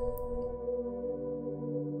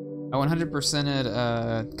 I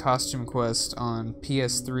 100%ed Costume Quest on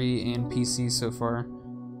PS3 and PC so far.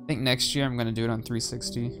 I think next year I'm gonna do it on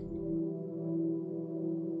 360.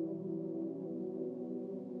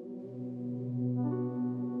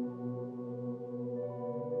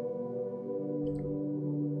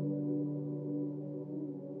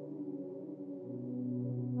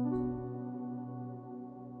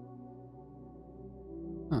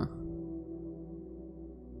 Huh.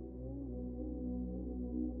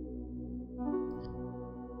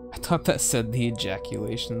 I thought that said the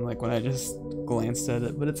ejaculation, like when I just glanced at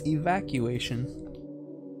it, but it's evacuation.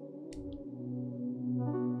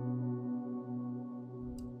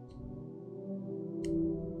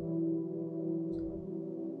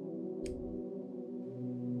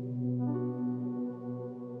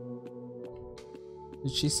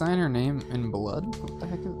 Did she sign her name in blood? What the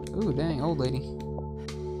heck is... Ooh, dang, old lady.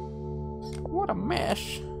 what a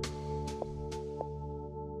mess.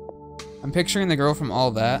 I'm picturing the girl from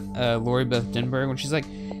All That, Lori Beth Denberg, when she's like,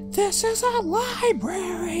 "This is a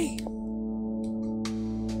library."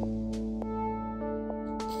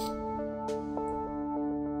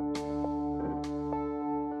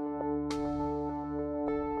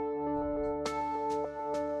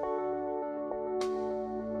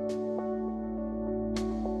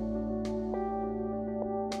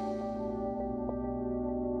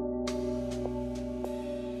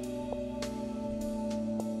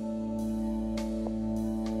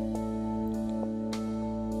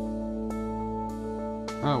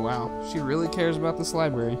 Oh wow, she really cares about this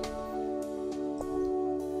library.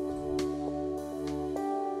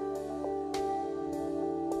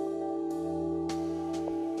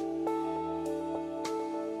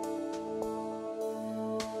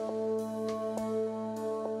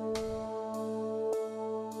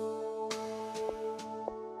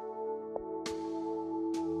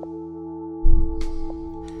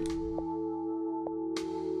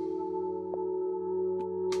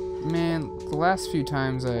 Man, the last few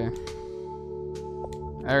times I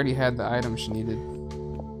already had the item she needed.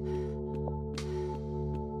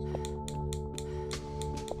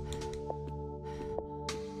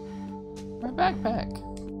 My backpack.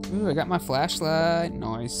 Ooh, I got my flashlight.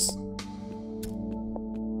 Nice.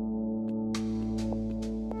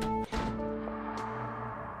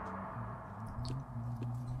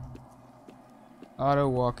 Auto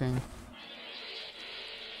walking.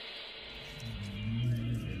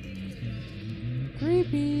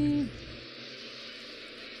 Creepy.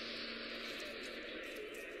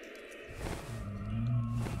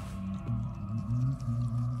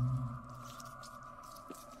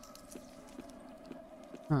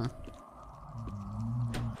 Huh.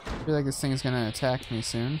 I feel like this thing's gonna attack me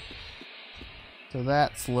soon. So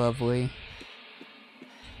that's lovely.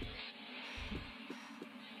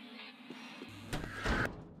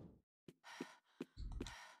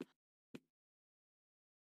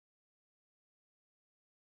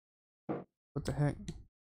 What the heck?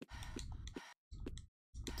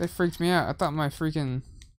 They freaked me out. I thought my freaking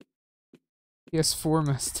PS4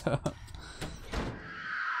 messed up.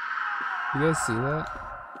 You guys see that?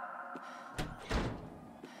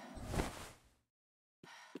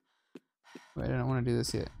 Wait, I don't want to do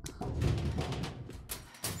this yet.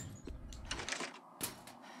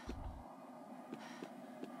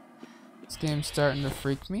 This game's starting to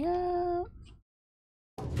freak me out.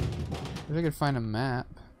 If I could find a map.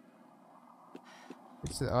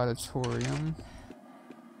 It's the auditorium.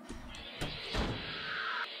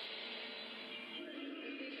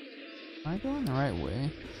 Am I going the right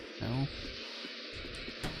way? No.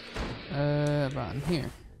 About in here.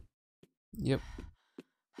 Yep.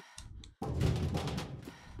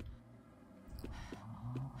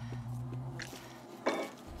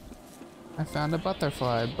 I found a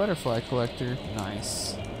butterfly collector.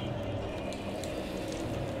 Nice.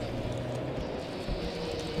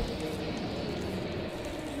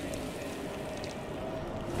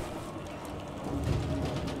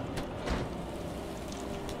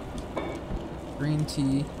 Green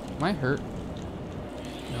tea. Might hurt.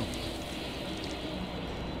 Nope.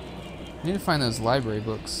 I need to find those library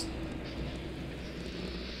books.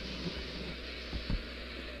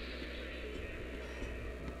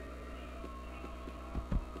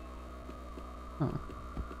 Huh.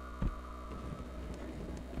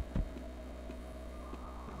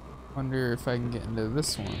 Wonder if I can get into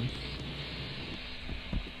this one.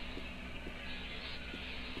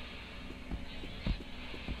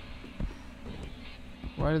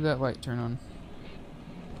 Why did that light turn on?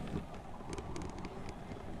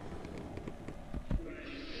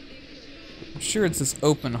 I'm sure it's this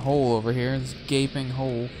open hole over here, this gaping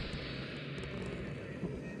hole.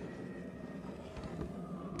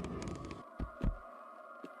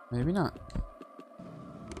 Maybe not.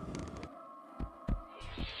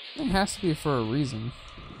 It has to be for a reason.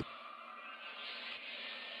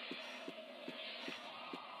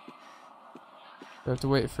 Do I have to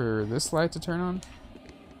wait for this light to turn on?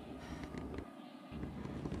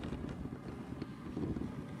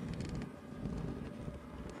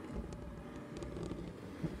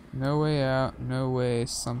 No way out, no way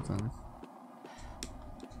something.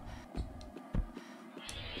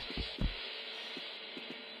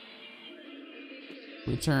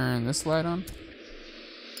 We turn this light on.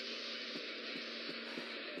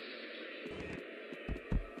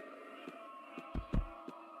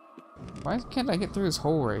 Why can't I get through this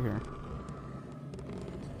hole right here?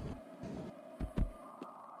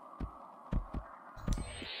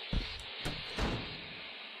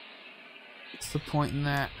 What's the point in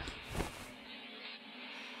that?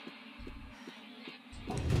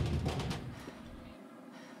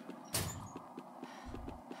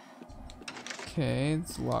 Okay,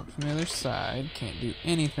 it's locked from the other side. Can't do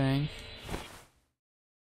anything.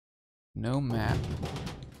 No map.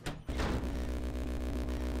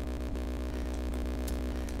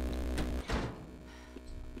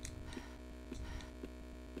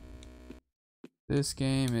 This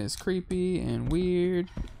game is creepy and weird,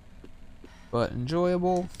 but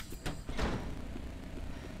enjoyable.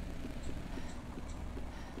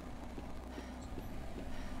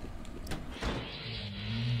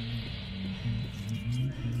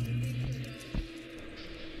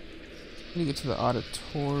 I need to get to the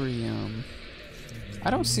auditorium. I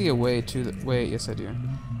don't see a way to the... Wait, yes I do.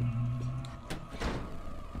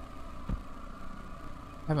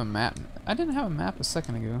 I have a map. I didn't have a map a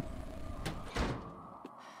second ago.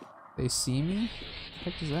 They see me? What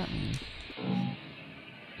the heck does that mean?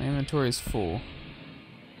 My inventory is full.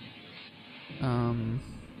 Why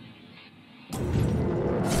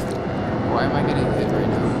am I getting hit right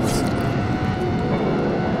now?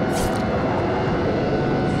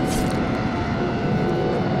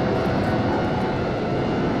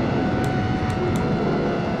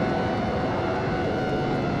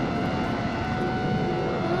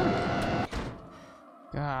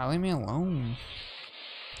 God, leave me alone.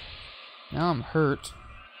 Now I'm hurt.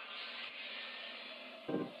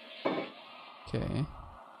 Okay.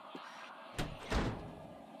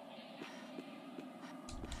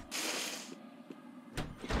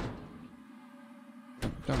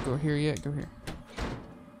 Don't go here yet, go here.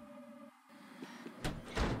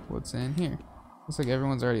 What's in here? Looks like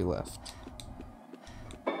everyone's already left.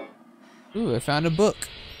 Ooh, I found a book.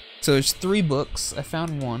 So there's 3 books. I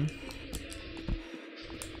found one.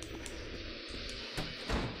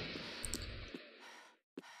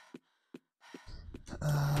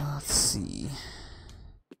 Let's see.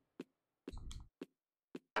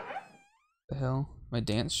 The hell? My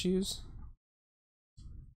dance shoes?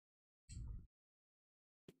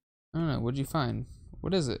 I don't know. What'd you find?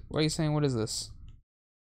 What is it? Why are you saying what is this?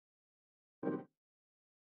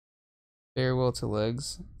 Farewell to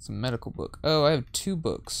Legs. It's a medical book. Oh, I have 2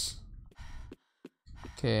 books.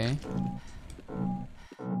 Okay.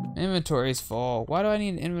 Inventory's full. Why do I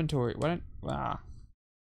need inventory? What? Wow.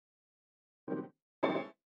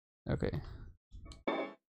 Okay.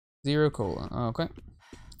 0 cola. Oh, okay.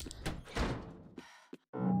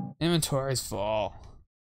 Inventory's full.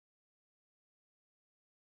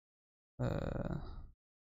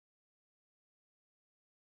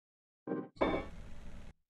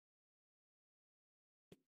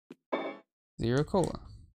 Zero cola.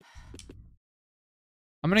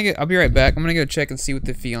 I'll be right back. I'm gonna go check and see what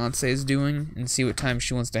the fiance is doing and see what time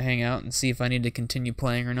she wants to hang out and see if I need to continue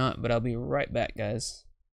playing or not, but I'll be right back, guys.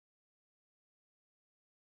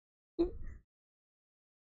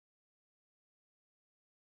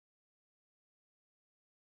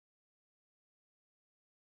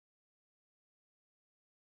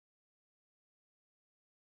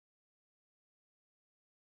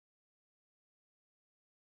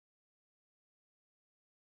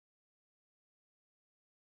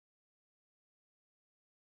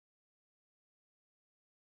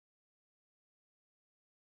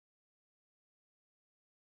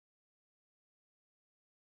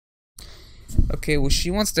 Okay, well,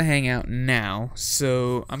 she wants to hang out now,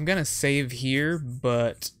 so I'm gonna save here,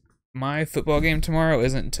 but my football game tomorrow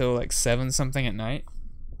isn't until like 7 something at night.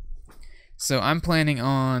 So I'm planning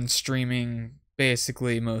on streaming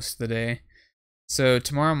basically most of the day. So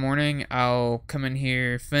tomorrow morning I'll come in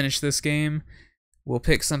here, finish this game, we'll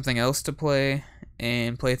pick something else to play,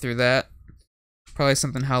 and play through that. Probably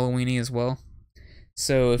something Halloween-y as well.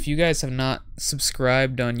 So if you guys have not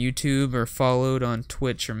subscribed on YouTube or followed on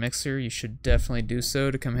Twitch or Mixer, you should definitely do so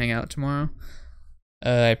to come hang out tomorrow.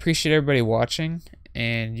 I appreciate everybody watching,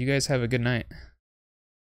 and you guys have a good night.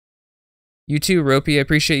 You too, Ropey. I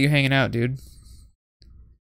appreciate you hanging out, dude.